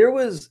 There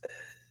was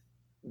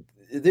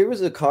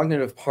a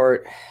cognitive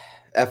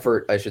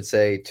effort, I should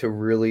say, to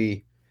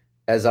really,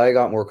 as I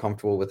got more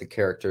comfortable with the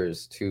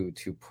characters, to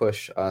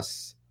push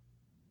us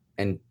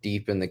and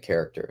deepen the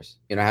characters.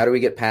 You know, how do we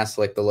get past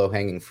like the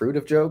low-hanging fruit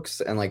of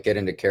jokes and like get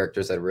into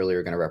characters that really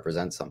are going to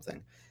represent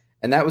something?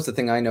 And that was the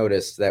thing I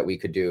noticed that we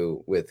could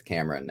do with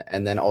Cameron,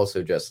 and then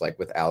also just like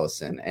with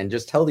Allison, and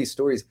just tell these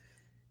stories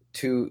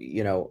to,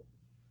 you know,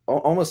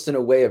 almost in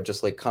a way of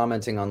just like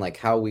commenting on like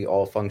how we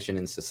all function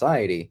in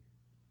society.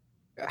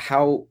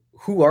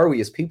 Who are we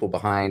as people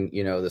behind,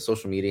 you know, the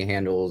social media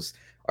handles,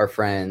 our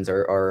friends,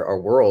 our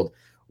world?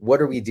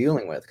 What are we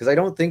dealing with? Because I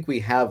don't think we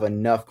have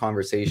enough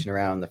conversation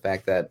around the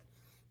fact that,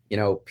 you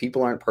know,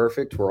 people aren't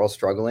perfect. We're all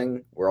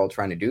struggling. We're all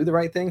trying to do the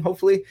right thing,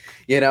 hopefully,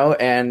 you know,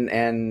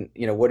 and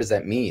you know, what does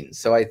that mean?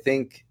 So I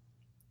think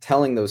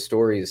telling those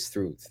stories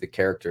through the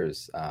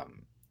characters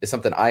is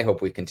something I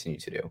hope we continue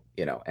to do,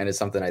 you know, and it's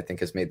something I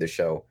think has made the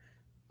show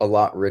a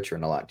lot richer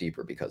and a lot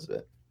deeper because of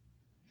it.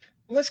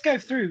 Let's go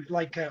through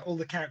like all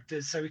the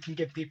characters so we can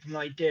give people an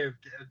idea of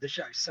the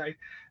show. So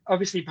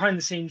obviously behind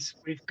the scenes,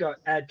 we've got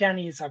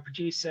Danny is our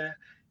producer.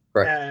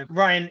 Right.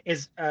 Ryan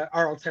is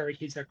our alter ego,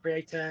 he's our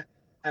creator.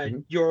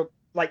 You're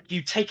like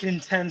you take it in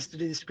turns to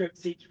do the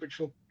scripts each, which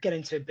we'll get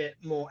into a bit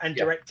more, and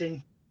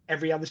directing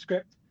every other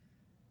script.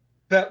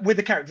 But with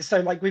the characters, so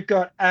like we've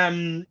got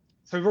so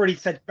we've already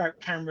said about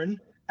Cameron.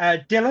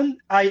 Dylan,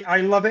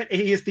 I love it.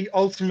 He is the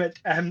ultimate.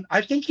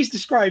 I think he's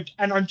described,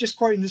 and I'm just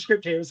quoting the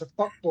script here, as a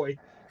fuckboy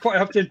quite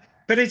often.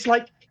 But it's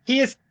like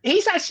he's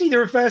actually the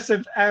reverse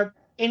of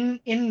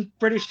in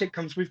British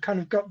sitcoms. We've kind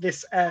of got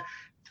this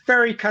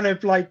very kind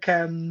of like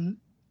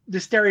the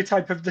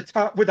stereotype of the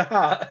tart with a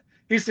heart,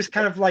 who's this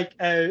kind of like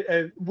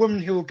a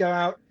woman who will go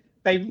out,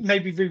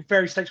 maybe be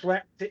very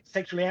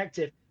sexually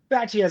active, but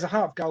actually has a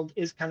heart of gold,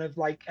 is kind of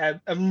like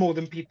a more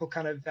than people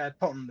kind of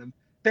put on them.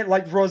 Bit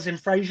like Roz in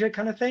Frasier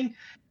kind of thing.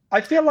 I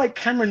feel like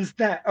Cameron's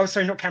that. Oh,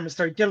 sorry, not Cameron.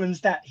 Sorry,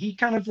 Dylan's that. He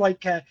kind of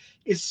like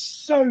is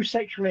so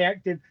sexually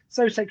active,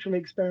 so sexually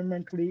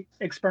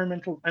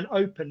experimental and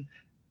open,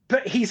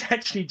 but he's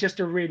actually just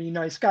a really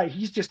nice guy.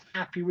 He's just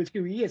happy with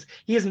who he is.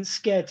 He isn't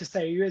scared to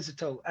say who he is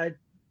at all.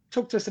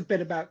 Talk to us a bit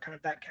about kind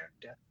of that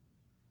character.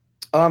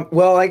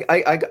 Well,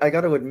 I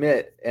got to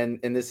admit, and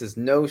this is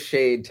no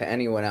shade to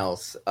anyone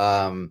else.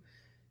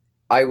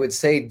 I would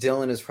say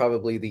Dylan is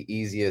probably the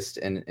easiest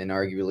and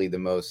arguably the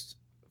most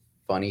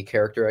funny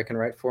character I can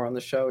write for on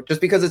the show,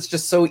 just because it's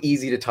just so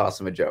easy to toss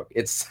him a joke.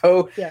 It's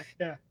so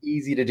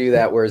easy to do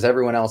that, whereas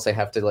everyone else I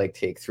have to like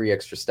take 3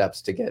 extra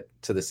steps to get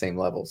to the same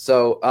level.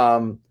 So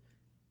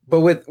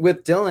but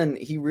with Dylan,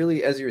 he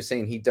really, as you were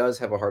saying, he does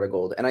have a heart of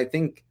gold, and I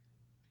think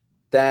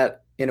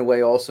that in a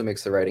way also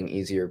makes the writing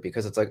easier,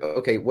 because it's like,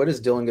 okay, what is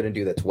Dylan going to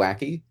do that's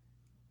wacky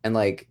and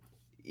like,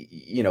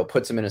 you know,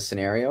 puts him in a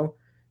scenario,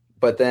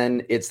 but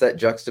then it's that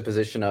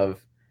juxtaposition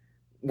of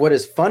what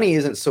is funny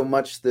isn't so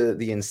much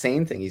the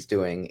insane thing he's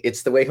doing.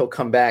 It's the way he'll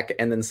come back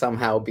and then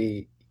somehow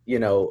be, you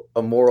know,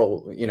 a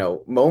moral, you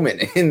know,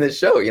 moment in the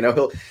show. You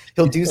know,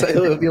 he'll do something.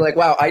 He'll be like,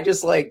 wow, I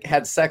just like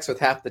had sex with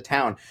half the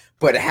town,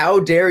 but how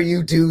dare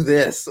you do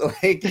this?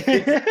 Like,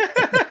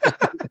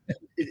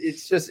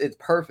 it's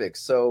perfect.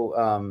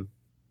 So,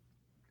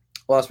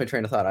 lost my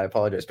train of thought. I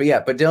apologize. But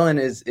yeah, but Dylan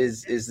is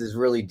this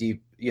really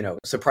deep, you know,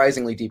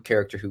 surprisingly deep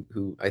character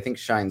who I think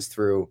shines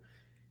through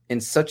in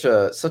such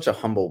a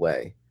humble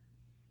way.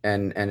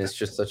 And it's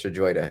just such a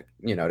joy to,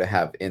 you know, to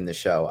have in the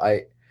show.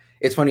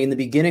 It's funny, in the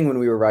beginning when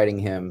we were writing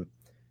him,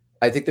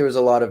 I think there was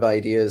a lot of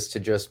ideas to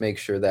just make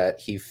sure that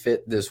he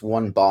fit this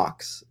one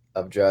box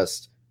of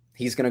just,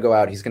 he's going to go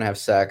out, he's going to have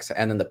sex,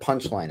 and then the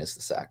punchline is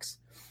the sex.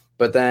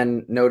 But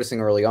then noticing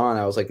early on,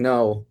 I was like,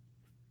 no,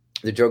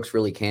 the jokes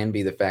really can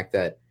be the fact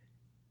that,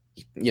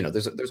 you know,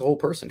 there's a whole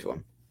person to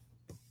him.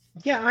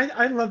 Yeah,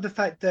 I love the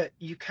fact that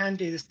you can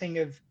do this thing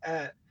of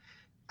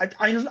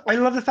I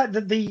love the fact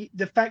that the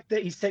fact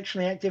that he's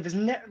sexually active is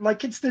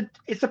like it's the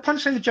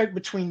punchline of the joke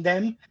between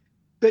them,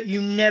 but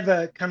you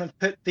never kind of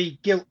put the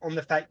guilt on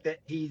the fact that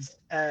he's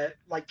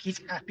like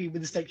he's happy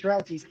with the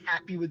sexuality, he's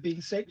happy with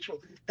being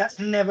sexual. That's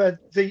never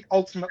the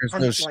ultimate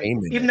punchline.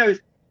 No, even though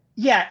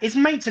it's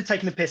mates are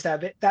taking the piss out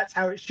of it. That's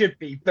how it should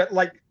be. But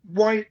like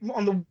why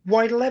on the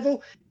wider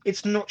level,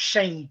 it's not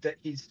shamed that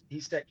he's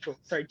sexual.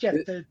 Sorry, Jeff,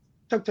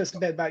 talk to us a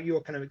bit about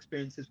your kind of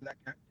experiences with that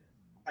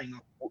character.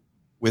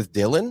 With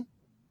Dylan?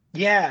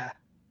 Yeah.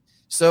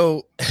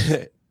 So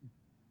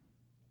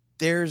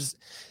there's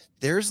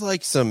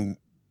like some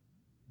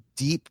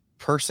deep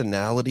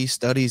personality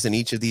studies in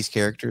each of these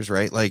characters,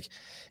 right? Like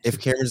if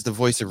Karen's the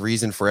voice of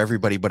reason for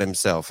everybody but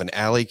himself, and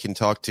Allie can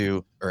talk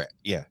to,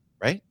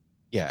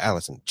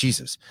 Allison,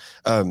 Jesus,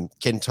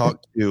 can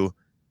talk to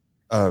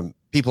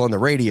people on the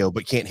radio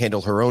but can't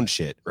handle her own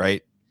shit,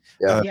 right?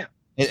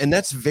 And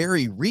that's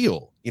very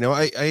real. You know,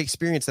 I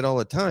experience it all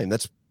the time.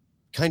 That's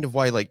kind of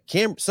why like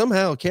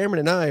somehow Cameron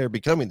and I are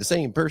becoming the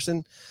same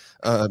person.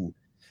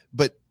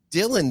 But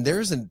Dylan,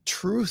 there's a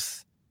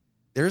truth.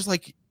 There's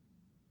like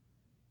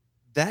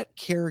that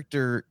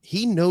character,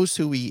 he knows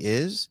who he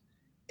is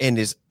and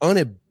is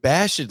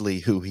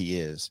unabashedly who he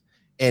is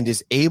and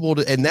is able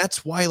to, and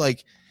that's why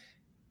like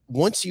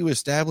once you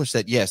establish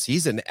that, yes,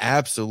 he's an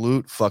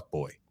absolute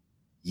fuckboy.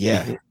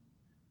 Yeah.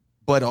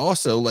 But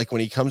also like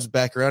when he comes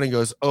back around and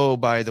goes, oh,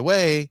 by the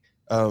way,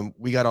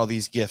 we got all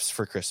these gifts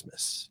for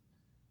Christmas.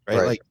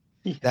 Right.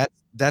 Like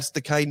that's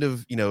the kind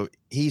of, you know,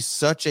 he's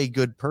such a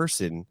good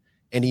person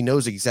and he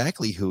knows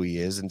exactly who he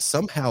is. And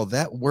somehow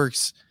that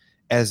works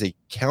as a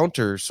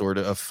counter, sort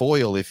of a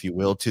foil, if you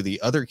will, to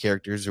the other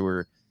characters who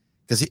are,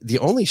 because the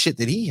only shit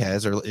that he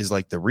has is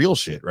like the real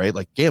shit, right?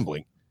 Like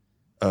gambling.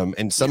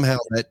 And somehow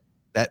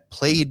that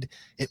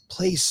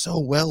plays so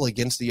well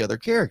against the other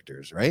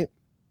characters. Right.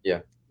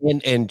 Yeah.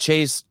 And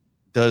Chase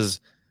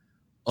does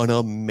an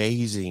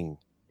amazing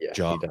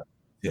job with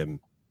him.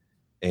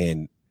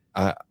 And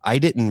I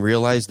didn't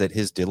realize that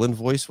his Dylan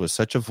voice was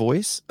such a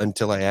voice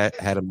until I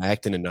had him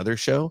act in another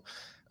show.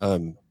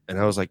 And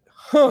I was like,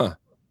 huh,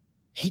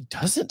 he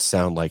doesn't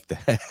sound like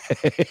that.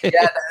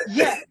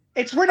 Yeah.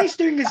 It's when he's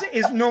doing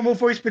his normal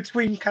voice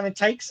between kind of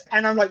takes.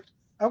 And I'm like,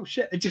 oh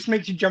shit, it just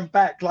makes you jump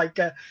back. Like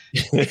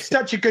it's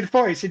such a good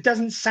voice. It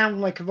doesn't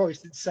sound like a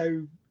voice. It's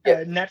so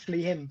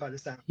naturally him by the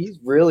sound. He's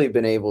really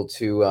been able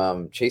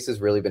to, Chase has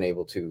really been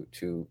able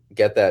to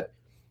get that,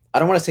 I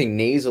don't want to say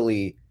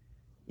nasally,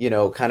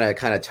 kind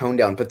of toned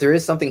down. But there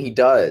is something he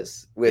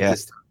does with Yeah.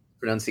 his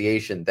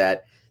pronunciation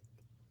that,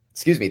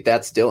 excuse me,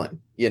 that's Dylan,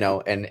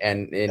 and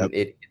Yep.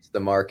 it hits the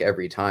mark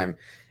every time.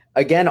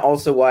 Again,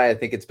 also why I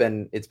think it's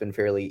been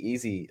fairly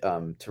easy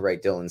to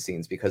write Dylan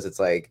scenes, because it's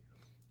like,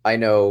 I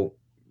know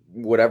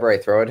whatever I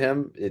throw at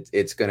him,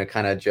 it's going to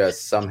kind of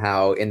just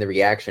somehow in the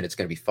reaction, it's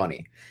going to be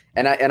funny.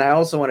 And I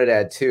also wanted to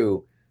add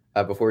too,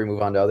 before we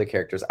move on to other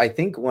characters, I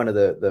think one of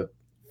the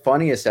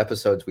funniest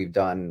episodes we've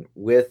done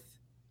with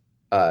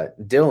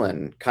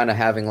Dylan kind of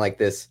having like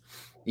this,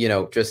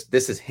 just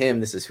this is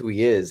him, this is who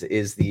he is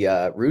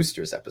the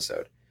Roosters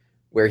episode,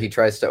 where he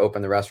tries to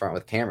open the restaurant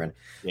with Cameron.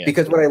 Yeah.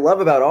 Because what I love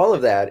about all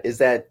of that is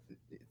that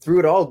through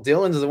it all,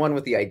 Dylan's the one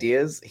with the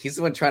ideas. He's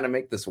the one trying to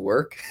make this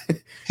work,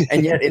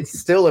 and yet it's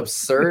still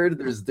absurd.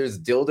 There's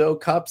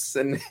dildo cups,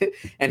 and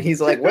he's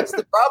like, "What's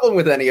the problem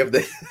with any of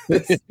this?"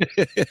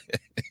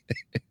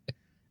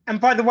 And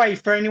by the way,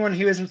 for anyone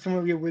who isn't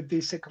familiar with the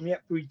sitcom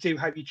yet, we do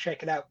hope you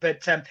check it out.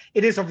 But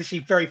it is obviously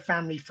very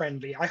family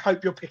friendly. I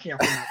hope you're picking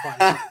up on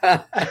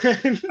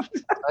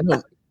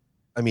that.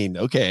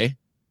 Okay,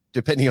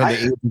 depending on the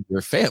age of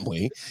your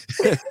family.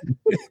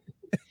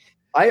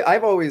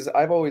 I've always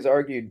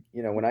argued,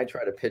 when I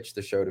try to pitch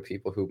the show to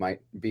people who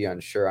might be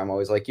unsure, I'm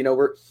always like,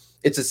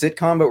 it's a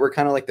sitcom, but we're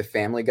kind of like the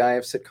Family Guy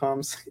of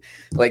sitcoms.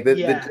 Like the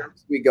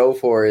jokes we go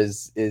for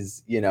is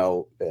a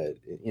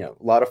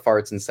lot of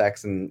farts and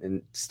sex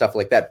and stuff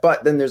like that.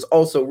 But then there's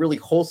also really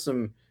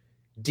wholesome,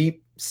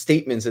 deep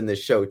statements in this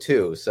show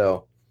too.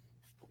 So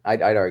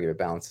I'd argue it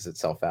balances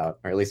itself out,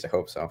 or at least I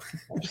hope so.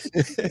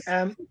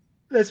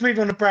 Let's move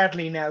on to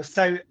Bradley now.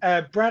 So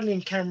Bradley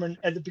and Cameron,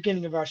 at the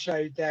beginning of our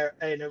show, they're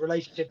in a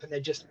relationship and they're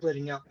just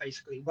splitting up,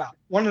 basically. Well,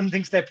 one of them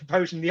thinks they're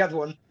proposing, the other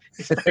one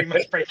is very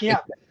much breaking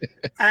up.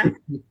 And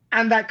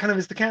that kind of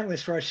is the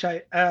catalyst for our show.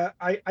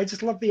 I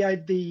just love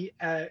the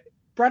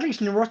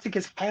Bradley's neurotic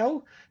as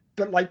hell,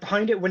 but like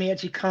behind it, when he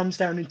actually calms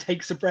down and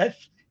takes a breath,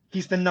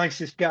 he's the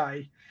nicest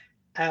guy.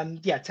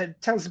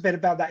 Tell us a bit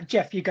about that.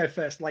 Jeff, you go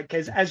first, like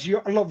as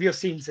a lot of your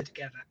scenes are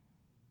together.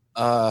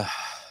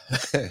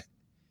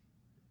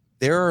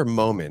 There are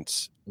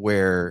moments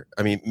where,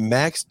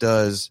 Max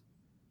does,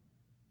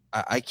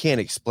 I can't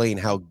explain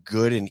how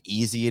good and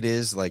easy it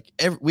is. Like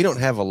we don't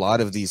have a lot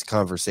of these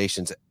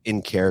conversations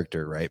in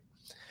character, right?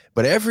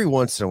 But every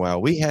once in a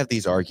while we have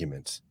these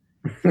arguments.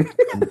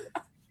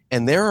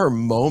 and there are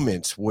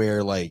moments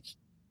where, like,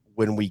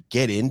 when we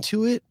get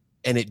into it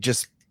and it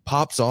just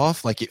pops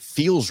off, like it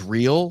feels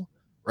real,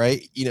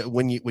 right?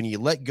 When you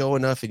let go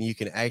enough and you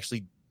can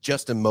actually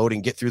just emote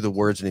and get through the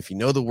words. And if you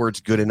know the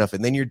words good enough,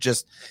 and then you're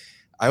just,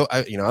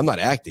 I'm not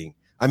acting.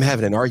 I'm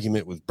having an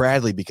argument with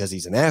Bradley because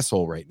he's an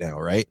asshole right now,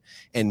 right?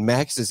 And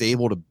Max is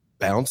able to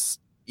bounce,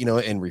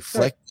 and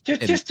reflect.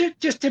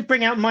 Just to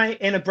bring out my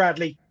inner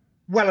Bradley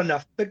well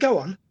enough, but go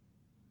on.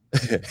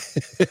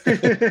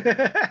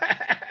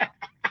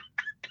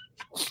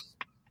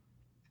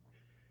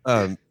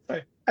 Sorry,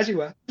 as you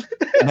were.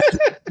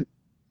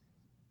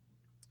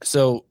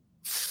 So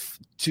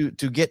to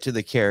get to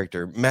the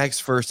character, Max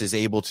first is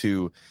able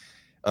to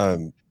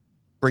bring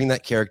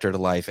that character to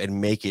life and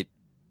make it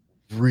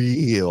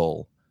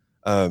real.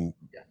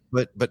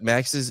 But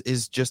Max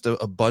is just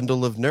a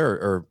bundle of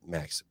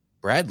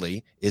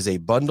Bradley is a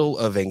bundle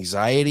of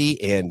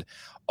anxiety and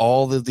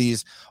all of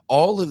these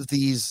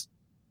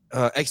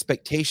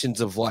expectations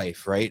of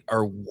life, right,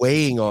 are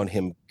weighing on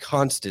him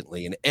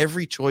constantly, and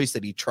every choice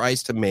that he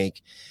tries to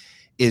make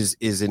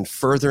is in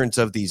furtherance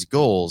of these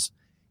goals,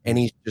 and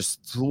he's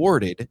just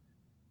thwarted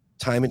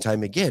time and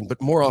time again,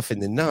 but more often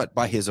than not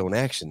by his own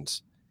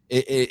actions.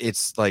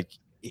 It's like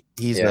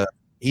he's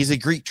a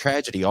Greek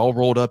tragedy all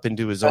rolled up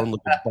into his own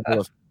little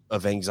bubble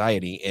of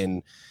anxiety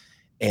and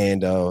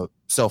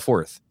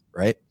self-worth,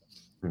 right?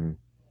 Mm-hmm.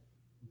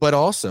 But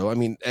also,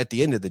 at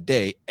the end of the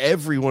day,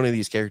 every one of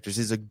these characters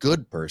is a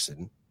good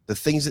person. The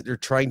things that they're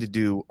trying to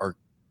do are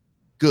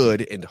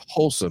good and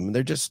wholesome.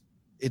 They're just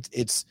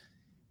it's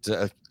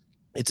a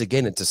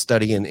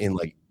study in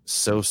like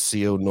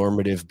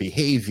socio-normative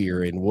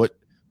behavior and what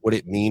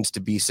it means to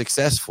be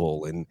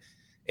successful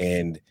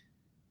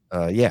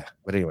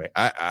but anyway,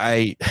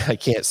 I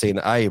can't say, and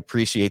I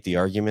appreciate the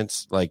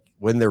arguments, like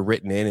when they're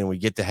written in and we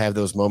get to have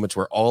those moments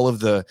where all of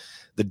the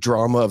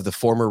drama of the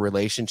former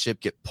relationship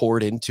get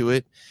poured into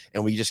it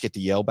and we just get to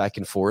yell back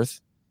and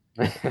forth.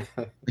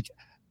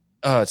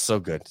 It's so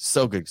good.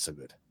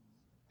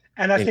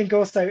 And I think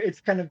also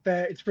it's kind of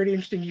it's really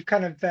interesting. You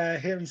kind of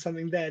hit on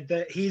something there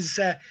that he's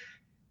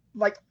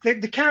like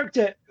the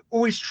character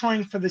always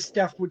trying for the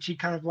stuff which he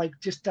kind of like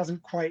just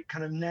doesn't quite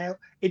kind of nail.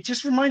 It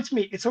just reminds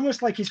me, it's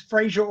almost like he's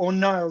Frasier or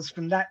Niles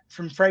from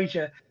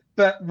Frasier,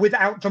 but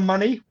without the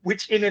money,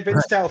 which in of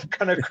itself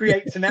kind of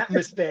creates an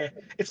atmosphere.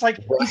 It's like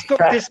he's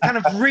got this kind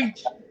of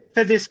reach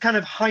for this kind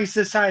of high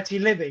society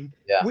living,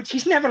 which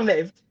he's never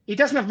lived. He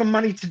doesn't have the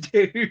money to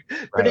do,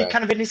 but he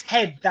kind of in his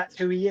head, that's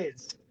who he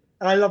is.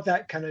 And I love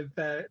that kind of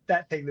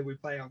that thing that we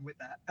play on with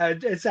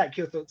that. Zach,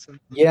 your thoughts on?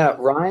 Yeah,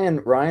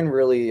 Ryan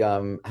really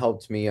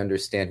helped me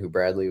understand who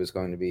Bradley was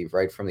going to be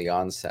right from the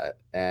onset,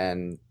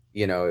 and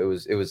You know,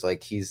 it was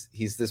like he's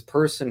this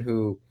person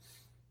who,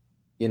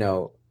 you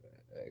know,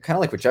 kind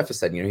of like what Jeff has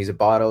said, you know, he's a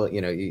bottle, you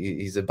know,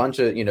 he's a bunch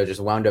of, you know, just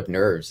wound up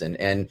nerves.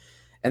 And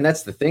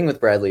that's the thing with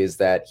Bradley, is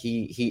that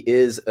he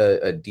is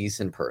a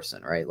decent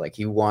person, right? Like,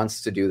 he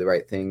wants to do the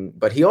right thing,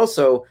 but he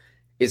also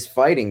is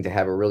fighting to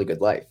have a really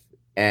good life.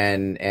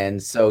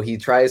 And so he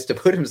tries to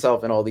put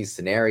himself in all these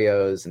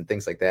scenarios and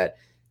things like that.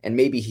 And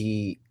maybe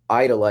he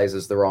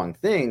idolizes the wrong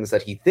things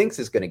that he thinks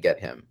is going to get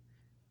him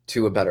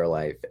to a better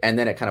life. And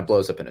then it kind of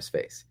blows up in his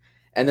face.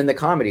 And then the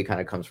comedy kind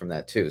of comes from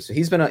that too. So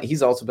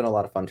he's also been a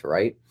lot of fun to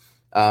write.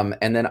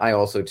 And then I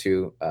also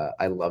too,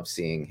 I love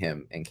seeing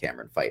him and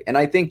Cameron fight. And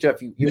I think,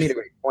 Jeff, you made a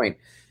great point.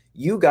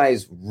 You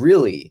guys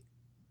really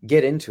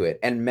get into it.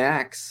 And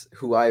Max,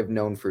 who I've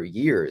known for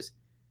years,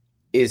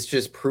 is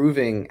just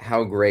proving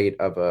how great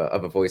of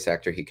a voice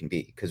actor he can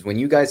be. Because when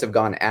you guys have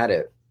gone at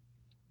it,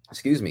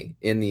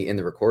 in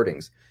the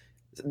recordings,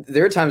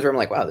 there are times where I'm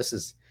like, wow,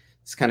 it's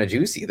kind of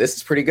juicy. This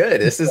is pretty good.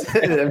 This is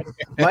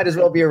might as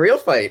well be a real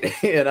fight,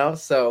 you know?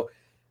 So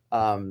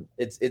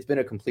it's been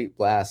a complete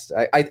blast.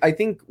 I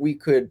think we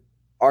could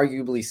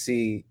arguably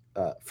see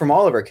from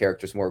all of our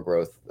characters more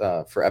growth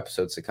for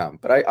episodes to come.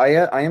 But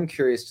I am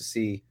curious to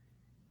see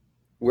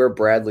where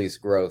Bradley's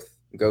growth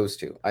goes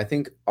to. I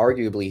think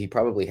arguably he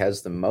probably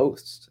has the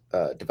most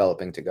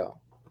developing to go.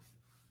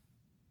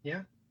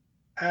 Yeah.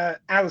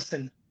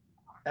 Alison.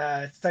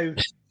 So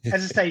as I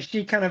say,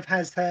 she kind of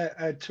has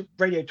her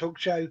radio talk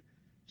show.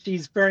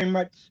 She's very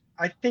much,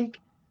 I think,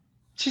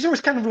 she's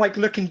always kind of like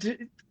looking to,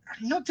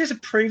 not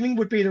disapproving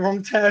would be the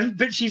wrong term,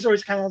 but she's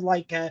always kind of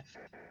like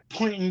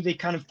pointing the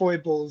kind of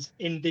foibles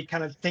in the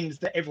kind of things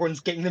that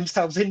everyone's getting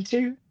themselves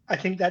into. I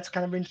think that's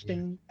kind of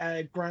interesting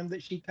ground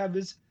that she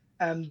covers.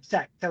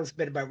 Zach, tell us a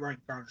bit about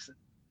writing for Alison.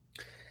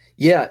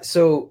 Yeah,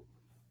 so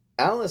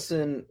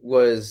Alison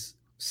was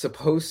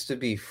supposed to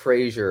be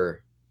Frasier,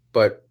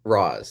 but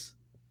Roz.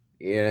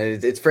 You know,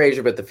 it's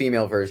Frasier, but the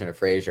female version of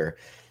Frasier.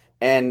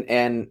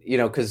 And you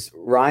know, because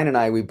Ryan and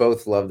I, we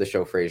both love the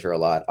show Frasier a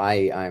lot.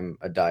 I'm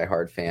a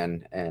diehard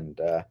fan, and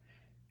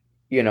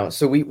you know,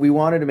 so we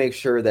wanted to make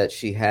sure that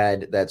she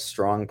had that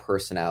strong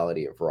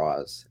personality of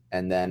Roz,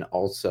 and then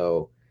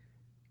also,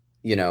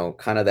 you know,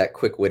 kind of that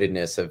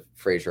quick-wittedness of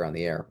Frasier on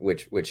the air,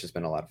 which has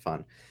been a lot of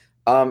fun.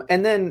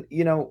 And then,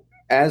 you know,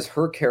 as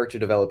her character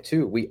developed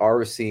too, we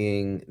are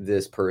seeing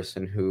this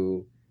person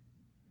who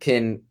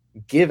can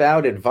give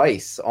out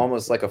advice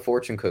almost like a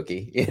fortune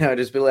cookie, you know,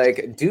 just be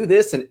like, do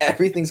this and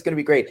everything's going to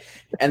be great.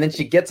 And then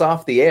she gets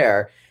off the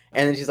air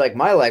and then she's like,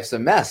 my life's a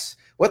mess.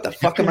 What the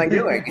fuck am I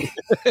doing?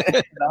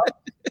 You know?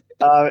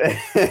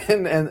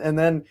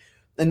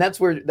 And that's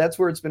where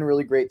it's been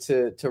really great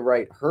to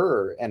write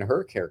her and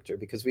her character,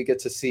 because we get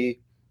to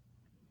see,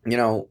 you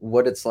know,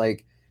 what it's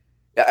like.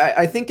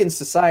 I think in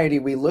society,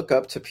 we look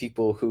up to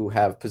people who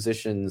have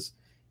positions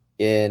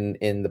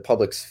in the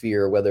public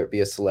sphere, whether it be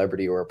a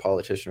celebrity or a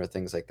politician or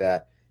things like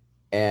that.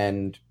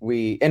 And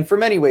for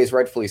many ways,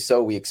 rightfully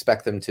so, we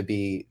expect them to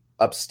be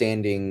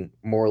upstanding,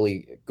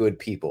 morally good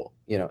people,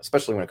 you know,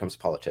 especially when it comes to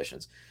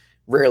politicians.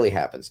 Rarely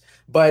happens.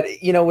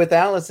 But, you know, with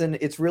Alison,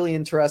 it's really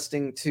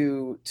interesting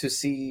to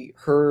see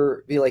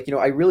her be like, you know,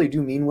 I really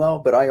do mean well,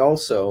 but I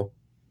also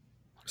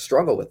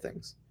struggle with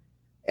things.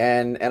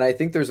 And I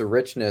think there's a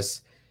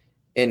richness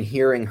in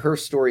hearing her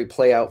story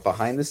play out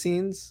behind the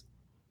scenes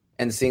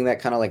and seeing that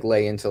kind of like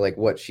lay into like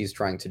what she's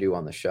trying to do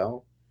on the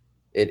show.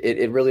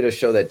 It really does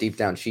show that deep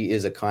down she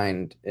is a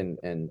kind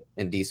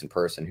and decent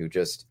person who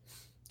just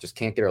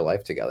can't get her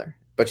life together.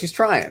 But she's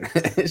trying.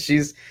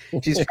 she's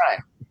trying.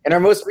 In our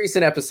most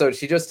recent episode,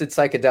 she just did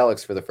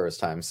psychedelics for the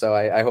first time. So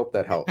I hope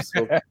that helps.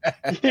 We'll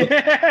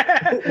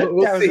That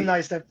was see. a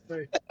nice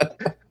episode.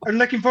 I'm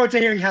looking forward to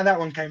hearing how that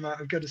one came out,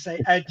 I've got to say.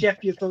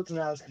 Jeff, your thoughts on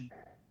Alison?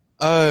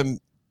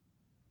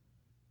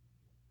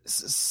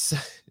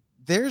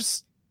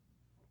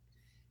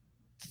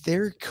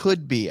 There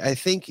could be. I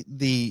think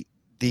the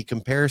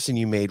comparison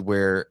you made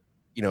where,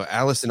 you know,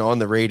 Alison on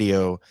the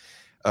radio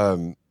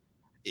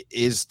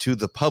is to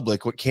the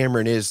public what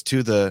Cameron is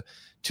to the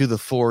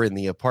four in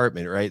the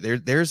apartment, right?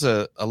 There's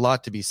a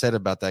lot to be said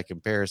about that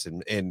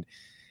comparison. And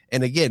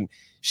again,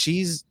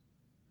 she's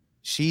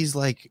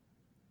like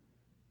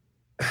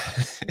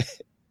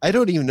I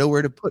don't even know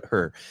where to put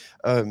her.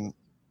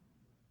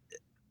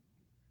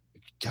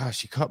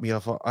 Gosh, you caught me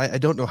off. I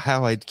don't know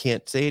how I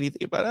can't say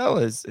anything about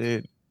Alice.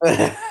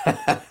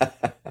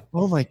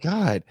 Oh my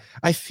God.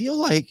 I feel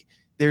like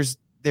there's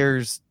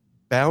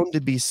bound to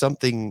be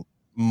something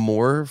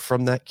more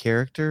from that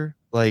character.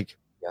 Like,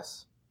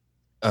 Yes.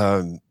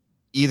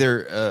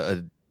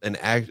 Either an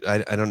act,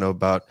 I don't know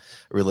about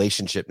a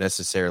relationship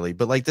necessarily,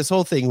 but like this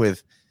whole thing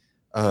with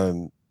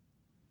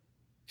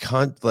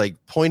like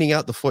pointing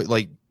out the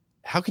like,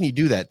 how can you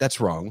do that? That's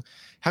wrong.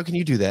 How can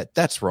you do that?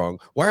 That's wrong.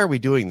 Why are we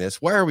doing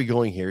this? Why are we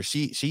going here?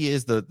 She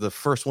is the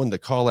first one to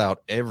call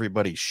out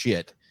everybody's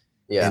shit.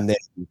 Yeah. And then,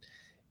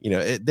 you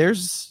know, I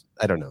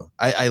don't know.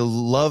 I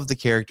love the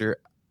character.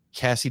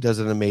 Cassie does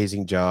an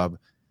amazing job.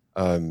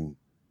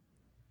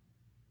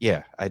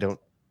 Yeah, I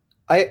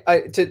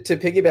To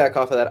piggyback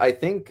off of that, I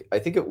think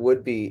it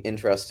would be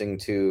interesting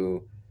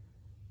to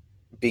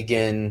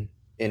begin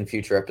in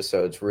future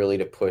episodes really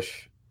to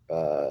push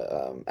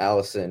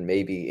Allison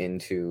maybe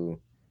into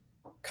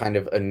kind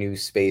of a new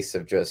space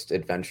of just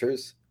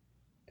adventures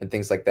and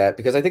things like that,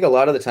 because I think a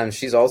lot of the times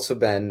she's also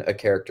been a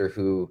character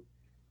who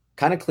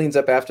kind of cleans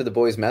up after the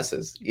boys'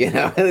 messes,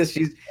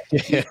 she's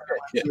like,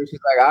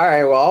 all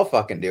right, well, I'll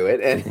fucking do it,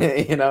 and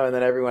and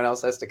then everyone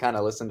else has to kind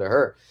of listen to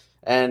her.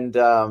 And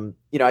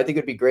I think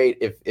it'd be great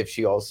if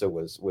she also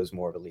was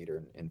more of a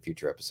leader in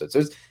future episodes.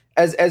 So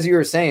as you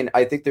were saying,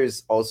 I think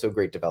there's also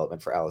great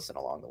development for Allison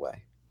along the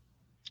way.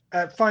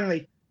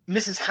 Finally,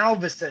 Mrs.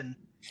 Halverson.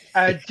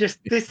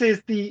 This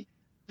is the,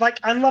 like,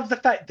 I love the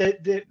fact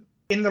that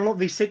in a lot of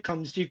these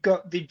sitcoms, you've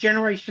got the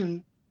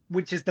generation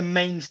which is the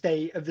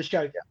mainstay of the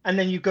show, and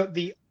then you've got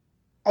the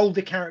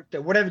older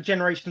character, whatever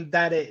generation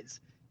that is.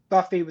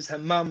 Buffy was her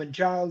mum, and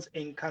Giles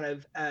in kind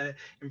of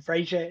in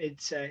Frasier,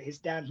 it's his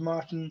dad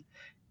Martin,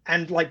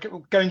 and like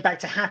going back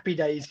to Happy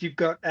Days, you've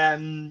got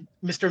Mr.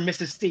 and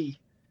Mrs. C,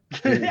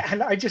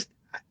 and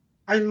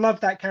I love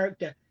that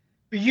character.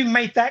 But you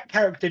made that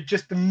character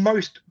just the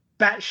most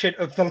batshit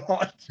of the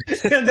lot,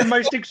 the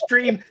most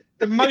extreme,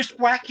 the most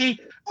wacky.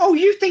 Oh,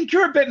 you think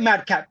you're a bit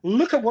madcap?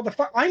 Look at what the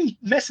fuck I'm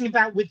messing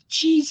about with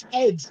cheese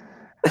heads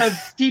of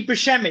Steve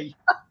Buscemi.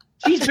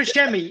 Cheese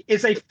Buscemi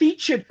is a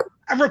featured.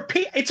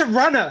 It's a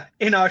runner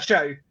in our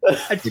show.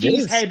 A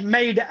cheese head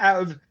made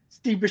out of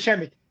Steve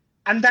Buscemi.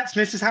 And that's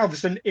Mrs.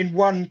 Halverson in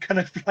one kind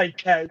of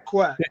like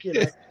quirk,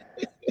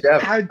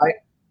 Jeff,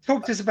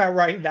 talk to us about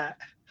writing that.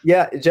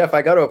 Yeah, Jeff,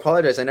 I got to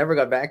apologize. I never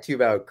got back to you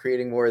about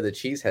creating more of the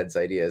cheeseheads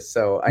ideas.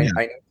 So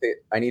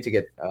I need to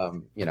get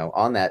on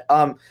that.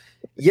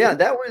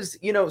 That was,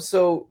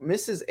 so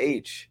Mrs.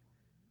 H,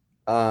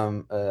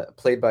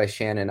 played by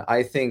Shannon.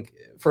 I think,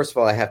 first of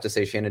all, I have to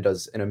say Shannon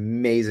does an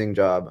amazing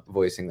job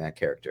voicing that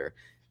character.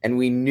 And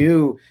we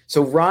knew,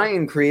 so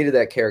Ryan created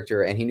that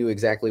character and he knew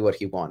exactly what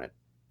he wanted.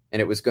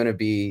 And it was going to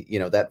be,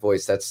 that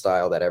voice, that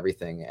style, that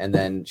everything. And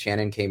then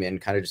Shannon came in,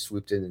 kind of just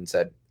swooped in and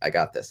said, I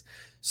got this.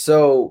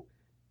 So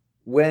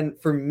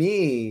for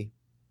me,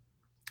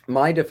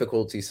 my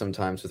difficulty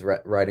sometimes with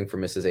writing for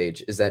Mrs.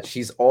 H is that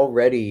she's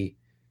already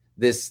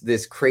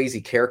this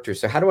crazy character.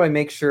 So how do I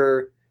make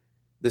sure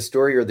the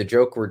story or the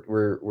joke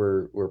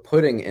we're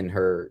putting in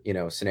her,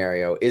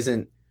 scenario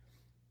isn't,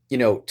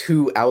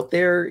 too out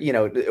there,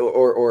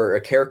 or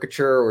a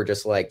caricature or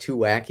just like too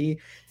wacky.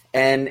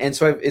 And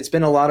so it's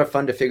been a lot of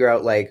fun to figure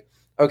out, like,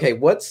 okay,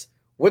 what's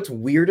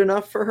weird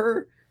enough for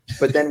her,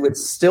 but then would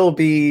still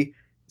be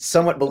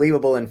somewhat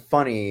believable and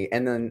funny,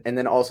 and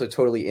then also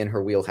totally in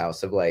her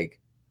wheelhouse of like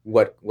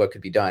what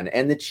could be done.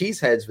 And the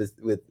cheeseheads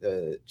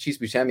with Cheese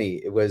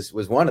Buscemi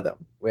was one of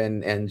them,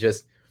 and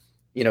just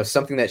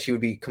something that she would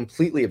be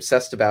completely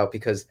obsessed about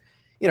because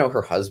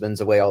her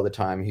husband's away all the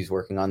time, he's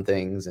working on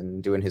things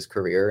and doing his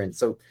career, and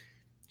so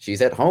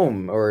she's at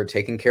home or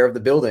taking care of the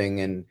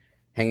building and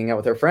hanging out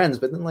with her friends.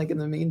 But then, like, in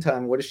the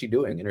meantime, what is she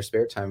doing in her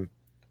spare time?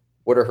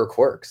 What are her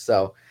quirks?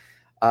 So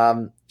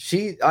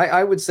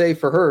I would say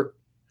for her,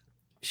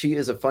 she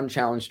is a fun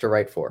challenge to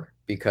write for,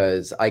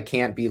 because I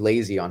can't be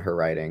lazy on her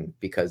writing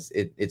because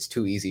it's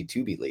too easy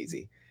to be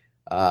lazy.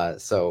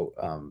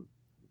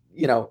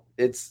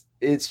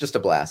 It's just a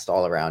blast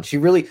all around. She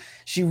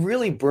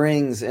really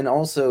brings, and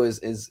also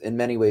is in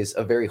many ways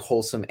a very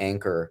wholesome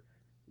anchor,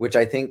 which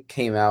I think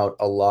came out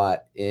a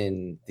lot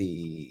in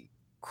the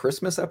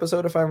Christmas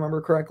episode, if I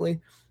remember correctly,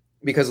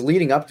 because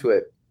leading up to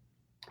it,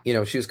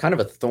 she was kind of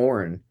a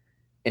thorn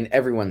in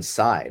everyone's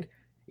side.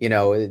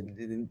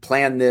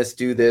 Plan this,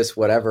 do this,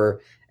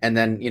 whatever. And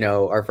then,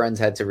 our friends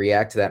had to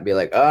react to that and be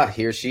like,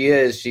 here she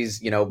is.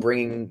 She's,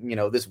 bringing,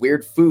 this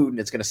weird food and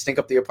it's going to stink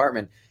up the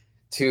apartment,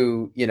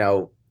 to,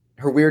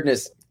 her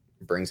weirdness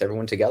brings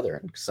everyone together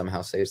and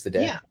somehow saves the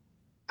day. Yeah.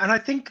 And I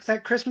think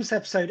that Christmas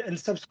episode and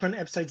subsequent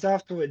episodes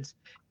afterwards,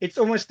 it's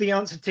almost the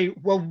answer to,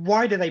 well,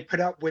 why do they put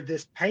up with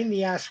this pain in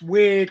the ass,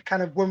 weird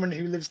kind of woman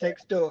who lives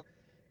next door?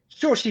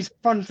 Sure, she's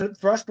fun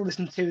for us to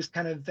listen to as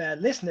kind of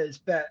listeners,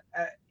 but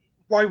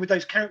why would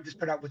those characters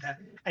put up with her?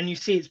 And you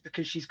see it's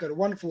because she's got a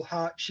wonderful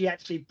heart. She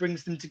actually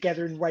brings them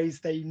together in ways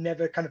they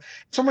never kind of...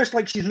 It's almost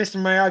like she's Mr.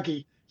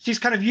 Miyagi. She's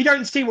kind of, you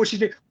don't see what she's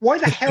doing. Why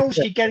the hell is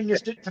she getting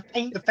us to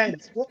paint the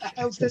fence? What the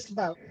hell's this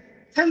about?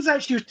 Turns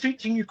out she was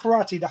teaching you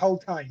karate the whole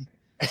time.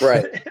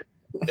 Right.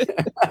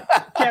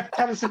 Jeff,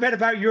 tell us a bit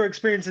about your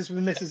experiences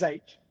with Mrs.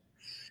 H.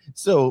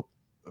 So,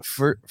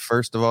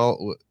 first of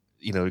all,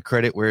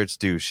 credit where it's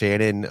due.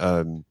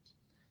 Shannon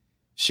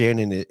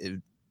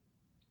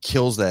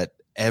kills that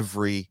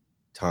every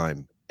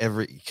time,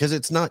 because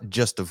it's not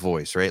just a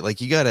voice, right? Like,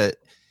 you gotta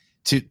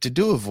to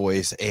do a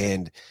voice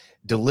and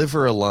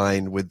deliver a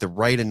line with the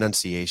right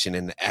enunciation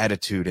and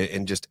attitude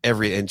and just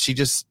and she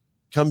just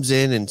comes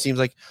in and seems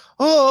like,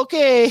 oh,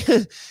 okay,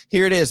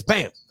 here it is,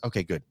 bam,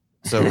 okay, good.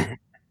 So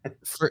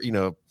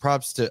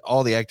props to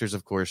all the actors,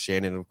 of course,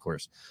 Shannon, of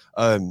course.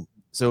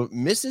 So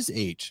Mrs.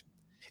 H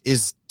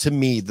is, to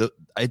me,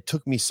 it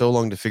took me so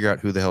long to figure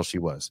out who the hell she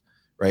was,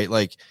 right?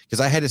 Like,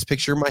 because I had this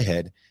picture in my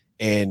head,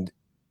 and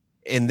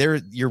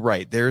and you're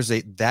right. There's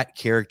that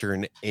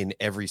character in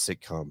every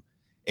sitcom,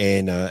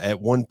 and at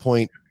one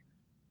point,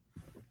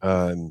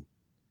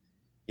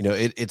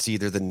 it's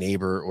either the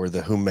neighbor or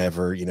the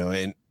whomever,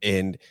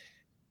 and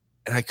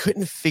I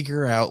couldn't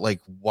figure out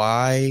like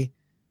why,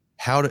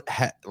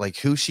 like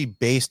who she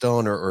based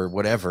on or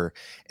whatever,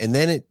 and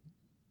then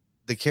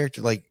the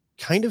character like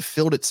kind of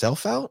filled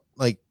itself out.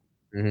 Like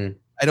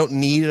I don't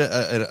need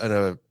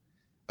a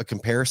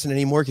comparison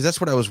anymore, because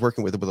that's what I was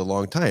working with a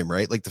long time,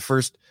 right? Like the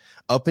first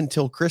up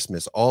until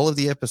Christmas, all of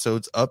the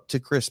episodes up to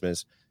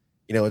Christmas,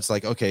 it's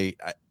like, okay,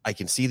 I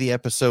can see the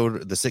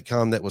episode, the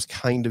sitcom that was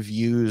kind of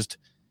used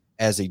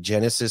as a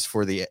genesis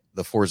for the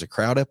Forza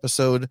Crowd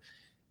episode,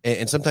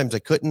 and sometimes I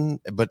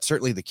couldn't, but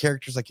certainly the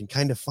characters I can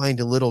kind of find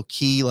a little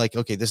key, like,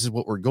 okay, this is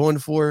what we're going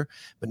for,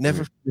 but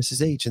never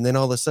Mrs. H. And then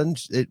all of a sudden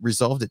it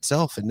resolved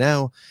itself, and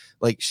now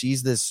like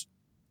she's this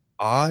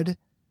odd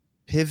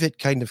pivot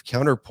kind of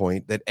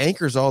counterpoint that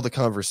anchors all the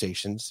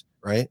conversations,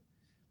 right?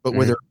 But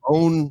with her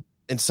own,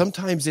 and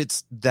sometimes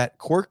it's that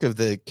quirk of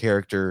the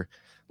character,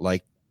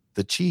 like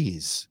the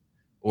cheese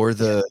or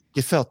the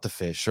gefilte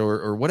fish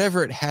or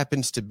whatever it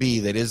happens to be,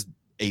 that is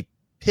a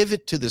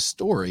pivot to the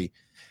story,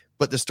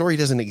 but the story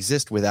doesn't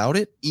exist without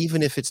it,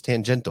 even if it's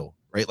tangential,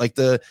 right? Like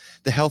the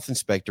health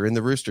inspector in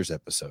the Roosters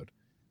episode,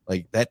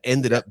 like that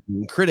ended up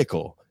being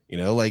critical,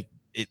 like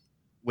it,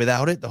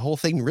 without it, the whole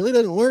thing really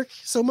doesn't work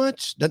so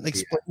much, doesn't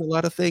explain a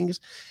lot of things.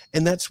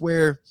 And that's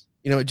where,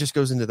 it just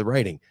goes into the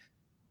writing.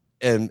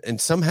 And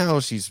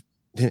somehow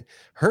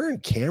her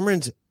and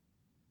Cameron's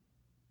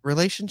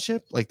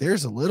relationship, like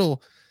there's a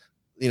little,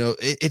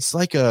 it's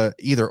like a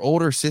either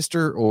older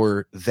sister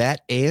or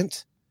that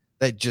aunt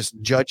that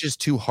just judges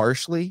too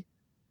harshly,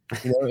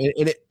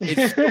 and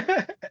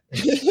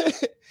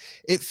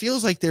it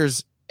feels like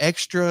there's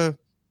extra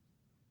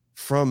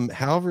from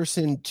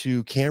Halverson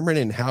to Cameron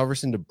and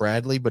Halverson to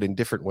Bradley, but in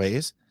different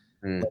ways.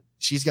 Like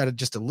she's got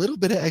just a little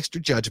bit of extra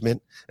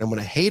judgment. I'm going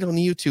to hate on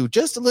you two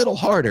just a little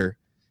harder.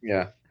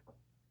 Yeah.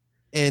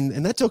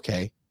 And that's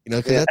okay.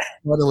 Because that's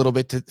fun a little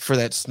bit for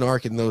that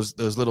snark and those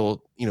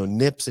little,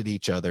 nips at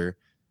each other,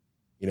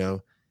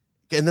 and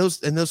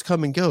those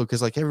come and go.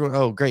 Cause like everyone,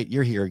 oh great,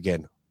 you're here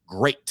again.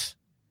 Great.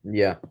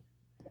 Yeah.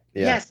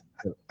 Yes.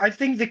 I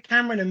think the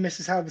Cameron and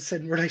Mrs.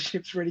 Halverson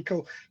relationship's really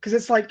cool, because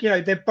it's like,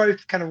 they're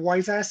both kind of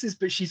wise asses,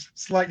 but she's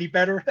slightly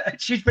better.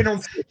 She's been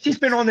on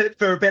it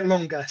for a bit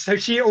longer, so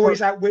she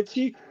always outwits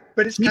you.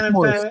 But it's kind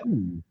of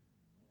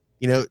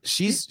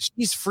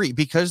she's free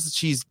because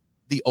she's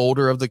the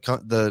older of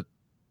the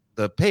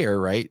pair,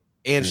 right?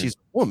 And she's a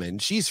woman.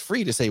 She's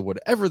free to say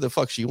whatever the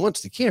fuck she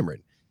wants to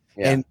Cameron.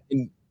 Yeah.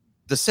 And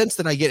the sense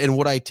that I get and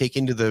what I take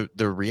into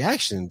the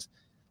reactions,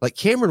 like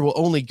Cameron will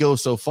only go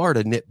so far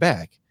to knit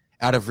back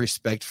out of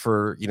respect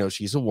for,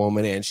 she's a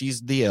woman and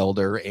she's the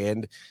elder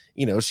and,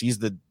 she's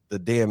the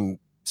damn,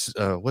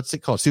 what's it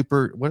called?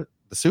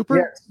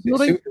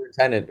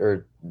 Superintendent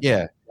or.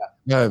 Yeah.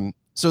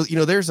 So,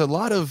 there's a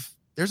lot of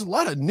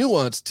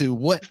nuance to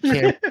what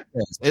Cameron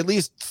says, at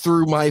least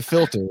through my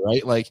filter,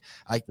 right? Like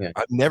I'm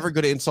never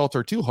going to insult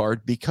her too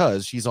hard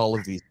because she's all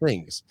of these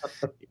things,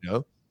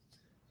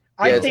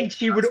 I think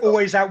she would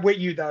always outwit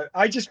you, though.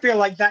 I just feel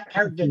like that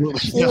character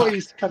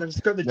always kind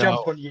of got the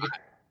jump on you.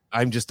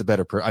 I'm just the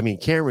better person. I mean,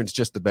 Cameron's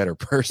just the better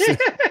person.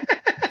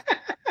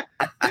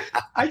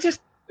 I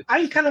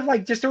kind of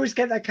like just always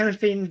get that kind of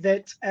thing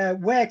that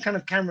where kind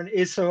of Cameron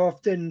is so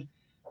often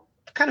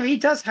kind of, he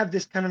does have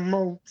this kind of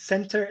moral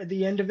center at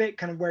the end of it,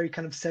 kind of where he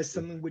kind of says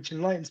something which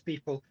enlightens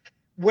people.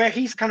 Where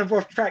he's kind of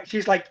off track,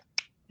 she's like,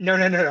 no.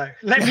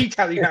 Let me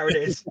tell you how it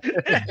is.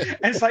 And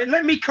it's like,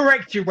 let me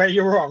correct you where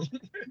you're wrong.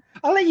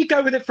 I'll let you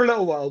go with it for a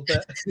little while,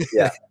 but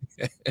yeah.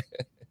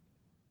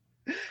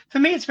 For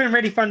me, it's been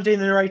really fun doing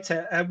the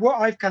narrator. What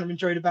I've kind of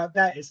enjoyed about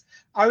that is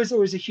I was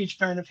always a huge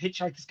fan of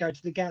Hitchhiker's Guide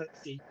to the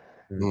Galaxy,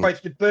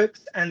 both the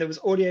books and there was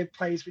audio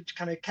plays which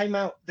kind of came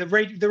out. The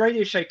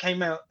radio show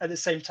came out at the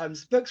same time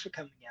as the books were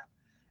coming out,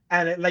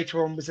 and it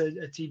later on was a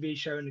TV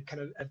show and a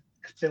kind of a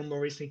film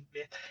more recently.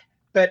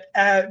 But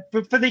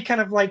for the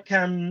kind of like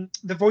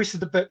the voice of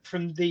the book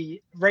from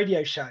the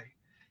radio show,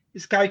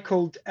 this guy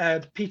called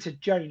Peter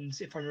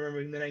Jones, if I'm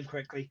remembering the name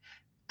correctly.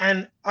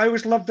 And I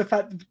always loved the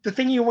fact, the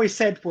thing he always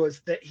said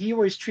was that he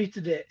always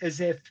treated it as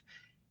if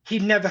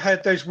he'd never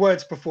heard those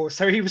words before.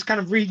 So he was kind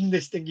of reading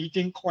this thing he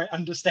didn't quite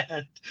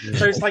understand. Yeah.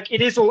 So it's like,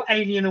 it is all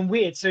alien and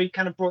weird. So he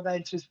kind of brought that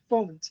into his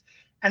performance.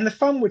 And the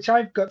fun which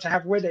I've got to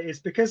have with it is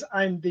because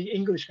I'm the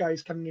English guy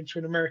who's coming into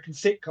an American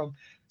sitcom,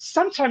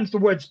 sometimes the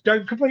words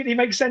don't completely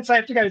make sense. I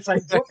have to go, it's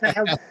like, what the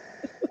hell?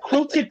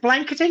 Quilted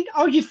blanketing?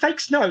 Oh, you fake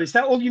snow. Is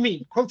that all you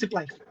mean? Quilted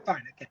blanketing.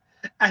 Fine, okay.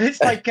 And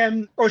it's like,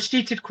 or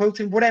sheeted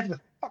quilting, whatever the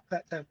fuck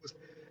that term was.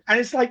 And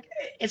it's like,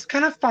 it's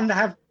kind of fun to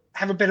have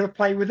a bit of a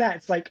play with that.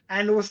 It's like,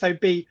 and also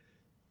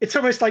it's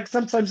almost like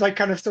sometimes I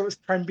kind of sort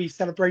of try and be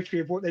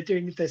celebratory of what they're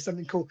doing if there's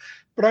something cool.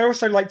 But I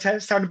also like to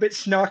sound a bit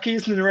snarky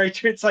as the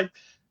narrator. It's like,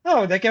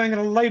 oh, they're going on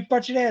a low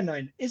budget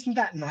airline. Isn't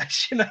that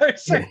nice?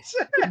 So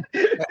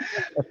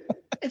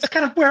it's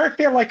kind of where I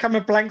feel like I'm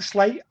a blank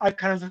slate. I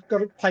kind of got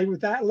to play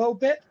with that a little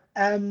bit.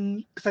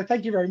 So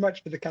thank you very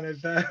much for the kind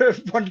of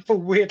wonderful,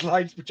 weird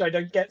lines, which I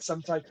don't get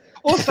sometimes.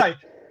 Also,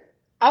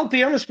 I'll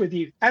be honest with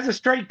you, as a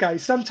straight guy,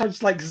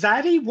 sometimes like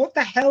Zaddy, what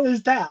the hell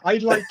is that? I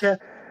like.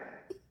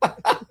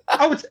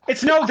 Oh,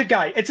 it's an older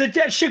guy. It's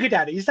a sugar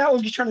daddy. Is that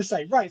all you're trying to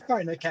say? Right,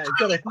 fine, okay,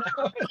 got it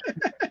now.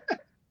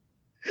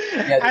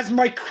 Yeah. As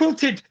my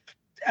quilted,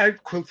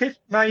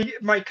 my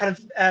kind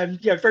of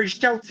very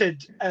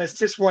sheltered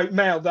cis white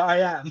male that I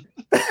am.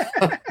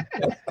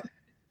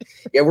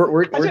 Yeah,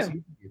 we're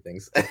teaching you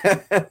things.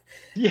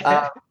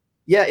 Yeah.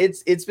 Yeah,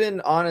 it's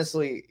been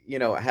honestly,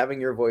 having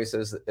your voice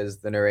as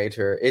the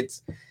narrator.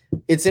 It's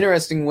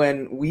interesting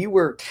when we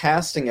were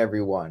casting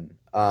everyone.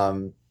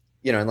 And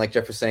like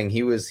Jeff was saying,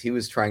 he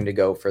was trying to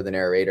go for the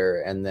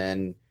narrator, and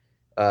then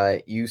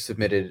you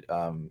submitted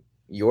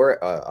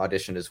your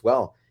audition as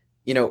well.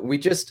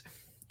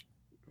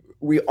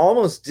 We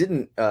almost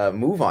didn't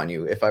move on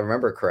you, if I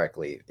remember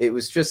correctly. It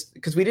was just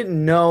because we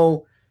didn't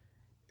know,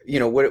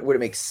 would it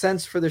make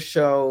sense for the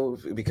show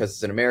because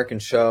it's an American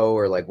show,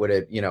 or like would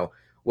it,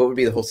 what would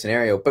be the whole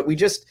scenario? But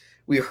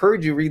we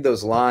heard you read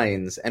those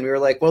lines, and we were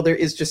like, well, there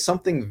is just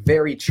something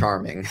very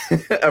charming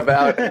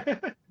about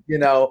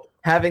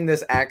having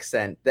this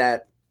accent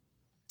that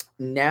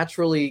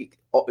naturally,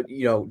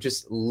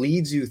 just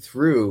leads you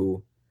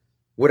through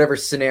whatever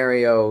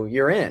scenario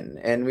you're in.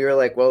 And we were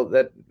like, well,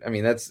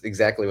 that's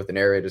exactly what the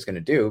narrator is going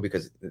to do,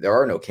 because there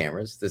are no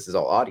cameras. This is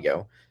all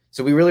audio.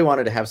 So we really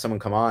wanted to have someone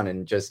come on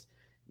and just,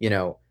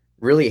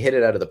 really hit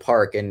it out of the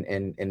park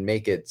and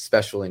make it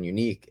special and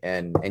unique.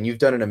 And you've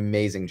done an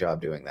amazing job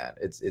doing that.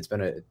 It's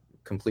been a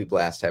complete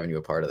blast having you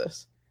a part of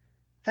this.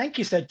 Thank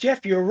you, sir.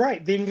 Jeff, you're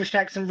right. The English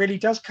accent really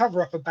does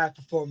cover up a bad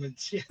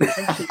performance. Yeah,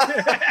 thank you.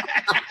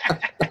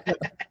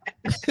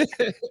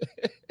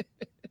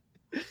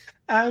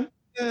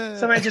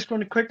 So I just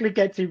want to quickly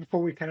get to,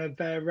 before we kind of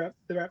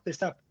wrap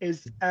this up,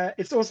 is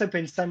it's also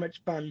been so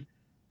much fun.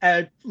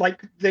 To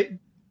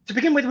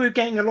begin with, we were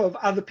getting a lot of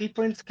other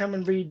people in to come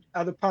and read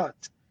other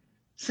parts.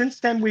 Since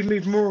then, we've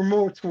moved more and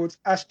more towards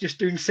us just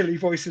doing silly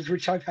voices,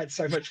 which I've had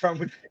so much fun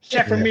with.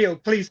 Chef Emile,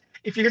 please,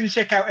 if you're going to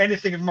check out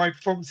anything of my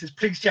performances,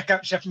 please check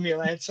out Chef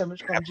Emile. I had so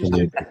much fun just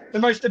doing the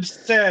most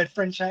absurd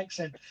French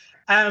accent.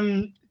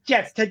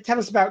 Jeff, tell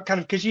us about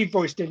because you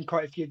voiced in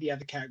quite a few of the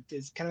other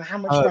characters. How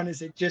much fun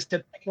is it just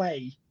to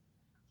play?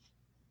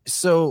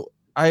 So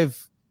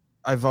I've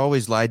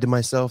always lied to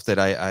myself that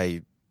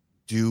I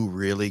do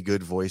really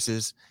good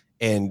voices,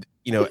 and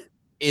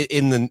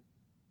in the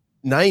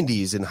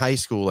 90s in high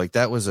school, like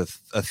that was a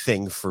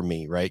thing for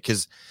me, right?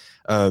 Because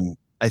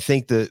I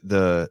think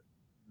the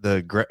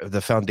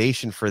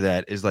foundation for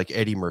that is like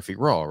Eddie Murphy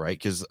Raw, right?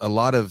 Because a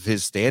lot of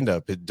his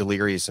stand-up at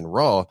Delirious and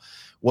Raw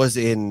was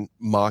in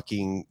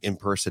mocking,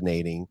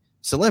 impersonating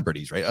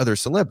celebrities, right? Other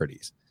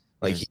celebrities.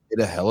 Like he did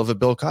a hell of a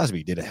Bill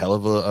Cosby, did a hell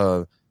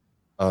of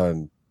a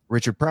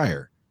Richard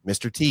Pryor,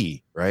 Mr.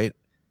 T, right?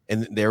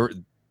 And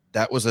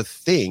that was a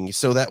thing.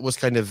 So that was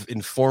kind of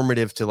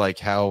informative to like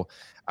how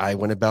I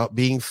went about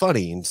being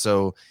funny. And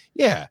so,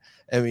 yeah,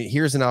 I mean,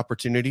 here's an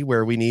opportunity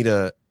where we need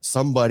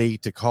somebody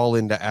to call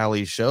into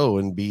Allie's show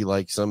and be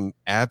like some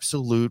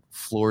absolute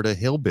Florida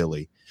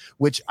hillbilly,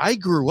 which I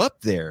grew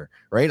up there,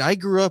 right? I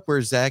grew up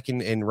where Zach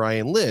and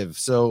Ryan live.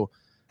 So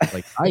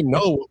like, I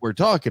know what we're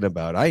talking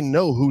about. I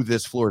know who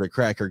this Florida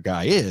cracker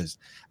guy is.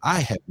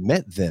 I have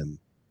met them.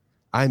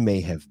 I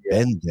may have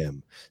been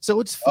them. So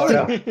it's fun.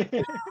 Oh,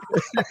 yeah.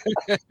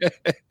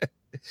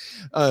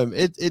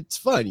 It's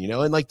fun,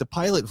 and like the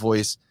pilot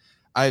voice,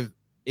 I've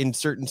in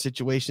certain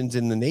situations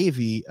in the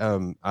Navy,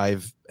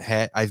 I've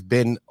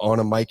been on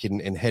a mic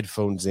and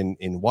headphones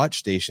in watch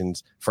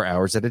stations for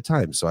hours at a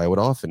time. So I would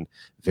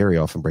very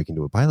often break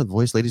into a pilot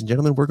voice. Ladies and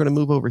gentlemen, we're going to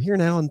move over here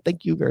now, and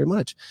thank you very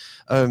much.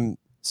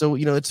 So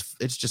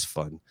it's just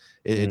fun.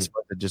 It's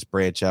fun to just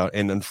branch out.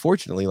 And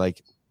unfortunately,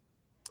 like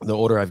the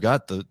older I've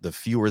got, the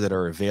fewer that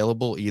are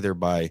available, either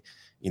by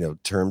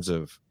terms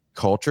of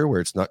culture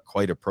where it's not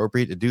quite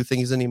appropriate to do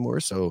things anymore.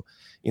 So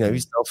you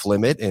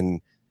self-limit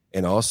and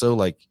also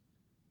like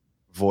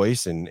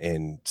voice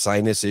and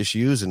sinus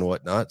issues and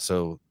whatnot.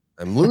 So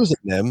I'm losing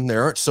them.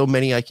 There aren't so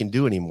many I can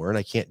do anymore, and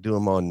I can't do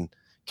them on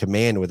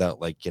command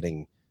without like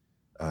getting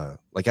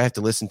like I have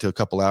to listen to a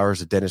couple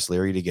hours of Dennis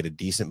Leary to get a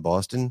decent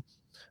Boston.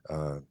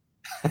 But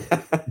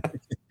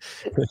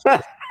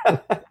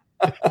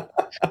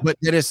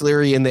Dennis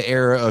Leary in the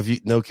era of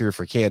No Cure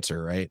for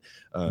Cancer, right?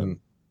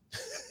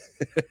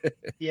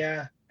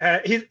 Yeah,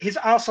 his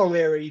arsehole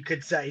era, you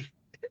could say,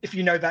 if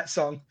you know that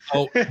song.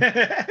 Oh,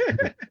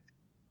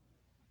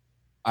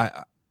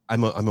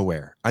 I'm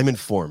aware. I'm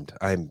informed.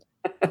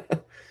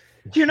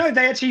 Do you know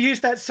they actually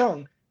used that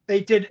song?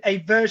 They did a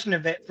version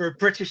of it for a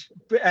British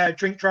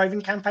drink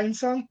driving campaign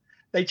song.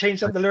 They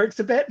changed up the lyrics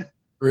a bit.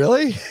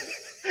 Really?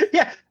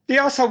 Yeah, the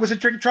arsehole was a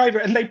drink driver,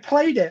 and they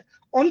played it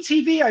on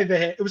TV over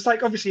here. It was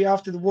like obviously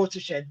after the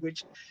watershed,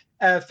 which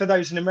for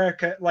those in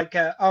America, like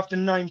after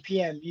 9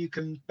 p.m., you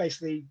can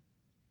basically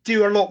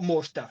do a lot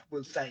more stuff,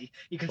 we'll say.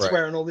 You can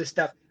swear and all this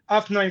stuff.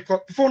 After 9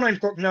 o'clock, before 9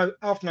 o'clock, no.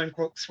 After 9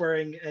 o'clock,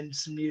 swearing and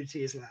some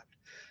nudity is allowed.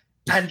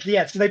 And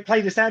yeah, so they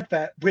play this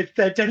advert with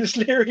Dennis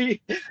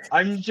Leary.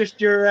 I'm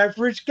just your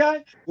average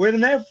guy with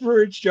an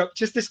average job.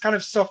 Just this kind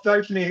of soft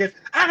opening. He goes,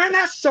 I'm an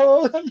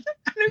asshole.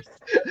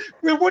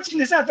 We're watching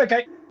this advert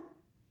going,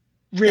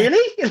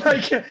 really?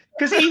 Like,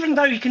 because even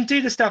though you can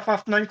do the stuff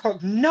after 9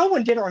 o'clock, no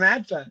one did it on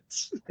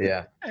adverts.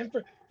 Yeah. And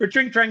for a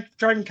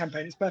driving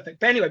campaign, it's perfect.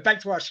 But anyway, back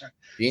to our show.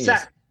 Genius.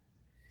 Zach,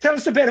 tell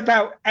us a bit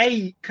about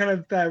A, kind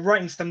of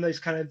writing some of those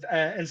kind of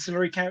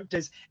ancillary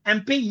characters,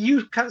 and B,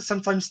 you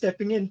sometimes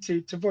stepping in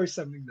to voice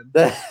some of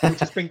them, which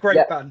has been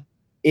great fun.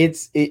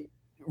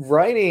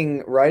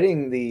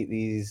 Writing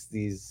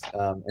these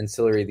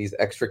ancillary, these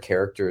extra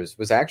characters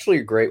was actually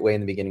a great way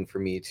in the beginning for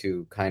me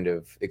to kind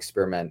of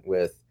experiment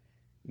with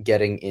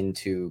getting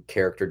into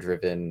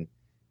character-driven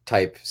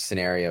type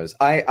scenarios.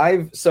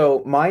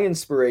 So my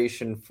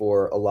inspiration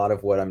for a lot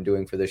of what I'm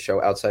doing for this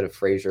show outside of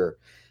Frasier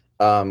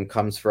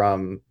comes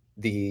from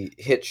the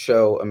hit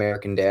show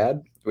American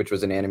Dad, which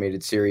was an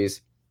animated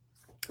series,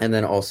 and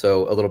then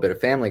also a little bit of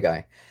Family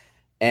Guy.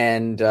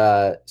 And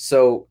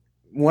so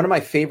one of my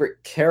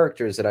favorite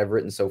characters that I've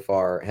written so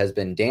far has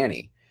been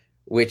Danny,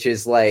 which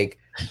is like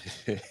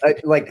a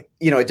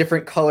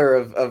different color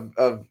of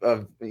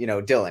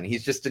Dylan.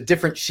 He's just a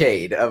different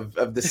shade of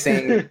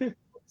the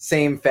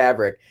same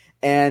fabric.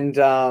 And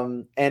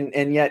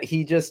yet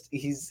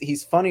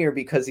he's funnier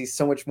because he's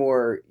so much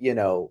more,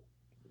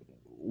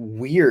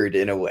 weird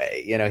in a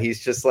way. He's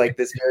just like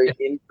this very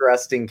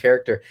interesting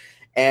character.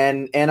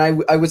 And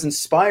I was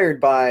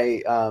inspired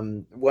by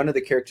one of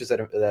the characters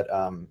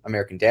that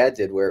American Dad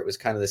did, where it was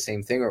kind of the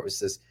same thing, where it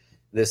was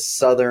this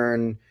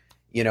Southern,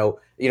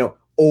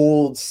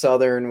 old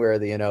Southern, where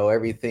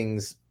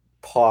everything's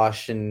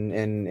posh and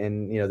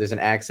there's an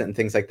accent and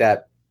things like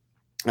that.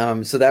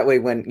 So that way,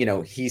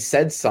 when he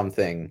said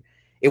something,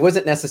 it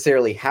wasn't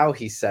necessarily how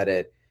he said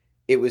it.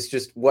 It was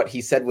just what he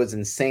said was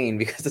insane,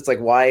 because it's like,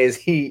 why is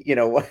he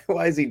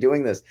why is he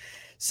doing this?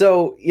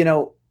 So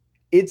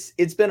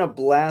it's been a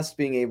blast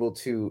being able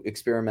to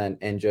experiment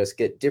and just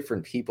get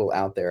different people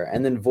out there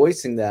and then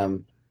voicing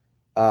them.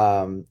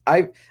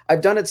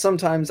 I've done it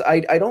sometimes.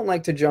 I don't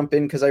like to jump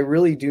in because I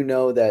really do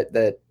know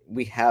that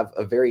we have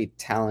a very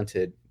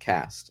talented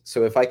cast.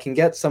 So if I can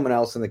get someone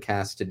else in the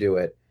cast to do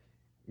it,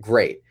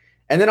 great.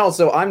 And then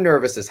also I'm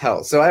nervous as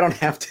hell, so I don't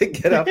have to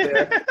get up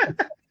there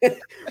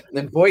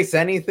and voice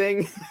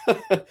anything.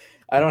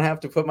 I don't have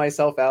to put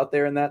myself out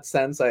there in that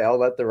sense. I'll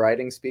let the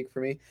writing speak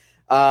for me.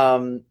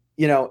 And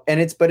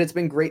it's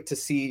been great to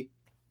see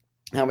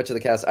how much of the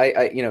cast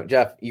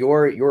Jeff,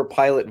 your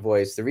pilot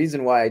voice, the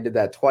reason why I did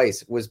that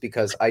twice was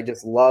because I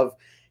just love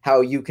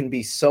how you can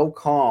be so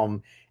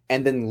calm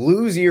and then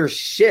lose your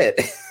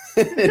shit.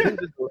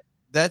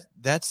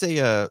 That's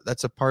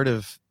a part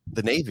of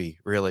the Navy,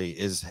 really,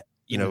 is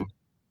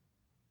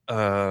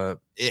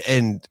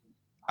and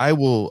I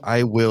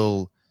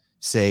will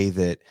say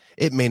that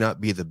it may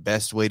not be the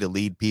best way to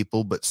lead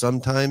people, but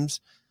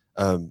sometimes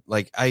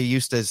like I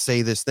used to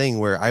say this thing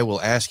where I will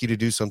ask you to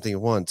do something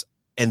once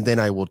and then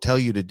I will tell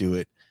you to do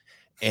it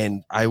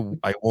and I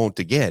won't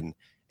again.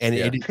 And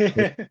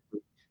it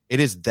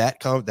is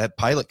that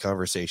pilot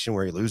conversation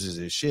where he loses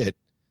his shit.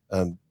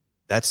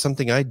 That's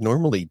something I'd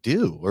normally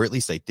do, or at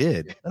least I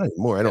did. Not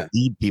anymore. I don't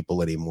lead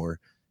people anymore,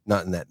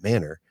 not in that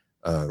manner.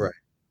 Right.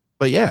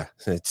 But yeah,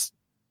 it's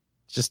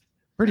just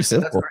pretty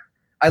simple. Right.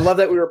 I love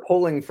that we were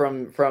pulling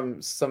from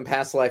some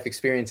past life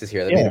experiences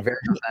here. That made it very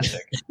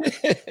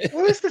authentic.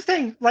 Well, that's the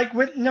thing. Like,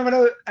 no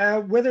matter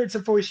whether it's a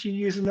voice you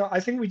use or not, I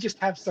think we just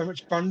have so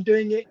much fun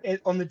doing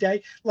it on the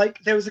day.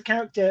 Like, there was a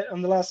character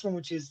on the last one,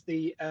 which is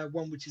the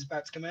one which is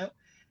about to come out,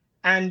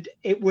 and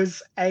it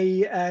was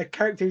a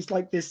character who's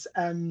like this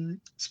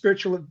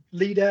spiritual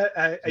leader,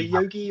 a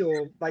yogi,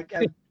 or like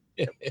a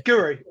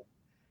guru.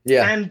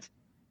 Yeah.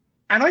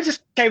 And I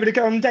just gave it a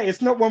go on the day.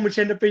 It's not one which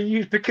ended up being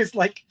used because,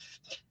 like,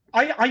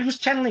 I was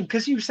channeling,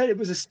 because you said it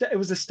was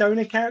a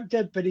stoner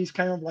character, but he's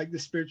kind of like the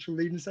spiritual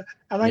leader and stuff.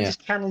 And I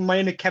just channeled my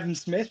inner Kevin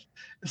Smith.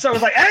 And so I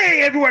was like,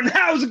 "Hey everyone,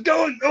 how's it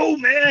going? Oh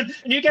man!"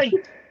 And you're going,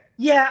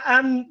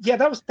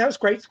 that was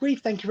great, Squee.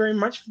 Thank you very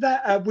much for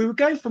that. We were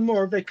going for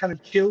more of a kind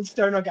of chilled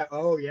stoner. I go,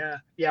 "Oh yeah,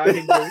 I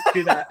didn't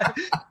do that."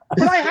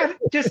 But I had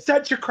just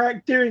such a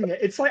crack doing it.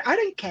 It's like, I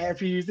don't care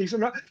if you use these or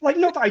not. Like,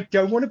 not that I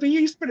don't want to be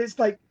used, but it's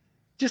like,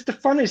 just the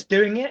fun is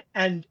doing it,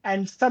 and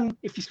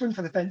if you swing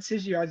for the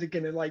fences, you're either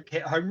going to like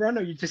hit a home run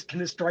or you're just going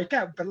to strike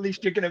out, but at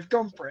least you're going to have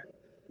gone for it.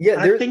 Yeah,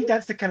 I think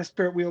that's the kind of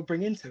spirit we all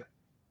bring into it.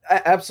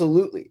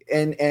 Absolutely.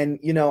 And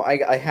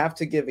I have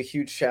to give a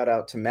huge shout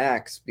out to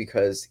Max,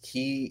 because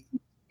he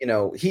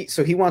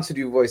wants to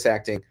do voice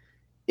acting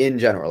in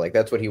general. Like,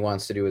 that's what he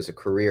wants to do as a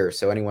career.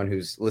 So anyone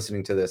who's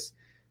listening to this,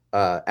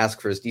 ask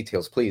for his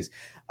details, please.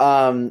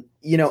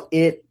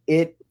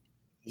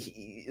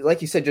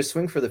 Like you said, just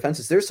swing for the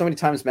fences. There's so many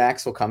times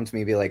Max will come to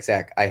me and be like,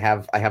 "Zach, I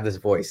have this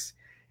voice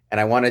and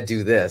I want to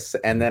do this."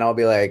 And then I'll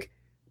be like,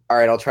 "All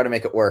right, I'll try to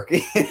make it work."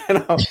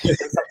 Something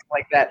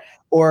like that.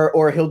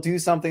 Or he'll do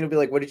something and be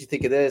like, "What did you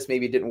think of this?"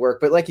 Maybe it didn't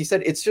work. But like you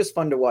said, it's just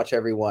fun to watch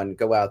everyone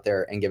go out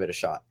there and give it a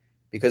shot,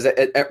 because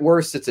at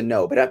worst it's a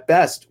no, but at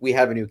best we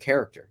have a new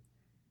character.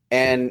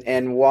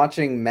 And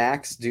watching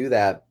Max do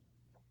that,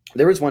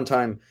 there was one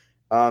time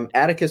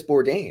Atticus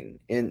Bourdain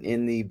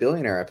in the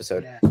Billionaire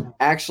episode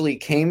actually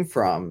came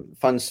from,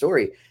 fun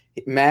story,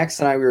 Max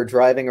and I, we were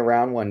driving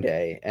around one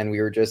day and we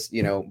were just,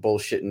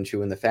 bullshitting,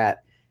 chewing the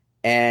fat.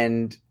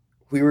 And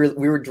we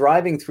were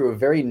driving through a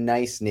very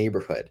nice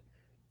neighborhood.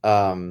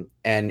 And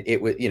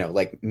it was,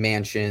 like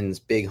mansions,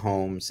 big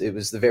homes. It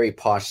was the very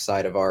posh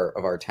side of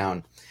our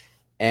town.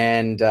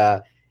 And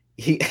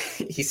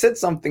he said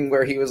something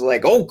where he was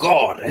like, "Oh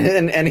God,"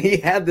 and he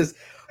had this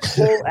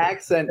whole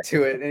accent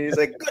to it, and he's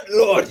like, "Good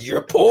Lord,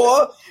 you're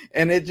poor,"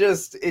 and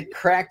it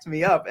cracked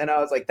me up, and I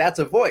was like, "That's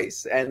a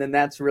voice," and then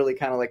that's really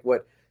kind of like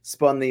what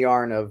spun the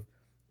yarn of,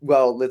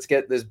 well, let's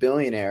get this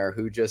billionaire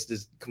who just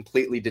is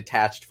completely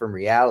detached from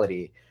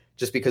reality,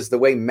 just because the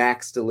way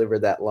Max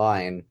delivered that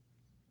line,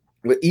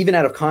 even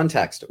out of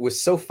context,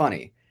 was so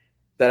funny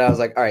that I was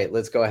like, all right,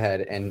 let's go ahead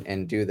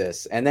and do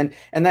this. And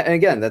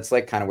again, that's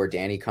like kind of where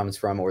Danny comes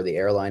from, or the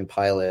airline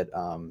pilot.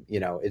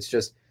 It's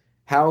just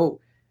how,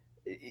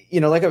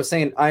 like I was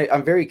saying,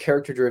 I'm very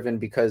character driven,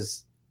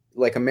 because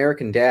like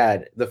American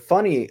Dad, the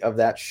funny of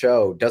that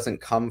show doesn't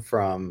come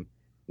from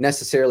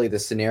necessarily the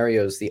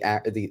scenarios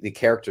the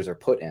characters are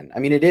put in. I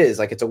mean, it is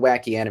like, it's a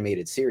wacky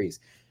animated series,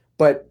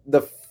 but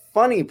the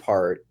funny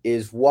part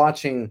is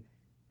watching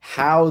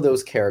how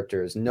those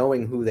characters,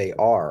 knowing who they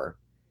are,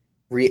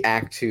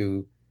 react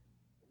to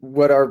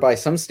what are by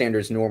some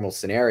standards normal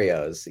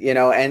scenarios,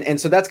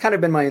 and so that's kind of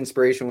been my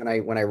inspiration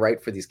when I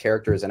write for these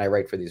characters and I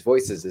write for these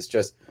voices. It's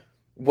just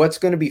what's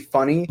going to be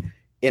funny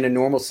in a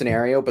normal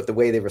scenario, but the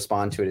way they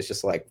respond to it is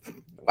just like,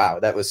 wow,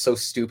 that was so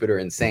stupid or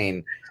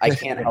insane. I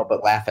can't help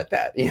but laugh at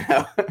that,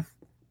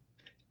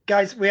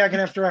 Guys, we are going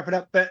to have to wrap it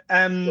up, but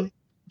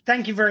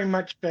thank you very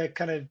much for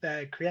kind of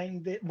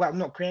creating it. Well,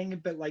 not creating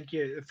it, but like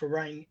you for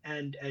writing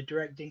and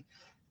directing.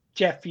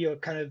 Jeff, for your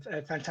kind of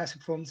fantastic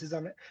performances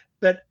on it.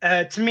 But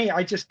to me,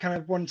 I just kind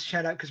of wanted to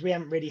shout out, because we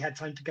haven't really had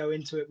time to go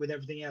into it with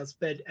everything else.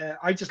 But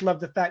I just love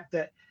the fact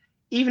that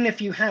even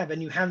if you have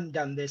and you haven't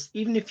done this,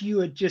 even if you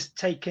had just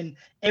taken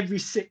every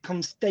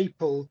sitcom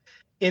staple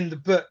in the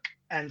book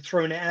and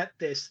thrown it at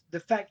this,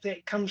 the fact that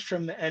it comes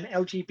from an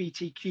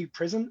LGBTQ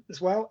prison as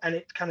well, and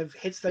it kind of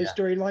hits those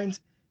storylines,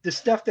 the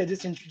stuff that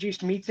it's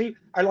introduced me to,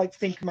 I like to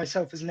think of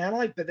myself as an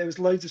ally, but there was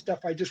loads of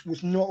stuff I just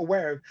was not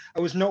aware of. I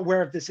was not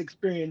aware of this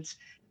experience.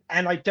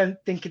 And I don't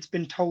think it's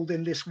been told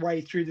in this way,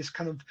 through this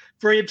kind of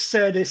very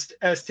absurdist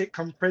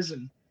sitcom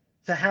prison.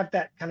 To have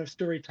that kind of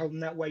story told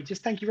in that way,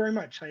 just thank you very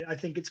much. I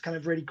think it's kind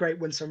of really great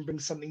when someone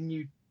brings something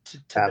new to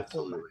the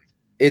format.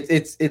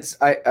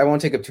 I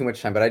won't take up too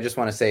much time, but I just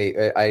want to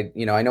say, I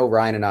know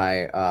Ryan and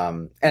I,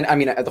 and I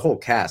mean the whole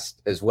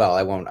cast as well.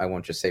 I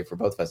won't just say for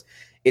both of us.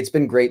 It's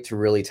been great to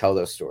really tell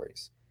those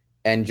stories,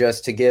 and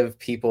just to give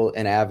people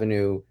an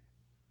avenue,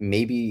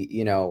 maybe,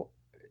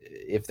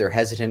 if they're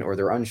hesitant or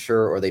they're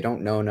unsure or they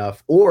don't know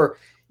enough, or,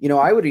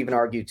 I would even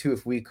argue too,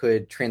 if we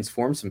could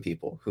transform some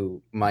people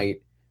who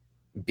might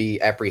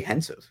be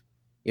apprehensive,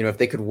 if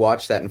they could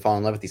watch that and fall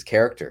in love with these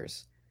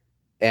characters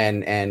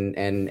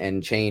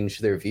and change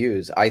their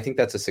views, I think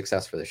that's a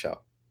success for the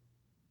show.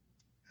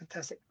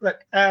 Fantastic.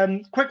 Look,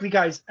 quickly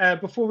guys,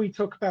 before we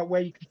talk about where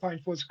you can find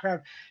Forza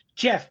Crowd,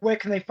 Jeff, where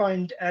can they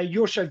find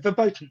your show,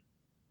 Verboten?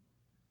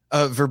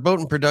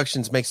 Verboten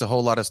Productions makes a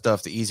whole lot of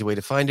stuff. The easy way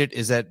to find it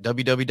is at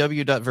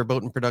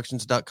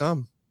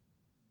www.verbotenproductions.com.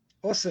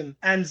 Awesome.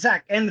 And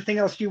Zach, anything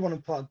else you want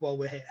to plug while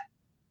we're here?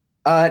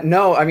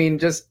 No, I mean,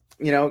 just,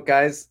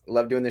 guys,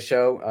 love doing the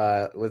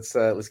show.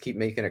 Let's keep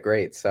making it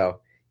great. So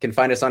you can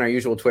find us on our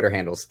usual Twitter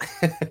handles.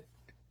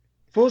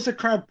 Forza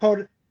Crowd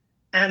Pod,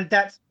 and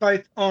that's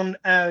both on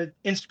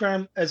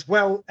Instagram as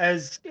well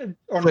as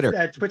on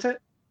Twitter.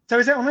 So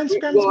is it on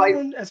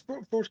Instagram as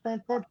Forza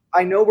Crowd Pod?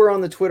 I know we're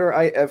on the Twitter.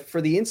 For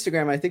the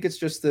Instagram, I think it's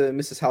just the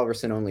Mrs.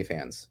 Halverson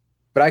OnlyFans,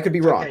 but I could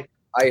be wrong. Okay.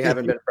 I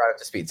haven't been brought up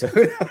to speed, so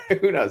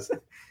who knows?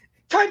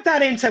 Type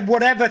that into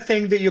whatever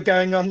thing that you're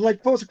going on,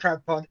 like Forza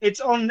Crowd Pod. It's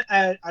on,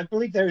 I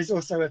believe there is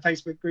also a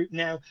Facebook group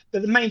now,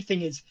 but the main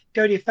thing is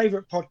go to your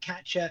favorite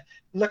podcatcher,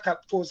 look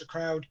up Forza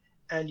Crowd,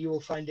 and you will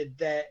find it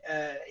there.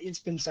 It's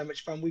been so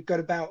much fun. We've got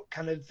about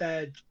kind of,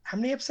 how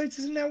many episodes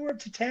is it now? We're up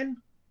to 10?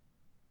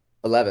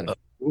 11.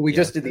 We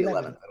just did the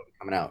 11th. That'll be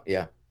coming out,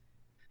 yeah.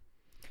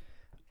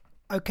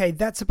 Okay,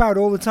 that's about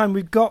all the time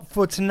we've got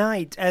for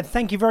tonight.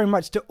 Thank you very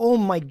much to all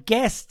my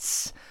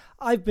guests.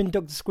 I've been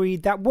Dr. Squee.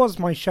 That was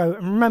my show.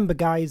 And remember,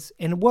 guys,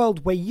 in a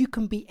world where you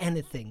can be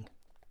anything,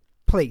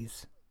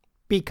 please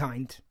be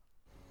kind.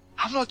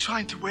 I'm not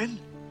trying to win.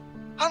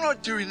 I'm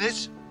not doing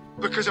this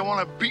because I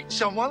want to beat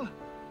someone,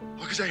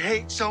 because I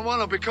hate someone,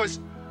 or because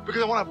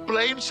I want to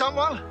blame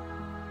someone.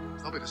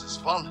 It's not because it's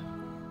fun.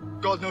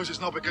 God knows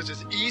it's not because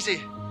it's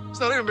easy. It's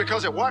not even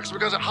because it works,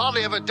 because it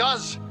hardly ever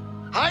does.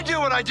 I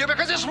do what I do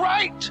because it's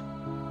right,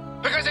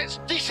 because it's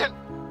decent,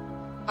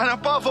 and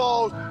above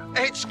all,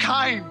 it's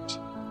kind.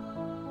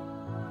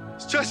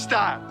 It's just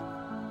that.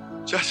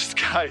 Just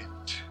kind.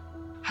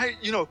 Hey,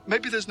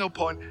 maybe there's no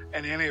point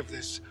in any of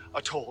this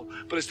at all,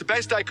 but it's the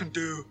best I can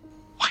do.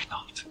 Why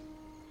not?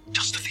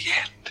 Just to the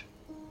end.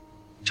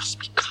 Just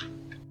be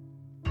kind.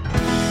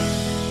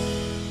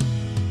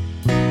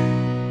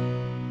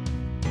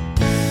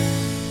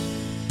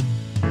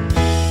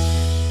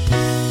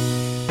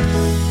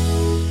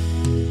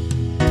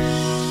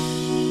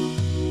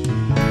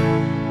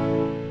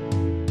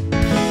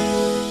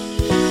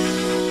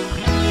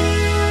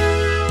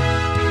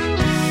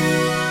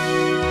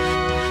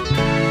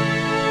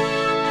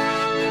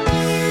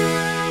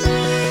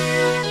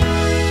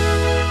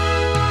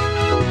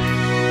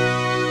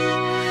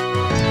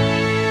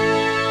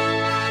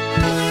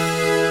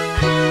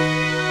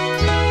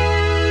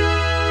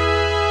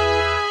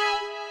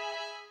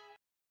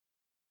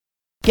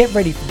 get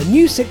ready for the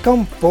new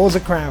sitcom For's a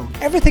Crown.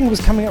 Everything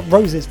was coming up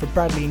roses for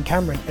Bradley and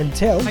Cameron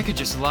until... I could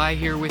just lie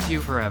here with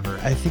you forever.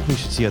 I think we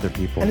should see other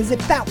people. And as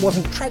if that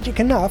wasn't tragic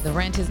enough... The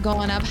rent is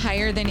going up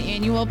higher than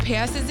annual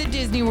passes at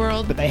Disney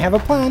World. But they have a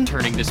plan.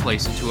 Turning this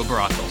place into a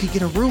brothel. You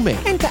get a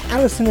roommate. Enter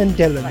Allison and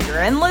Dylan. Your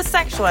endless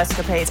sexual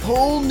escapades.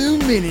 Whole new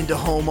min into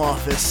home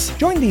office.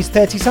 Join these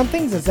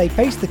 30-somethings as they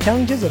face the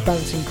challenges of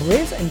balancing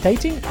careers and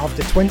dating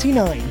after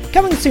 29.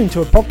 Coming soon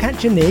to a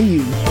podcatcher near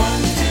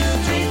you.